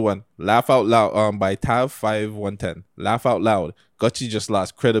got another one. Laugh Out Loud by Tav5110. Laugh Out Loud. Gucci just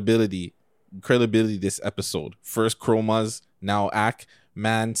lost credibility this episode. First chromas, now act.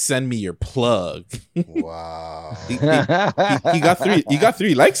 Man, send me your plug. Wow. he got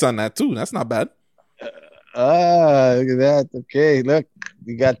 3 likes on that too. That's not bad. Look at that. Okay, look,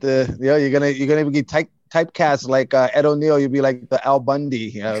 you got you're gonna get typecast like Ed O'Neill. You'll be like the Al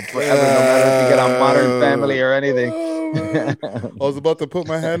Bundy forever, no matter if you get on Modern Family or anything. I was about to put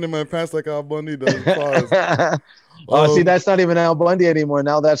my hand in my pants like Al Bundy does. See, that's not even Al Bundy anymore.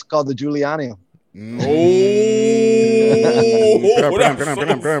 Now that's called the Giuliani. Oh. What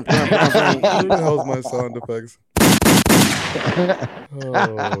the hell's my sound effects?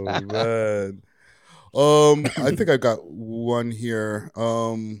 Oh man. I think I got one here.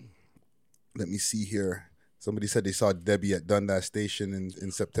 Let me see here. Somebody said they saw Debbie at Dundas Station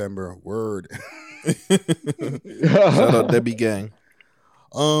in September. Word. Shout out Debbie gang.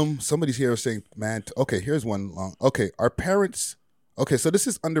 Somebody's here saying, man, okay, here's one long. Okay, our parents. Okay, so this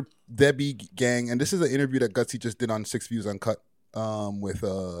is under Debbie gang, and this is an interview that Gutsy just did on 6 Views Uncut with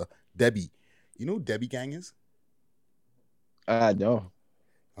Debbie. You know who Debbie gang is? No.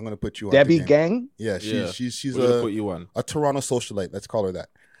 I'm gonna put you on Debbie gang? Yeah, she's We'll put you on. a Toronto socialite. Let's call her that.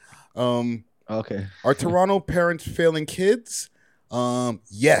 Okay. Are Toronto parents failing kids?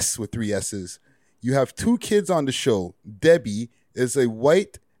 Yes, with 3 S's. You have 2 kids on the show. Debbie is a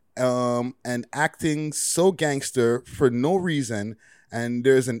white and acting so gangster for no reason, and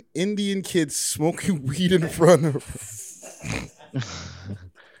there's an Indian kid smoking weed in front of her.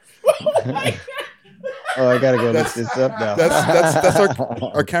 Oh, I gotta go look this up now. That's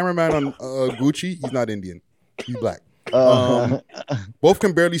our cameraman on Gucci. He's not Indian. He's black. Both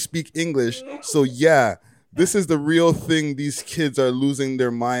can barely speak English. So yeah, this is the real thing. These kids are losing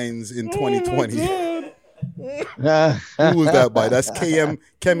their minds in 2020. Who was that by? That's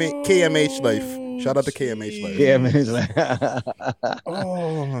KMH Life. Shout out to KMH Life. KMH Life.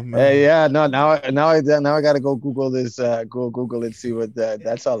 Oh man. Hey, yeah, no, now I gotta go Google this. Go Google it, see what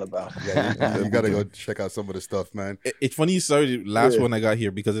that's all about. Yeah, you gotta go check out some of the stuff, man. It's funny you started last one I got here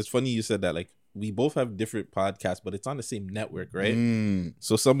because it's funny you said that. Like, we both have different podcasts, but it's on the same network, right?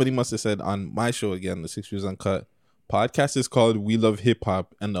 So somebody must have said on my show again, the 6 Views Uncut podcast is called We Love Hip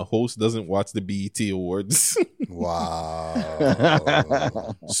Hop, and the host doesn't watch the BET Awards. Wow.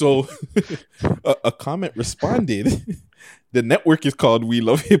 So a comment responded, the network is called We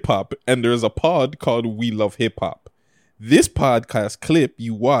Love Hip Hop, and there's a pod called We Love Hip Hop. This podcast clip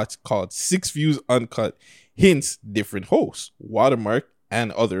you watch called 6 Views Uncut hints different hosts, watermark,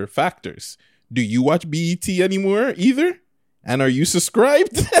 and other factors. Do you watch BET anymore either? And are you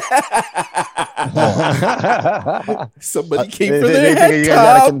subscribed? Somebody came for their head you guys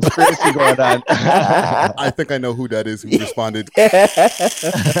got a conspiracy going on. I think I know who that is who responded.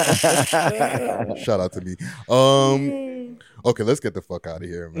 Shout out to me. Okay, let's get the fuck out of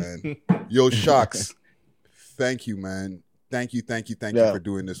here, man. Yo, Shocks. Thank you, man. Thank you for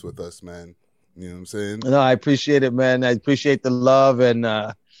doing this with us, man. You know what I'm saying? No, I appreciate it, man. I appreciate the love, and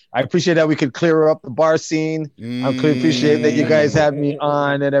I appreciate that we could clear up the bar scene. I appreciate that you guys have me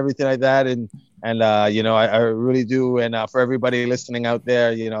on and everything like that. And you know, I really do. And for everybody listening out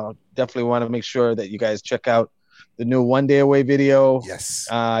there, you know, definitely want to make sure that you guys check out the new One Day Away video. Yes.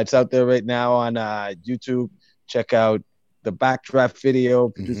 It's out there right now on YouTube. Check out the Backdraft video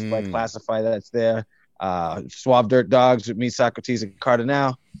produced by Classify that's there. Suave Dirt Dogs with me, Socrates, and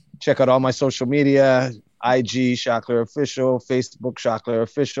Cardinal. Check out all my social media. IG, Shockler Official, Facebook, Shockler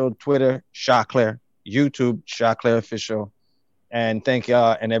Official, Twitter, Shockler, YouTube, Shockler Official. And thank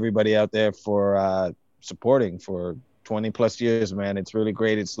y'all and everybody out there for supporting for 20 plus years, man. It's really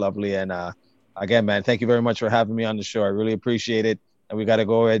great. It's lovely. And again, man, thank you very much for having me on the show. I really appreciate it. And we got to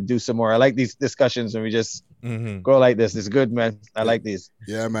go ahead and do some more. I like these discussions and we just go like this. It's good, man. I like these.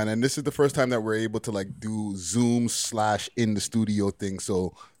 Yeah, man. And this is the first time that we're able to like do Zoom / in the studio thing.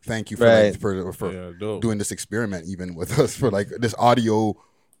 So thank you for doing this experiment, even with us, for like this audio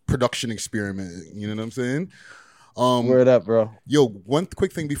production experiment. You know what I'm saying? Word up, bro. Yo, one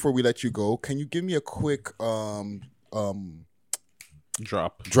quick thing before we let you go. Can you give me a quick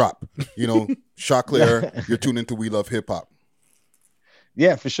drop? You know, Shockler, you're tuned into We Love Hip Hop.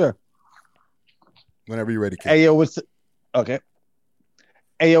 Yeah, for sure. Whenever you're ready, kid. Hey, yo, okay.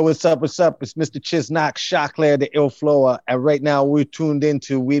 Hey, yo, what's up? It's Mr. Chisnock, Shockler, the Ill Flower. And right now we're tuned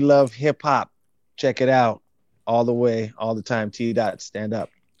into We Love Hip Hop. Check it out. All the way, all the time. T-Dot, stand up.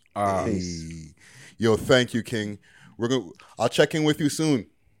 Peace. Yo, thank you, King. I'll check in with you soon.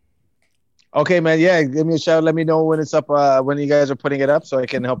 Okay, man. Yeah, give me a shout. Let me know when it's up, when you guys are putting it up so I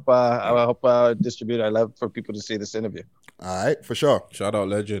can help distribute. I love for people to see this interview. All right, for sure. Shout out,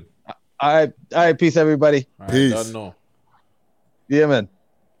 legend. All right. Peace, everybody. Peace. Don't know. Yeah, man.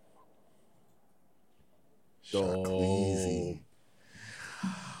 Easy.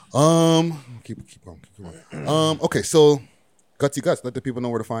 Keep going. Okay, so Gutsy Guts, let the people know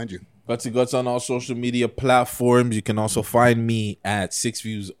where to find you. Gutsy Guts on all social media platforms. You can also find me at 6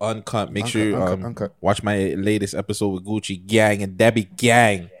 Views Uncut. Make sure you watch my latest episode with Gucci Gang and Debbie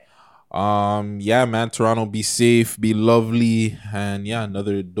Gang. Yeah, man, Toronto, be safe, be lovely, and yeah,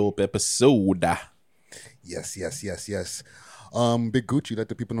 another dope episode. Yes. Big Gucci, let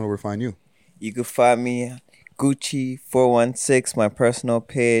the people know where to find you. You can find me Gucci 416, my personal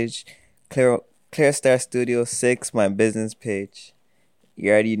page. Clear Star Studio 6, my business page.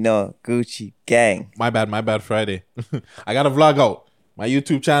 You already know, Gucci gang. My bad. Friday. I got a vlog out. My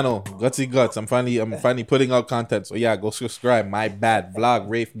YouTube channel, Gutsy Guts. I'm finally putting out content. So yeah, go subscribe. My bad vlog.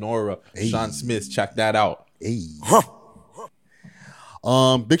 Rafe Nora, Sean Smith. Check that out. Hey.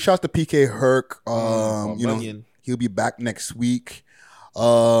 Big shouts to PK Herc. He'll be back next week.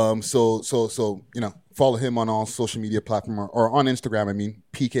 So follow him on all social media platforms or on Instagram.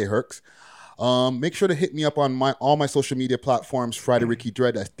 PK Hercs. Make sure to hit me up on all my social media platforms. Friday Ricky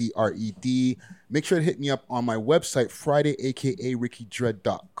Dread. That's DRED. Make sure to hit me up on my website, Friday, aka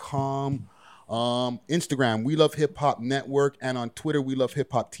RickyDread.com. Instagram, We Love Hip Hop Network, and on Twitter, We Love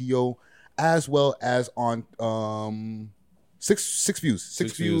Hip Hop TO, as well as on Six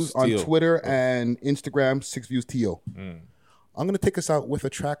Views on Twitter and Instagram, 6 Views TO. I'm gonna take us out with a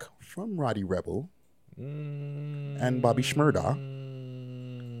track from Roddy Rebel and Bobby Shmurda.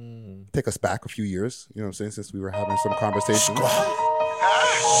 Take us back a few years, you know what I'm saying, since we were having some conversations.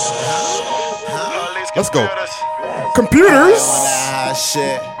 Let's go. Computers.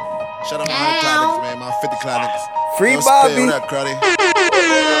 Shit. Shout out my 100 Cloud niggas, man. My 50 Cloud niggas. Free Bobby. What up, Cruddy?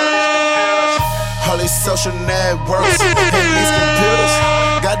 All these social networks and these computers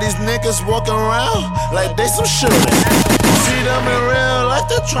got these niggas walking around like they some shooters. See them in real life,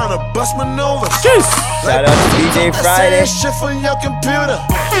 they're trying to bust maneuvers. Shout out to DJ Friday. Shit from your computer.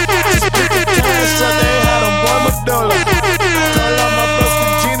 Just pick the cash up, they had them boy Medulla. Call up my broski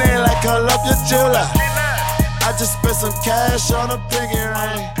Gina like call up your jeweler. I just spent some cash on a piggy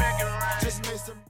ring.